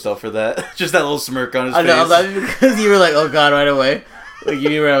proud of himself for that. Just that little smirk on his I face. know, because you were like, "Oh God!" right away. Like you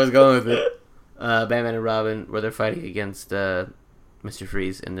knew where I was going with it. Batman and Robin, where they're fighting against Mr.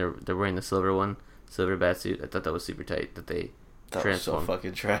 Freeze, and they're wearing the silver bat suit. I thought that was super tight. That was so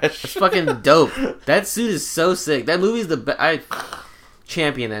fucking trash. It's fucking dope. That suit is so sick. That movie's I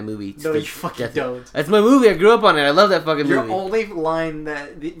champion that movie. No, you fucking don't. That's my movie. I grew up on it. I love that fucking movie. Your only line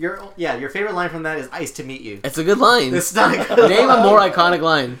your favorite line from that is "Ice to meet you." It's a good line. It's not a good Name a more iconic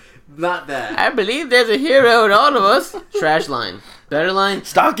line. Not that. I believe there's a hero in all of us. Trash line. Better line.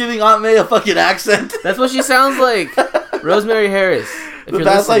 Stop giving Aunt May a fucking accent. That's what she sounds like. Rosemary Harris. The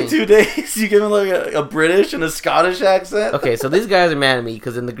past like 2 days, you give him like a British and a Scottish accent. Okay, so these guys are mad at me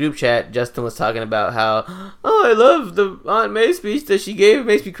because in the group chat, Justin was talking about how, I love the Aunt May speech that she gave. It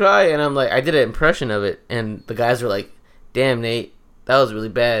makes me cry. And I'm like, I did an impression of it. And the guys were like, damn, Nate, that was really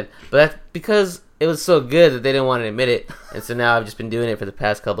bad. But that's because it was so good that they didn't want to admit it. And so now I've just been doing it for the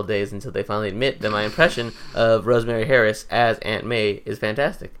past couple days until they finally admit that my impression of Rosemary Harris as Aunt May is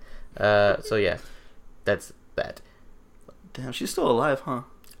fantastic. So yeah, that's that. Damn, she's still alive, huh?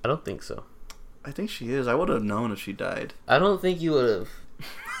 I don't think so. I think she is. I would have known if she died. I don't think you would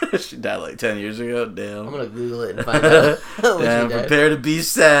have. She died like 10 years ago. Damn. I'm gonna Google it and find out. Damn, prepare to be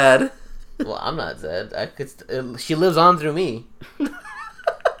sad. Well, I'm not sad. She lives on through me.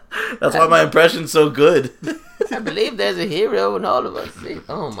 That's why my impression's so good. I believe there's a hero in all of us.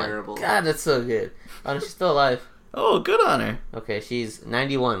 Oh my Terrible. God, that's so good. Oh, she's still alive. Oh, good on her. Okay, she's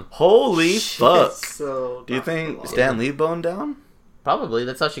 91. Holy fuck. So Do you think Stan Lee boned down? Probably.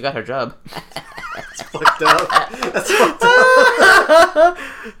 That's how she got her job. That's fucked up. That's fucked up.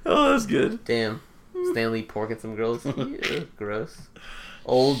 Oh, that's good. Damn. Stanley porking some girls. Ew, gross.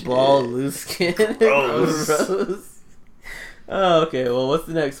 Old ball, loose skin. Gross. Gross. Oh, okay. Well, what's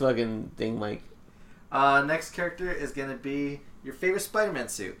the next fucking thing, Mike? Next character is gonna be your favorite Spider-Man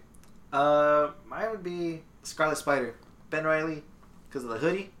suit. Mine would be Scarlet Spider, Ben Reilly, because of the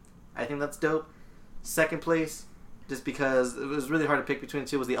hoodie. I think that's dope. Second place, just because it was really hard to pick between the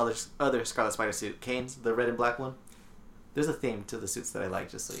two, was the other Scarlet Spider suit, Kane's, the red and black one. There's a theme to the suits that I like,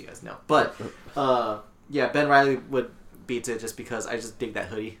 just so you guys know. But yeah, Ben Reilly would beat it just because I just dig that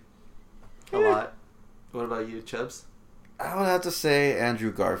hoodie a lot. What about you, Chubbs? I would have to say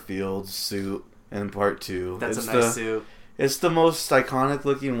Andrew Garfield's suit in part 2. That's a nice suit. It's the most iconic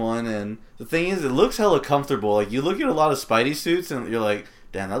looking one, and the thing is, it looks hella comfortable. Like, you look at a lot of Spidey suits, and you're like,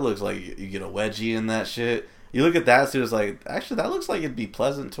 damn, that looks like you get a wedgie in that shit. You look at that suit, it's like, actually, that looks like it'd be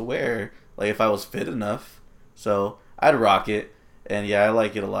pleasant to wear, like, if I was fit enough. So, I'd rock it, and yeah, I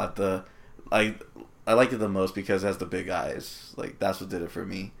like it a lot. I like it the most because it has the big eyes. Like, that's what did it for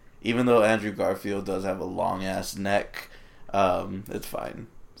me. Even though Andrew Garfield does have a long-ass neck, it's fine.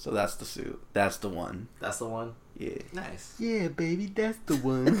 So that's the suit. That's the one. That's the one? Yeah. Nice. Yeah, baby, that's the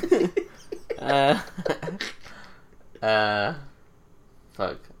one.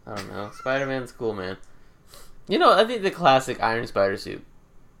 Fuck. I don't know. Spider-Man's cool, man. You know, I think the classic Iron Spider suit,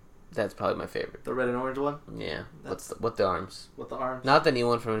 that's probably my favorite. The red and orange one? Yeah. With the arms. With the arms? Not the new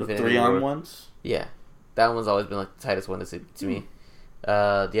one from The Infinity 3-arm War. ones? Yeah. That one's always been like the tightest one to me.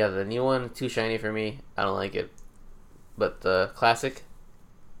 Yeah, the new one, too shiny for me. I don't like it. But the classic,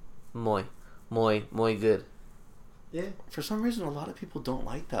 muy good. Yeah. For some reason, a lot of people don't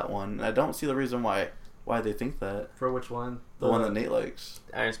like that one. I don't see the reason why they think that. For which one? The one that Nate likes.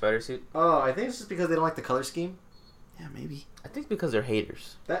 Iron Spider suit. Oh, I think it's just because they don't like the color scheme. Yeah, maybe. I think because they're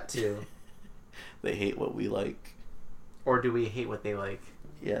haters. That too. They hate what we like. Or do we hate what they like?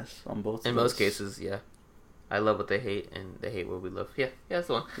 Yes, on both. In of most us. cases, yeah. I love what they hate, and they hate what we love. Yeah, that's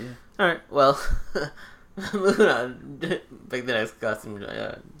the one. Yeah. All right, well, moving on. Pick the next costume,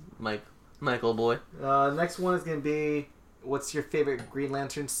 Michael boy. Next one is gonna be, what's your favorite Green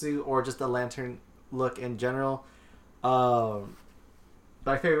Lantern suit, or just the Lantern look in general?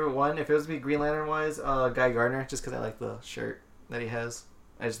 My favorite one, if it was to be Green Lantern wise, Guy Gardner, just because I like the shirt that he has.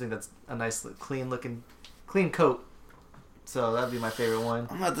 I just think that's a nice, clean coat. So that'd be my favorite one.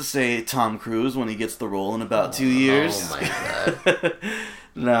 I'm about to say Tom Cruise when he gets the role in about 2 years. Oh my god.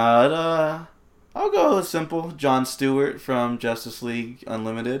 Nah, I'll go with simple. Jon Stewart from Justice League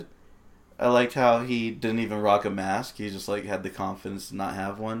Unlimited. I liked how he didn't even rock a mask. He just like had the confidence to not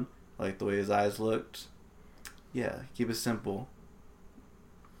have one. I liked the way his eyes looked. Yeah, keep it simple.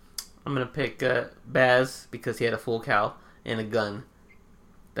 I'm gonna pick Baz because he had a full cowl and a gun.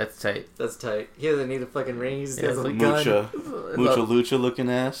 That's tight. That's tight. He doesn't need a fucking ring. He just Yeah, has a like gun. Mucha Lucha looking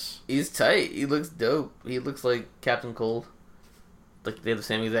ass. He's tight. He looks dope. He looks like Captain Cold. Like they have the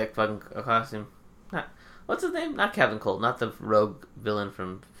same exact fucking costume. What's his name? Not Captain Cold. Not the rogue villain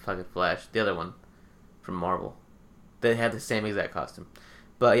from fucking Flash. The other one from Marvel. They have the same exact costume.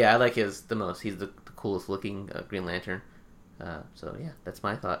 But yeah, I like his the most. He's the coolest looking Green Lantern. So yeah, that's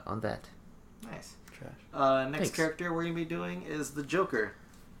my thought on that. Nice. Trash. Next Thanks. character we're gonna be doing is the Joker.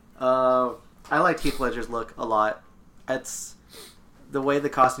 I like Heath Ledger's look a lot. It's the way the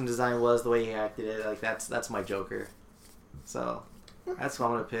costume design was, the way he acted it. Like that's my Joker. So that's what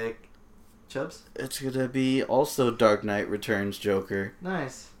I'm gonna pick. Chubbs? It's gonna be also Dark Knight Returns Joker.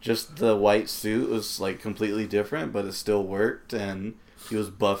 Nice. Just the white suit was like completely different, but it still worked, and he was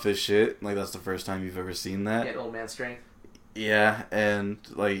buff as shit. Like that's the first time you've ever seen that. He had old man strength. Yeah, and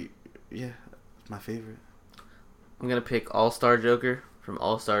like, yeah, it's my favorite. I'm gonna pick All-Star Joker from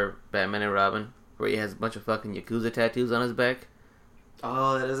All-Star Batman and Robin, where he has a bunch of fucking Yakuza tattoos on his back,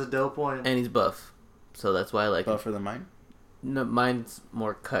 Oh, that is a dope one. and he's buff. So that's why I like him. Buffer than mine. No, mine's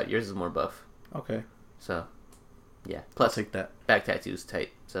more cut. Yours is more buff. Okay, So, yeah. I'll Plus, take that. back tattoos tight.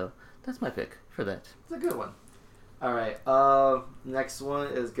 So that's my pick for that. It's a good one. All right. Next one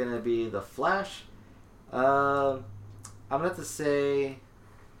is gonna be the Flash. I'm gonna have to say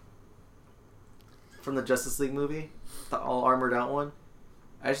from the Justice League movie, the all armored out one.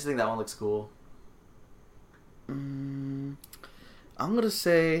 I just think that one looks cool. I'm gonna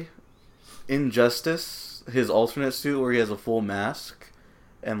say Injustice, his alternate suit where he has a full mask,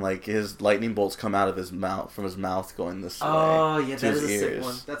 and like his lightning bolts come out of his mouth from his mouth going this way. Oh yeah, to that his is a sick ears.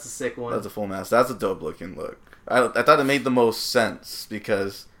 one. That's a sick one. That's a full mask. That's a dope looking look. I thought it made the most sense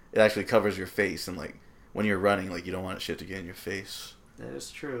because it actually covers your face, and like when you're running, like you don't want shit to get in your face. That is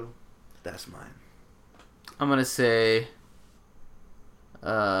true. That's mine. I'm gonna say,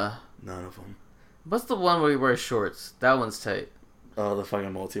 None of them. what's the one where he wears shorts? That one's tight. Oh, the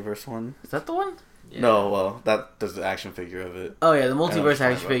fucking multiverse one. Is that the one? Yeah. No, well, there's the action figure of it, Oh yeah, the know what multiverse you're action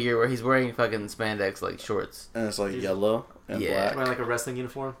talking figure where he's wearing fucking spandex like shorts. and it's like He's- yellow and Yeah. Wearing like a wrestling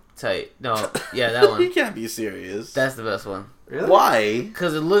uniform. Tight. No, yeah, that black. one. You can't be serious. That's the best one. Really? Why?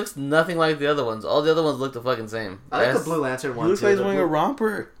 Because it looks nothing like the other ones. All the other ones look the fucking same. I like That's, the Blue Lantern He one looks too. like he's The wearing a blue-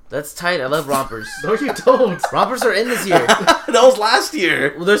 romper. That's tight. I love rompers. No, you don't. Rompers are in this year. That was last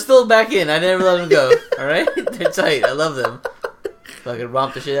year. Well, they're still back in. I never let them go. All right, they're tight. I love them. Fucking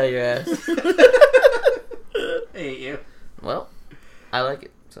romp the shit out of your ass. I hate you. Well, I like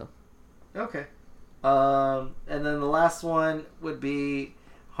it. So Okay. And then the last one would be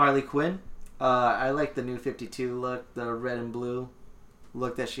Harley Quinn. I like the new 52 look, the red and blue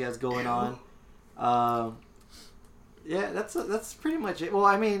look that she has going on. Yeah, that's pretty much it. Well,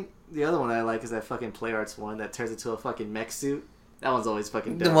 I mean, the other one I like is that fucking Play Arts one that turns into a fucking mech suit. That one's always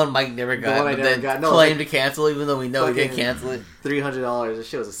fucking dope. the one Mike never got, one I but never then got. No, claimed to cancel, even though we know he didn't fucking cancel it. $300. This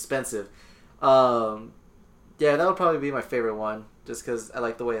shit was expensive. Yeah, that would probably be my favorite one, just because I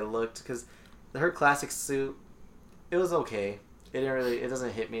like the way it looked. Because her classic suit, it was okay. It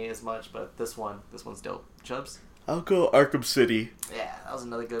doesn't hit me as much, but this one's dope. Chubbs? I'll go Arkham City. Yeah, that was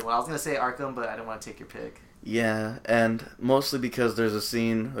another good one. I was gonna say Arkham, but I didn't want to take your pick. Yeah, and mostly because there's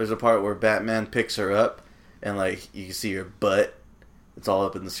a part where Batman picks her up, and like you can see her butt. It's all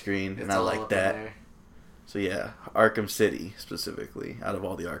up in the screen, and I all like up in that. there. So yeah, Arkham City specifically, out of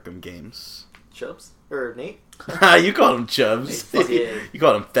all the Arkham games. Chubbs? Or Nate? You called him Chubbs. They did. You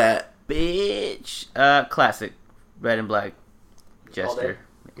called him fat. Bitch. Classic. Red and black. Jester.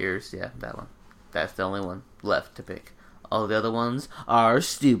 Ears. Yeah, that one. That's the only one left to pick. All the other ones are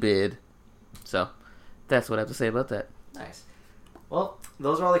stupid. So, that's what I have to say about that. Nice. Well,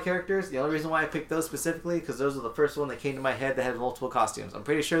 those are all the characters. The only reason why I picked those specifically, because those are the first one that came to my head that had multiple costumes. I'm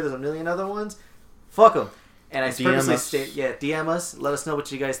pretty sure there's a million other ones. Fuck them. And I purposely DM us. Let us know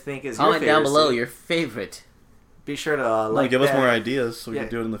what you guys think is Comment your favorite down below suit. your favorite. Be sure to give us that. more ideas so we Yeah.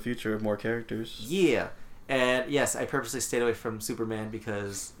 can do it in the future. More characters. Yeah. And yes, I purposely stayed away from Superman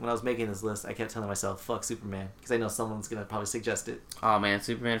because when I was making this list, I kept telling myself, fuck Superman. Because I know someone's going to probably suggest it. Oh man,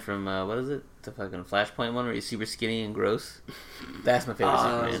 Superman from what is it? The fucking Flashpoint one where he's super skinny and gross. That's my favorite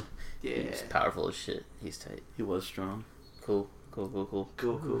Superman. Yeah. He's powerful as shit. He's tight. He was strong. Cool. Cool.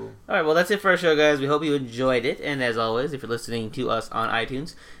 Alright, well that's it for our show, guys. We hope you enjoyed it. And as always, if you're listening to us on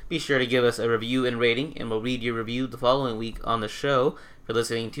iTunes, be sure to give us a review and rating, and we'll read your review the following week on the show. If you're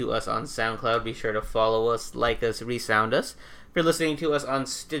listening to us on SoundCloud, be sure to follow us, like us, resound us. If you're listening to us on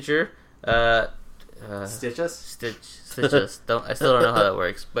Stitcher, Stitch us? Stitch us. I still don't know how that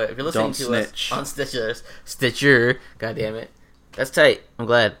works. But if you're listening Don't to snitch. us on Stitcher, god damn it. That's tight. I'm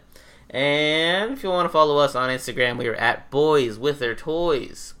glad. And if you want to follow us on Instagram, we are at Boys With Their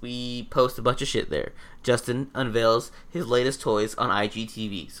Toys. We post a bunch of shit there. Justin unveils his latest toys on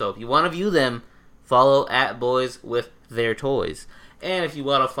IGTV. So if you want to view them, follow at Boys With Their Toys. And if you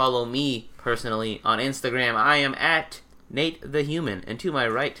want to follow me personally on Instagram, I am at Nate the Human. And to my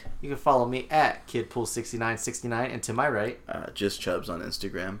right, You can follow me at KidPool6969, and to my right, Just Chubs on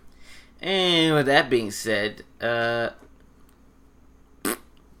Instagram. and with that being said,